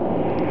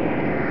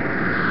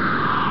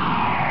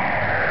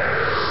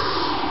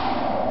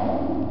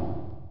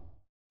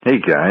 Hey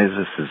guys,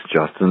 this is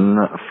Justin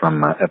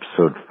from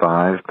episode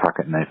 5,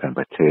 Pocket Knife and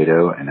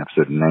Potato, and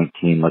episode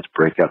 19, Let's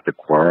Break Out the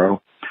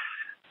Quarro.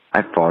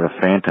 I fought a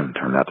phantom,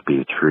 turned out to be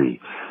a tree.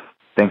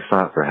 Thanks a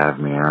lot for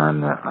having me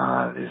on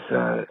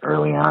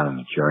early on in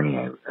the journey.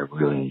 I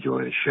really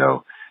enjoy the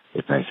show.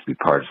 It's nice to be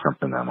part of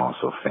something that I'm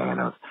also a fan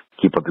of.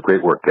 Keep up the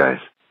great work, guys.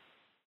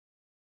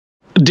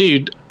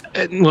 Dude,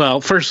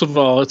 well, first of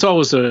all, it's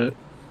always a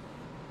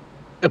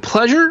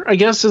pleasure, I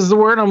guess is the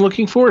word I'm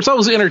looking for. It's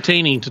always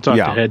entertaining to talk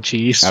to Head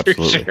Cheese.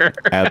 Absolutely. For sure.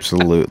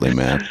 Absolutely,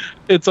 man.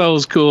 It's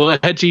always cool.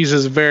 Head Cheese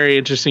is a very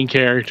interesting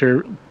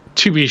character,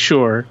 to be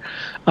sure.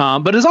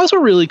 But it's also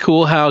really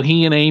cool how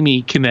he and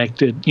Amy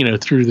connected,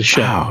 through the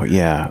show. Oh,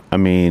 yeah. I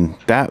mean,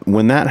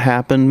 when that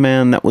happened,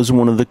 man, that was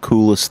one of the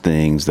coolest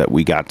things that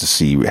we got to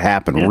see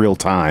happen real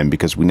time,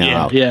 because we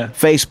now have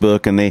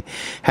Facebook, and they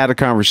had a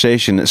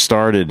conversation that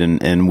started,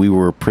 and we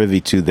were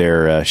privy to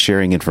their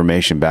sharing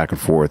information back and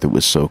forth. It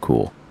was so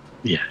cool.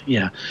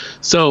 Yeah.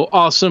 So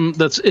awesome.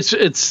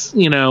 It's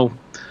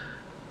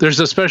there's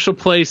a special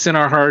place in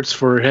our hearts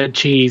for Head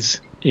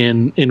Cheese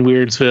in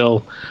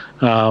Weirdsville.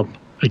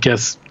 I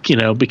guess,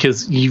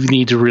 because you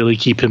need to really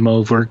keep him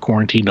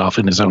quarantined off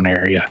in his own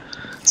area.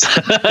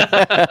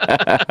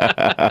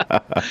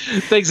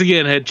 Thanks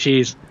again, Head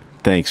Cheese.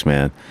 Thanks,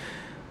 man.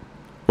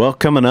 Well,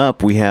 coming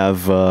up, we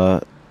have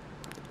the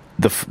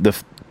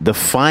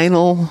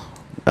final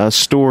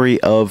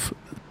story of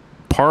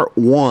part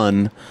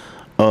 1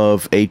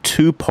 of a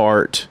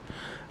 2-part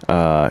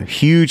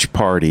huge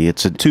party.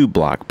 It's a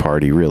 2-block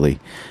party, really,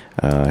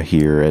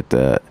 here at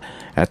the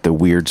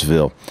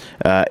Weirdsville.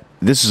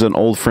 This is an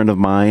old friend of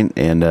mine,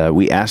 and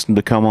we asked him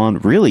to come on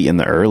really in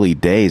the early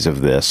days of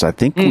this. I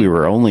think we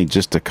were only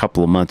just a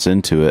couple of months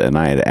into it, and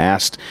I had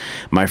asked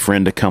my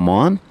friend to come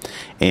on.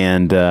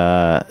 And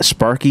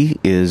Sparky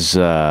is he's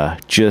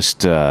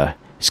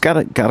got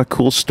a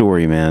cool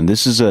story, man.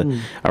 This is a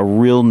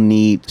real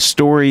neat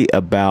story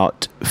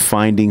about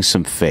finding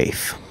some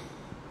faith.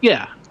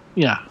 Yeah.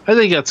 I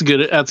think that's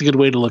a good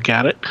way to look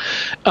at it.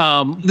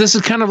 This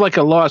is kind of like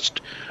a lost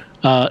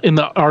in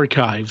the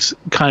archives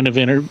kind of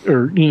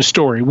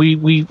story.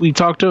 We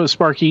talked to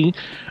Sparky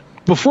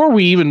before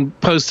we even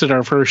posted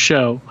our first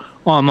show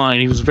online.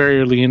 He was a very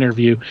early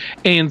interview,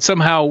 and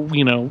somehow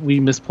we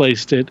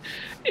misplaced it.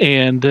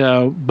 And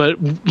but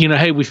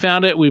hey, we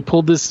found it. We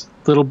pulled this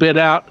little bit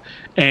out,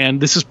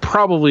 and this is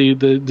probably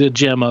the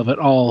gem of it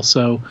all.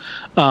 So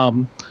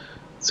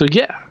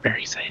yeah,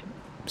 very safe.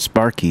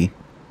 Sparky,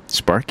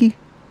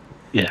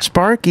 yeah,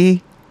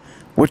 Sparky.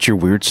 What's your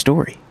weird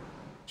story?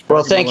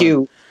 Well, thank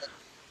you.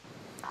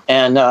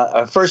 And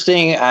first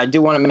thing I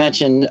do want to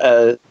mention,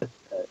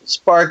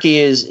 Sparky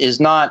is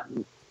not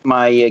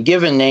my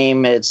given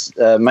name. It's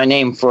my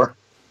name for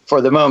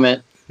the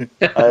moment.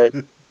 We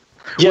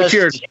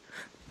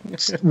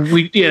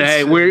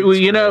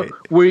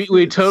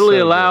totally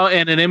allow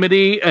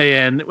anonymity,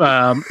 and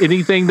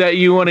anything that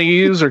you want to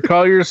use or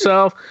call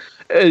yourself,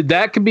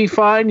 that can be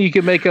fine. You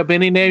can make up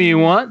any name you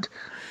want.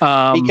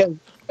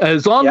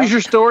 As long as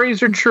your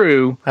stories are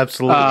true.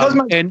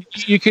 Absolutely. And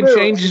you can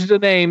change the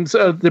names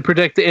to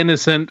protect the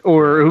innocent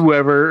or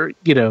whoever,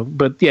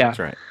 but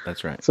yeah.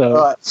 That's right.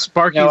 So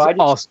Sparky's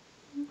awesome.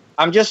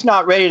 I'm just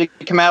not ready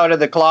to come out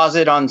of the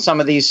closet on some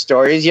of these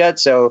stories yet,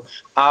 so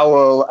I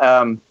will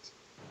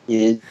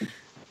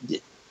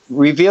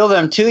reveal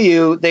them to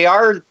you. They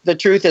are the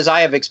truth as I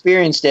have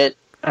experienced it.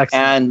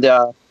 Excellent.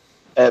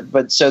 And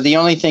but so the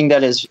only thing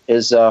that is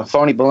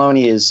phony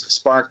baloney is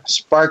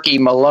Sparky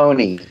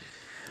Maloney.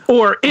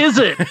 Or is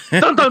it?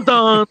 Dun, dun,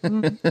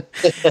 dun.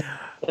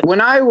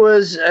 when I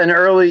was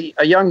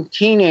a young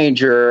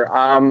teenager,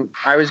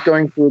 I was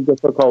going through a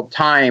difficult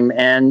time,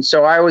 and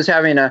so I was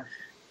having a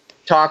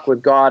talk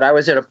with God. I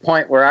was at a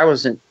point where I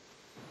wasn't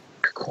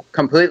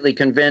completely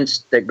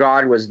convinced that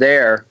God was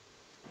there,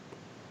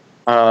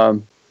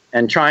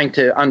 and trying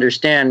to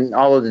understand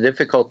all of the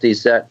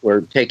difficulties that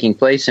were taking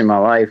place in my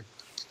life.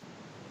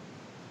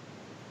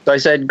 So I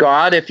said,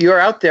 God, if you're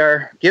out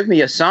there, give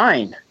me a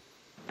sign.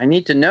 I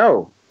need to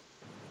know.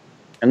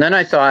 And then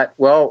I thought,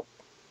 well,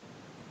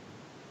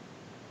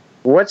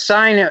 what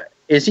sign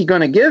is he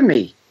going to give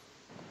me?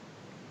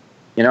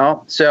 You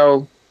know,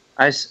 so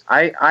I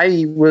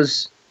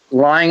was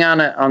lying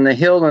on the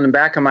hill in the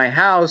back of my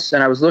house,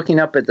 and I was looking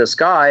up at the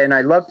sky, and I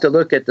love to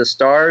look at the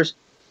stars,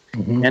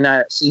 and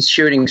I see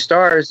shooting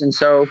stars. And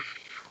so,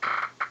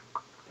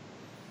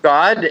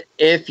 God,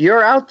 if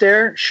you're out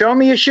there, show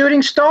me a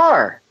shooting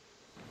star.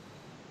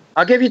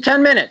 I'll give you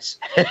 10 minutes.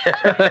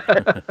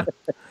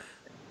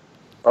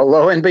 Well,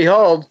 lo and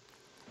behold,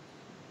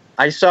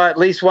 I saw at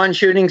least one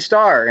shooting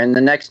star in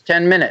the next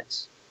 10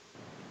 minutes.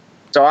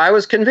 So I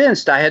was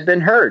convinced I had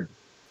been heard.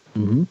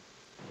 Mm-hmm.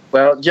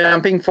 Well,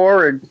 jumping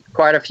forward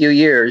quite a few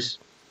years,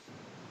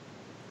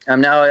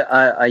 I'm now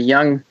a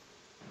young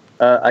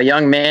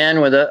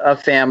man with a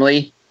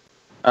family.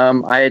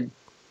 I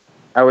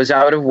was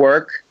out of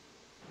work.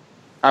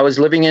 I was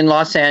living in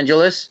Los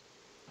Angeles,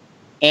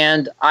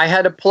 and I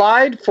had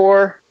applied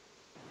for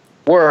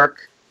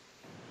work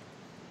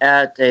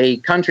at a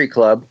country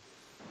club,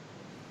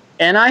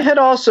 and I had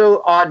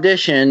also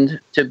auditioned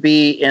to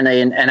be in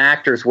an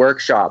actor's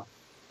workshop.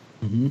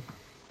 Mm-hmm.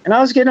 And I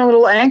was getting a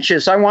little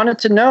anxious. I wanted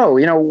to know,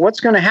 you know,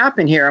 what's going to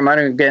happen here? Am I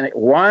going to get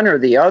one or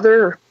the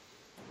other?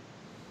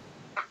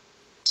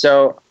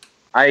 So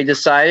I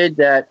decided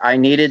that I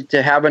needed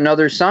to have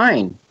another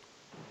sign.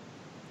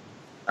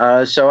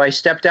 So I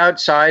stepped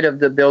outside of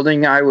the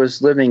building I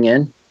was living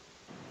in,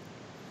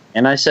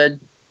 and I said,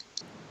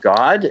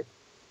 God,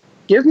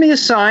 give me a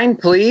sign,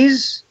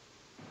 please.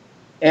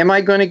 Am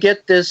I going to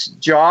get this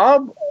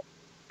job?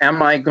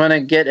 Am I going to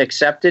get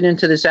accepted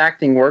into this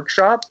acting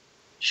workshop?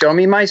 Show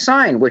me my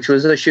sign, which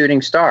was a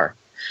shooting star.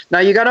 Now,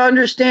 you got to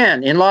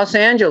understand, in Los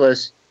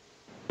Angeles,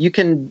 you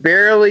can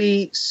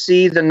barely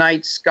see the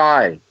night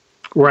sky.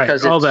 Right,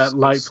 all that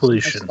light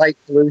pollution. Light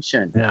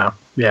pollution. Yeah,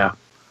 yeah.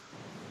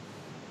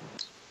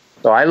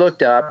 So I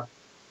looked up,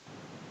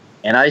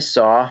 and I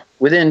saw,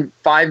 within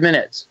 5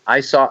 minutes, I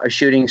saw a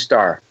shooting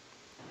star.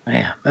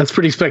 Man, that's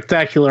pretty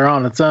spectacular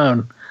on its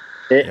own.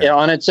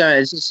 On its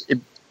own, it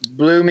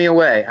blew me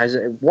away. I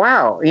said,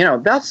 wow, you know,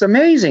 that's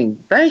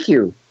amazing. Thank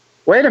you.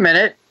 Wait a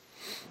minute.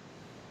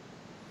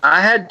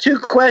 I had two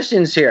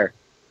questions here.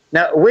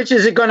 Now, which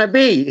is it going to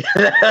be?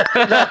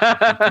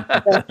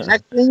 the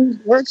acting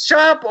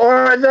workshop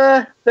or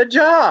the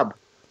job?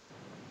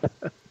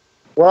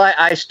 Well,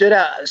 I stood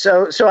out.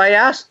 So I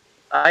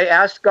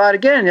asked God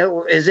again,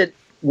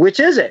 which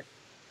is it?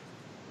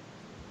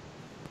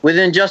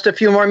 Within just a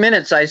few more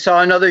minutes, I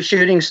saw another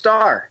shooting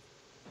star.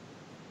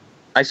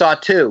 I saw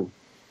two.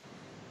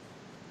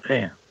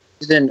 Man.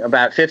 Within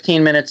about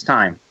 15 minutes'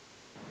 time.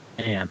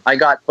 Man. I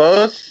got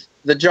both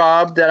the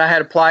job that I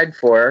had applied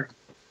for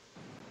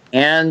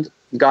and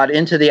got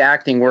into the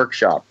acting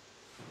workshop.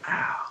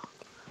 Wow.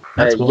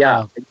 That's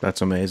wild. Yeah.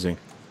 That's amazing.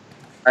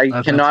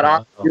 I cannot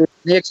offer you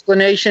the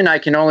explanation. I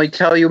can only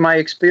tell you my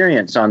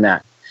experience on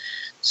that.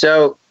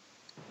 So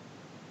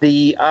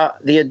the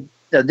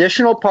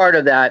additional part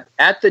of that,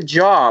 at the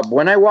job,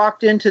 when I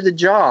walked into the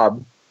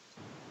job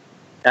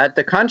at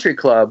the country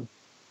club,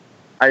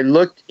 I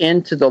looked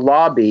into the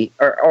lobby,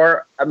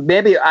 or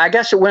maybe, I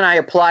guess when I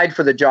applied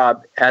for the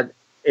job,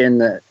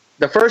 the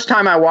first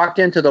time I walked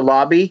into the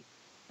lobby,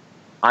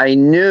 I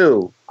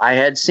knew I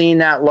had seen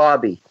that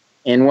lobby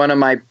in one of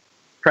my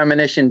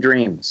premonition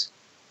dreams.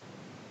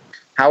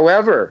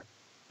 However,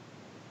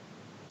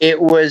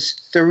 it was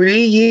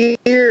 3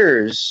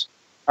 years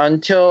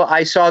until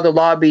I saw the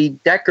lobby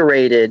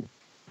decorated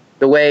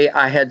the way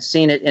I had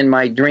seen it in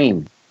my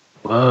dream.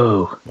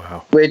 Whoa.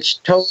 Wow.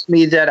 Which told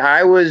me that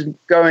I was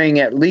going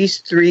at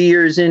least 3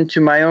 years into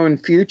my own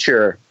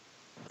future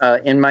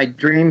in my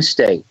dream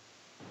state.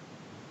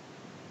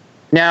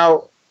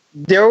 Now,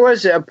 there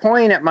was a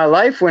point at my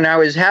life when I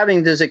was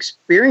having these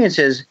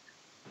experiences.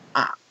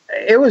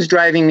 It was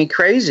driving me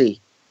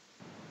crazy.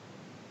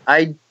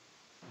 My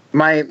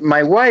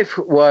wife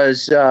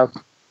was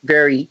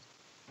very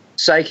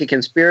psychic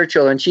and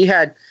spiritual, and she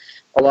had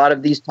a lot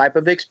of these type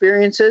of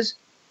experiences.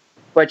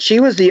 But she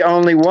was the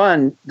only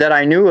one that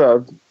I knew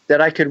of that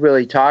I could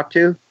really talk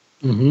to.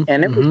 Mm-hmm,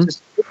 and it was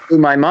just through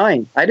my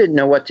mind. I didn't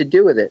know what to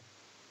do with it.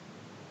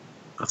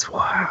 That's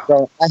wild.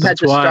 So I had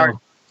to start.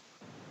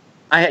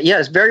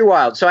 Yes, very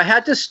wild. So I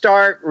had to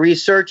start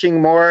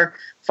researching more,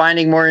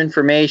 finding more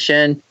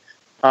information.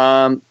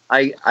 I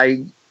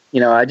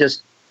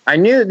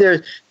knew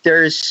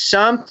there's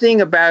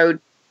something about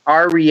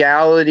our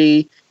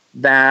reality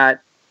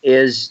that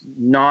is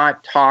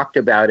not talked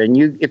about.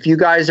 And if you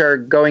guys are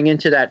going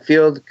into that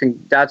field,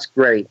 that's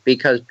great,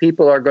 because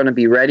people are going to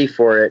be ready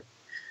for it.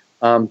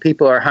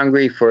 People are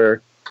hungry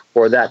for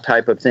for that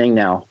type of thing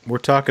now. We're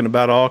talking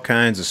about all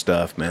kinds of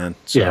stuff, man.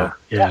 So,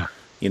 yeah.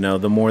 You know,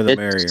 the more the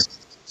merrier.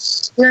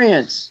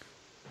 Experience.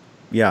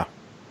 Yeah.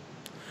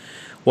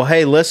 Well,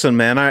 hey, listen,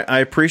 man, I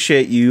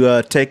appreciate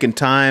you taking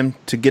time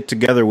to get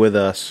together with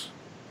us.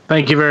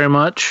 Thank you very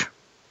much.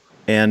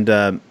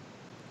 And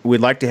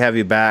we'd like to have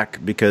you back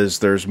because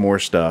there's more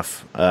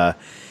stuff.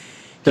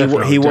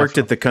 He worked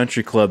at the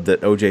country club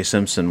that O.J.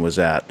 Simpson was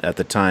at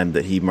the time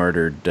that he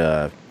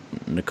murdered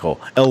Nicole.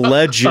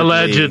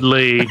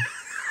 Allegedly.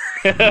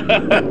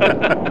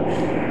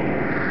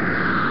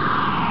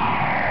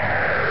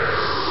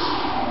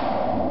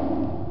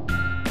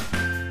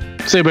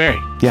 Say, Barry.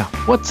 Yeah.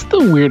 What's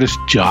the weirdest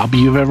job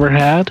you've ever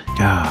had?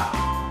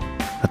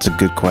 That's a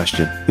good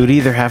question. It would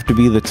either have to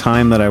be the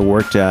time that I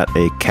worked at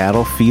a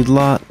cattle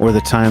feedlot or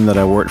the time that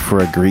I worked for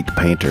a Greek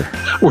painter.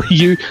 Were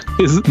you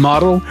his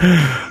model?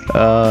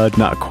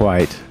 Not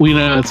quite. Well, you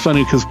know, it's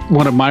funny because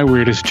one of my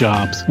weirdest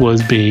jobs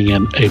was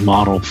being a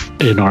model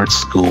in art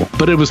school,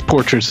 but it was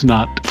portraits,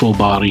 not full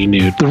body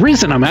nude. The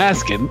reason I'm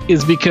asking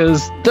is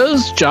because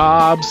those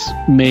jobs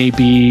may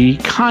be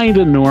kind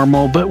of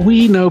normal, but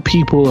we know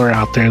people are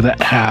out there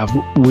that have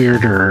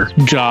weirder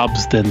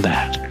jobs than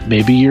that.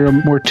 Maybe you're a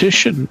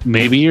mortician.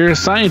 Maybe you're a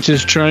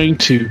scientist trying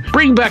to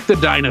bring back the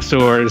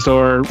dinosaurs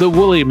or the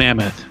woolly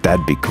mammoth.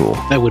 That'd be cool.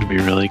 That would be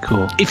really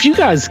cool. If you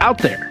guys out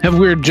there have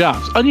weird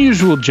jobs,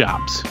 unusual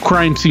jobs,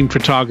 crime scene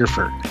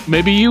photographer,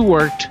 maybe you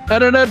worked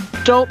at an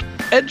adult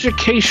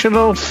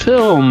educational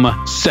film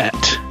set,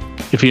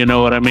 if you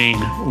know what I mean.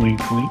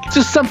 Wink, wink.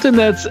 Just something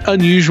that's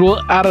unusual,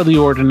 out of the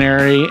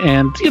ordinary,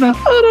 and, you know,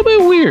 a little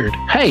bit weird.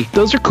 Hey,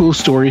 those are cool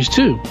stories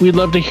too. We'd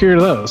love to hear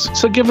those.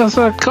 So give us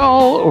a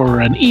call or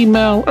an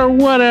email or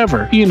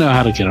whatever. You know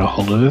how to get a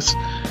hold of us.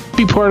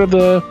 Be part of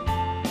the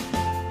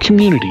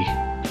community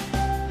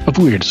of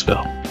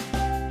Weirdsville.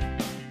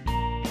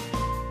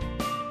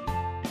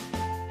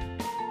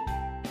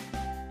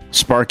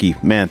 Sparky,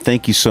 man,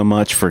 thank you so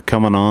much for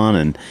coming on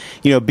and,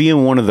 you know,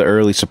 being one of the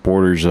early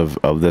supporters of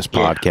this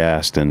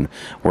podcast. And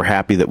we're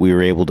happy that we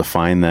were able to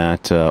find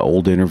that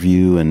old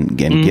interview and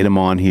get him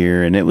on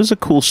here. And it was a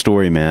cool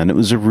story, man. It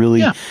was a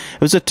really, it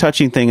was a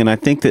touching thing. And I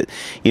think that,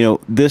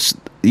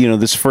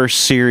 this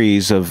first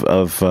series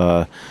of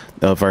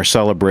our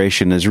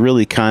celebration is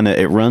really kind of,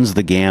 it runs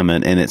the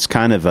gamut, and it's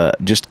kind of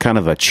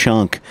a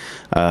chunk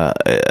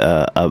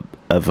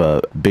of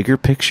a bigger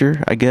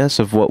picture, I guess,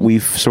 of what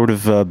we've sort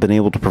of been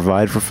able to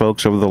provide for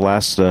folks over the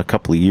last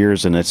couple of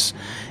years, and it's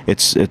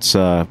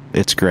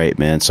great,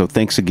 man. So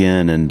thanks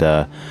again,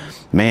 and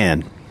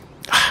man,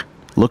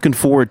 looking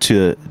forward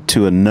to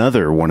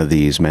another one of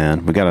these,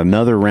 man. We got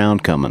another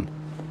round coming.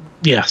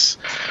 Yes,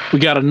 we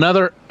got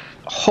another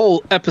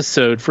whole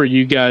episode for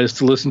you guys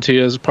to listen to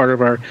as part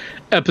of our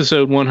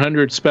episode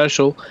 100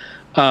 special,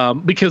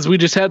 because we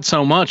just had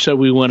so much that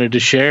we wanted to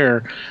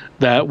share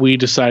that we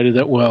decided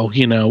that, well,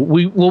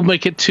 we'll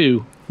make it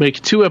two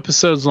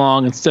episodes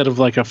long instead of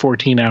like a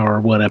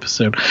 14-hour one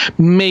episode.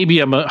 Maybe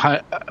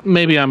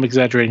I'm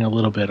exaggerating a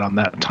little bit on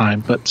that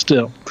time, but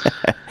still.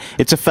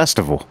 It's a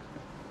festival.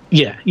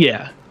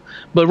 Yeah.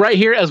 But right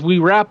here, as we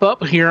wrap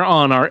up here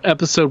on our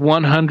episode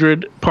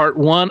 100, part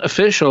 1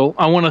 official,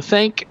 I want to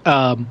thank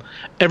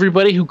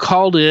everybody who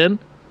called in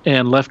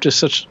and left us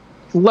such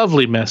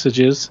lovely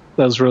messages.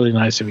 That was really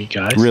nice of you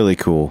guys. Really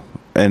cool.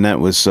 And that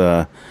was,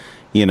 it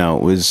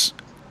was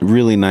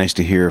really nice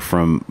to hear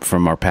from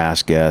our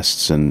past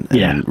guests and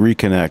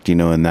reconnect,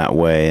 in that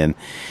way. And,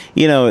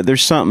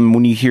 there's something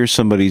when you hear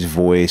somebody's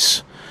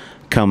voice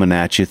coming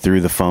at you through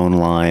the phone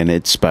line,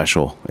 it's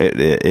special.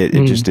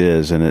 It just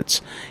is, and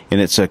it's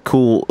a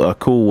cool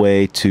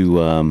way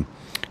to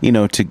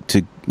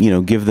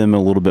give them a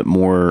little bit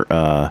more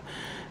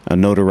a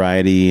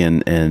notoriety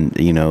and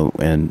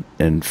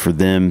for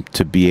them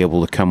to be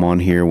able to come on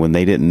here when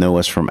they didn't know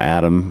us from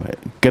Adam.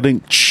 It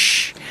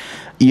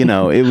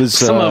was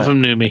some of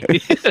them knew me.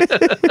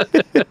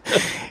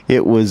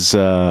 It was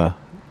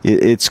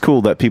it's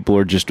cool that people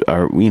are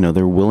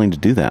they're willing to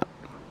do that.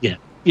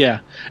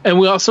 Yeah, and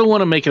we also want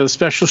to make a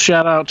special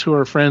shout out to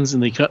our friends in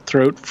the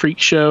Cutthroat Freak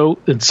Show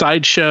and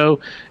Sideshow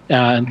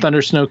and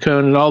Thunder Snow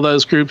Cone and all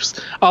those groups,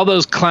 all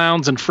those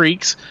clowns and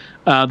freaks.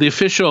 The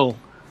official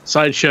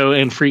Sideshow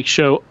and Freak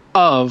Show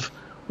of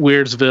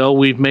Weirdsville.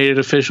 We've made it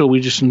official.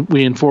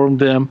 We informed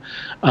them.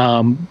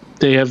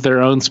 They have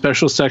their own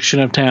special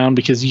section of town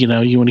because you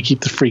want to keep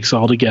the freaks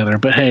all together.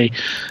 But hey,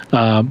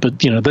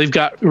 they've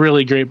got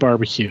really great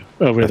barbecue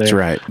over there. That's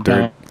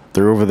right.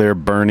 They're over there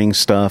burning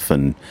stuff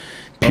and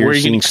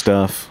piercing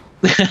stuff.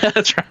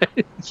 That's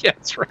right. Yeah,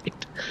 that's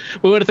right.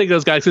 We want to thank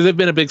those guys because they've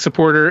been a big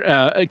supporter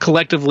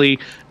collectively,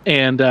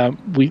 and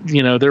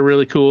they're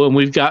really cool. And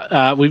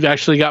we've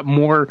actually got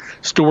more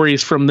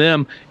stories from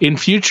them in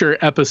future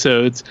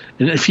episodes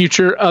and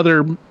future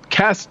other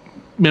cast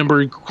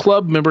member,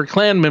 club member,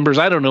 clan members.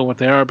 I don't know what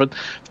they are, but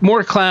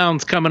more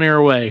clowns coming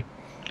our way.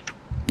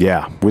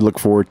 Yeah, we look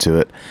forward to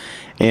it.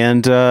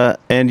 And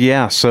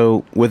yeah,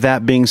 so with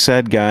that being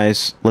said,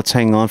 guys, let's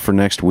hang on for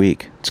next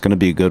week. It's going to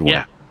be a good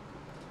one.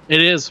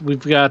 It is. We've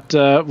got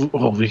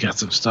we got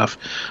some stuff.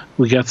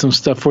 We got some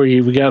stuff for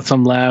you. We got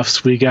some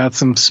laughs. We got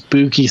some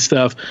spooky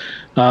stuff.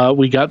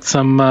 We got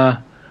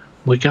some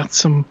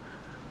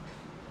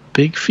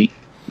big feet,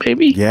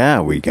 maybe.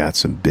 Yeah, we got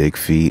some big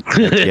feet.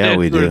 Yeah,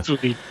 we do.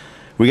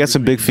 We got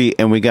some big feet,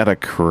 and we got a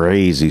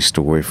crazy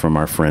story from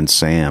our friend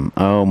Sam.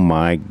 Oh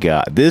my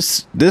God,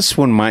 this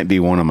one might be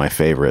one of my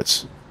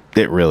favorites.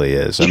 It really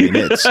is. I mean,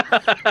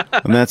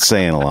 I'm not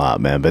saying a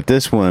lot, man, but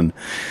this one,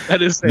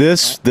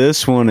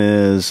 this one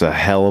is a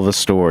hell of a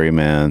story,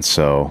 man.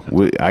 So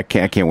I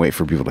can't wait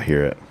for people to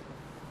hear it.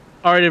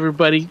 All right,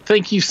 everybody,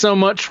 thank you so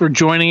much for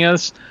joining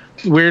us,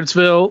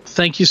 Weirdsville.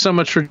 Thank you so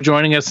much for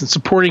joining us and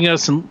supporting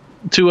us and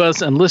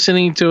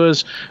listening to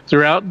us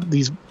throughout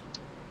these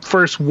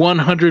first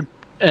 100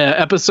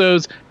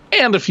 episodes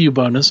and a few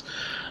bonus.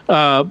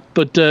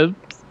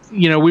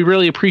 We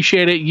really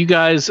appreciate it. You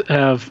guys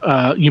have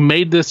you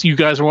made this. You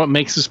guys are what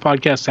makes this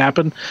podcast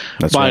happen.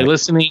 That's by right.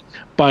 Listening,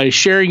 by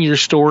sharing your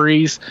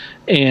stories,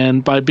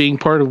 and by being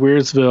part of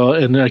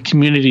Weirdsville and a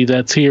community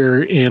that's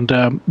here. And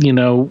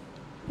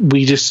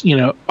we just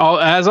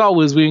as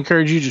always, we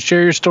encourage you to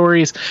share your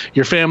stories,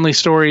 your family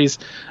stories.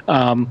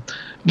 Any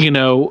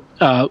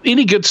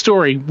good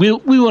story, we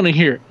want to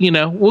hear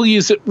it. We'll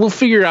use it. We'll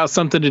figure out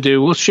something to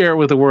do. We'll share it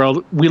with the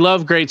world. We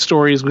love great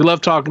stories. We love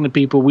talking to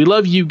people. We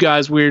love you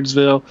guys,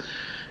 Weirdsville.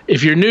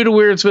 If you're new to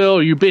Weirdsville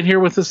or you've been here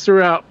with us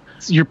throughout,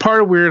 you're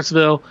part of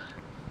Weirdsville.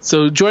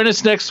 So join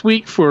us next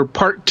week for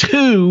part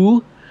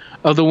 2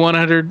 of the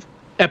 100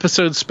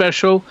 episode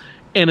special.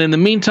 And in the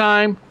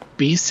meantime,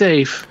 be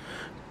safe.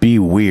 Be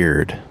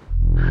weird.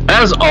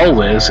 As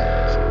always,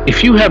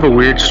 if you have a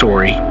weird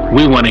story,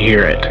 we want to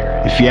hear it.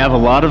 If you have a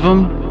lot of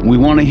them, we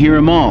want to hear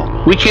them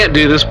all. We can't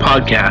do this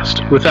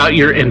podcast without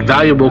your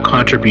invaluable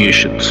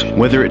contributions.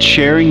 Whether it's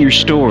sharing your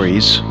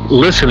stories,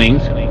 listening,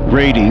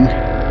 rating,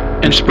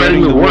 and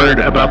spreading the word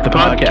about the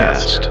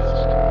podcast.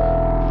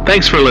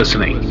 Thanks for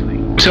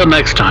listening. Till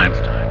next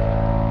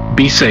time,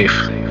 be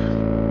safe.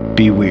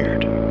 Be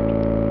weird.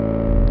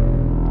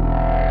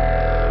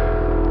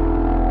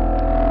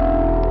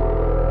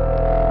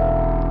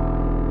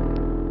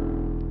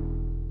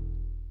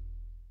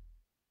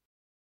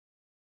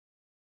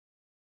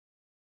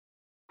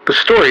 The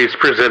stories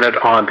presented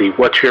on the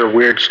What's Your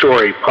Weird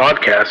Story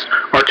podcast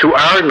are, to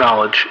our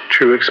knowledge,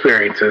 true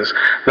experiences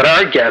that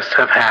our guests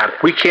have had.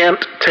 We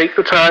can't take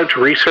the time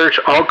to research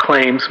all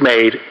claims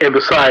made, and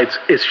besides,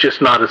 it's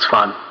just not as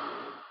fun.